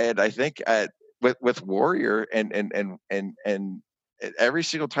 And I think with Warrior and every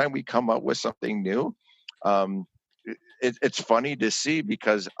single time we come up with something new, it's funny to see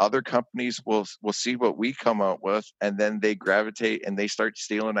because other companies will see what we come up with and then they gravitate and they start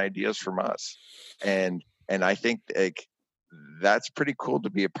stealing ideas from us. And I think like that's pretty cool to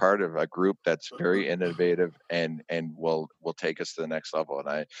be a part of a group that's very innovative and will take us to the next level. And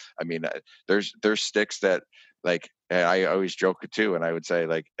I mean, there's sticks that like I always joke it too, and I would say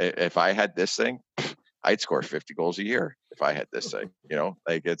like if I had this thing, I'd score 50 goals a year if I had this thing. You know,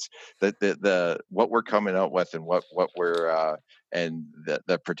 like it's the what we're coming out with and what we're and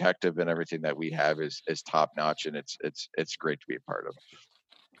the protective and everything that we have is top notch, and it's great to be a part of.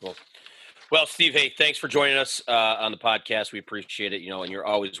 Cool. Well, Steve, hey, thanks for joining us on the podcast. We appreciate it, you know, and you're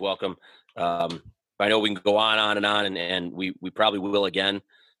always welcome. I know we can go on, and we probably will again.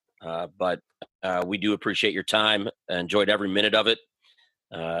 But we do appreciate your time. Enjoyed every minute of it.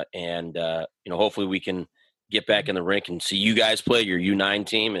 And you know, hopefully we can get back in the rink and see you guys play your U9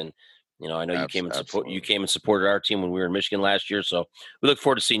 team. And, you know, I know you came and supported our team when we were in Michigan last year. So we look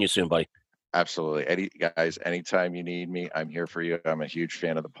forward to seeing you soon, buddy. Absolutely. Guys, anytime you need me, I'm here for you. I'm a huge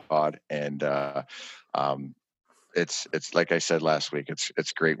fan of the pod. And it's like I said last week,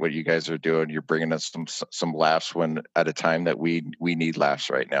 it's great what you guys are doing. You're bringing us some laughs when at a time that we need laughs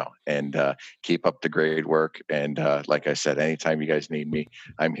right now, and keep up the great work. And like I said, anytime you guys need me,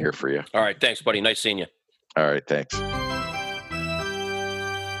 I'm here for you. All right. Thanks, buddy. Nice seeing you. All right. Thanks.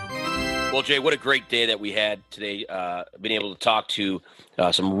 Well, Jay, what a great day that we had today. Being able to talk to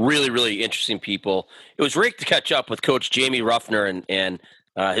some really, really interesting people. It was great to catch up with Coach Jamie Ruffner and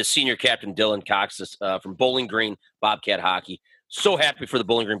his senior captain, Dylan Cox, from Bowling Green Bobcat Hockey. So happy for the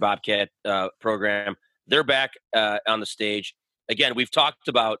Bowling Green Bobcat program. They're back on the stage. Again, we've talked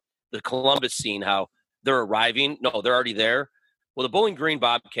about the Columbus scene, how they're arriving. No, they're already there. Well, the Bowling Green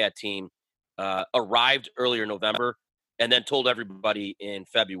Bobcat team arrived earlier in November and then told everybody in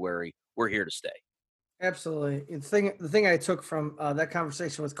February, we're here to stay. Absolutely. The thing I took from that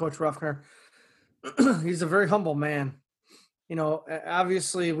conversation with Coach Ruffner, he's a very humble man. You know,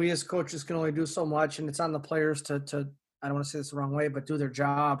 obviously we as coaches can only do so much, and it's on the players to I don't want to say this the wrong way, but do their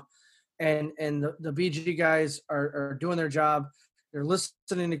job. And the BG guys are doing their job. They're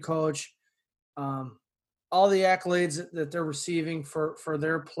listening to Coach. All the accolades that they're receiving for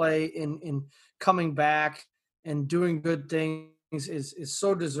their play in coming back and doing good things is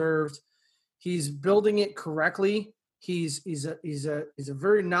so deserved. He's building it correctly. He's a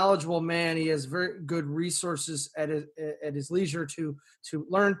very knowledgeable man. He has very good resources at his leisure to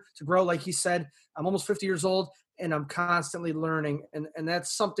learn, to grow. Like he said, I'm almost 50 years old and I'm constantly learning. And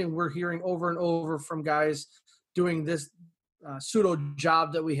that's something we're hearing over and over from guys doing this pseudo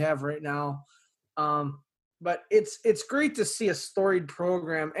job that we have right now. But it's great to see a storied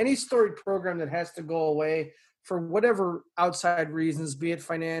program, any storied program that has to go away for whatever outside reasons, be it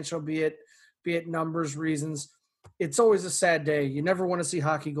financial, be it numbers reasons. It's always a sad day. You never want to see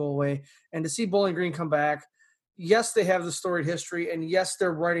hockey go away. And to see Bowling Green come back, yes, they have the storied history, and yes,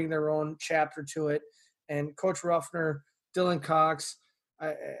 they're writing their own chapter to it. And Coach Ruffner, Dylan Cox,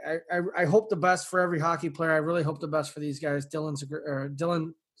 I hope the best for every hockey player. I really hope the best for these guys.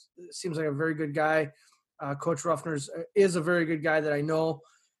 Dylan seems like a very good guy. Coach Ruffner is a very good guy that I know.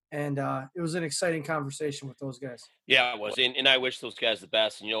 And it was an exciting conversation with those guys. Yeah, it was. And I wish those guys the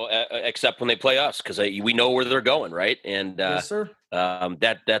best, you know, except when they play us, because we know where they're going, right? And yes, sir.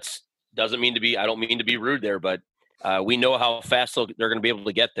 That's doesn't mean to be – I don't mean to be rude there, but we know how fast they're going to be able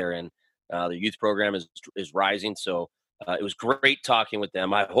to get there. And the youth program is rising. So it was great talking with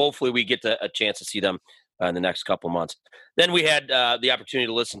them. Hopefully we get a chance to see them in the next couple of months. Then we had the opportunity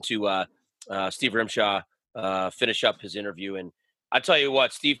to listen to Steve Rimshaw finish up his interview. And I tell you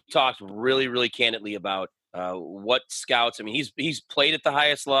what, Steve talked really, really candidly about what scouts. I mean, he's played at the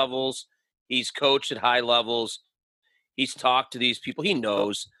highest levels. He's coached at high levels. He's talked to these people. He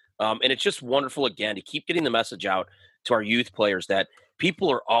knows. And it's just wonderful, again, to keep getting the message out to our youth players that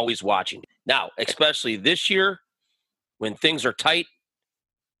people are always watching. Now, especially this year when things are tight,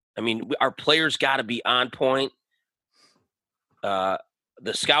 I mean, our players got to be on point. The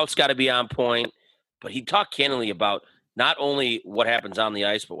scouts got to be on point. But he talked candidly about not only what happens on the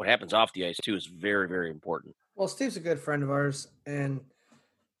ice, but what happens off the ice, too, is very, very important. Well, Steve's a good friend of ours, and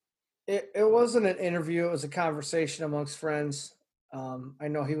it wasn't an interview. It was a conversation amongst friends. I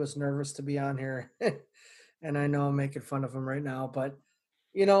know he was nervous to be on here, and I know I'm making fun of him right now. But,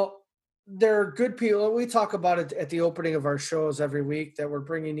 you know, they're good people. We talk about it at the opening of our shows every week, that we're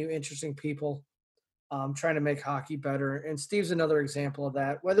bringing you interesting people trying to make hockey better. And Steve's another example of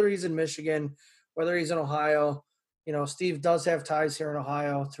that. Whether he's in Michigan, whether he's in Ohio, you know, Steve does have ties here in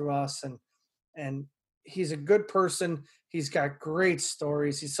Ohio through us, and and he's a good person. He's got great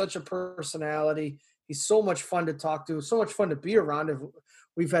stories. He's such a personality. He's so much fun to talk to, so much fun to be around if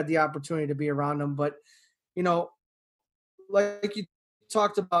we've had the opportunity to be around him. But, you know, like you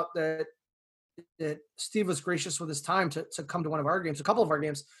talked about that Steve was gracious with his time to come to one of our games, a couple of our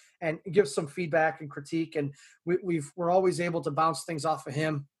games, and give some feedback and critique. And we're always able to bounce things off of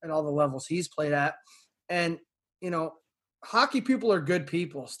him at all the levels he's played at. And, you know, hockey people are good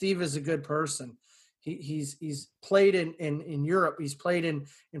people. Steve is a good person. He's played in Europe. He's played in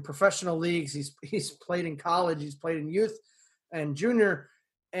professional leagues. He's played in college. He's played in youth and junior,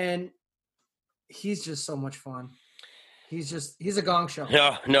 and he's just so much fun. He's a gong show.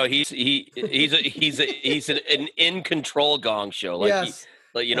 No, he's an in control gong show. Like yes.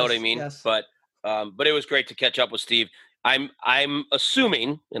 You know what I mean? Yes. But it was great to catch up with Steve. I'm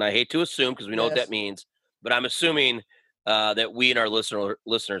assuming, and I hate to assume because we know what that means, but I'm assuming that we and our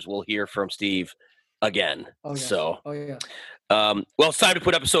listeners will hear from Steve again. Oh, yes. So, well, it's time to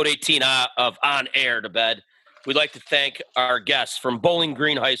put episode 18 of On Air to bed. We'd like to thank our guests from Bowling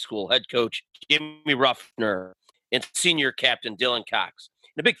Green High School, head coach Jimmy Ruffner and senior captain Dylan Cox.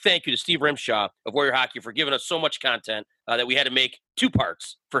 And a big thank you to Steve Rimshaw of Warrior Hockey for giving us so much content that we had to make 2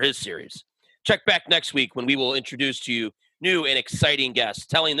 parts for his series. Check back next week when we will introduce to you new and exciting guests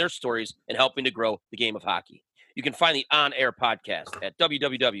telling their stories and helping to grow the game of hockey. You can find the On Air podcast at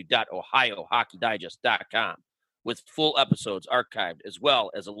www.ohiohockeydigest.com with full episodes archived as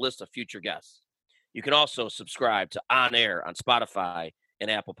well as a list of future guests. You can also subscribe to On Air on Spotify and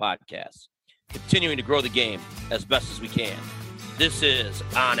Apple Podcasts, continuing to grow the game as best as we can. This is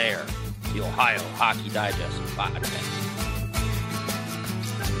On Air, the Ohio Hockey Digest podcast.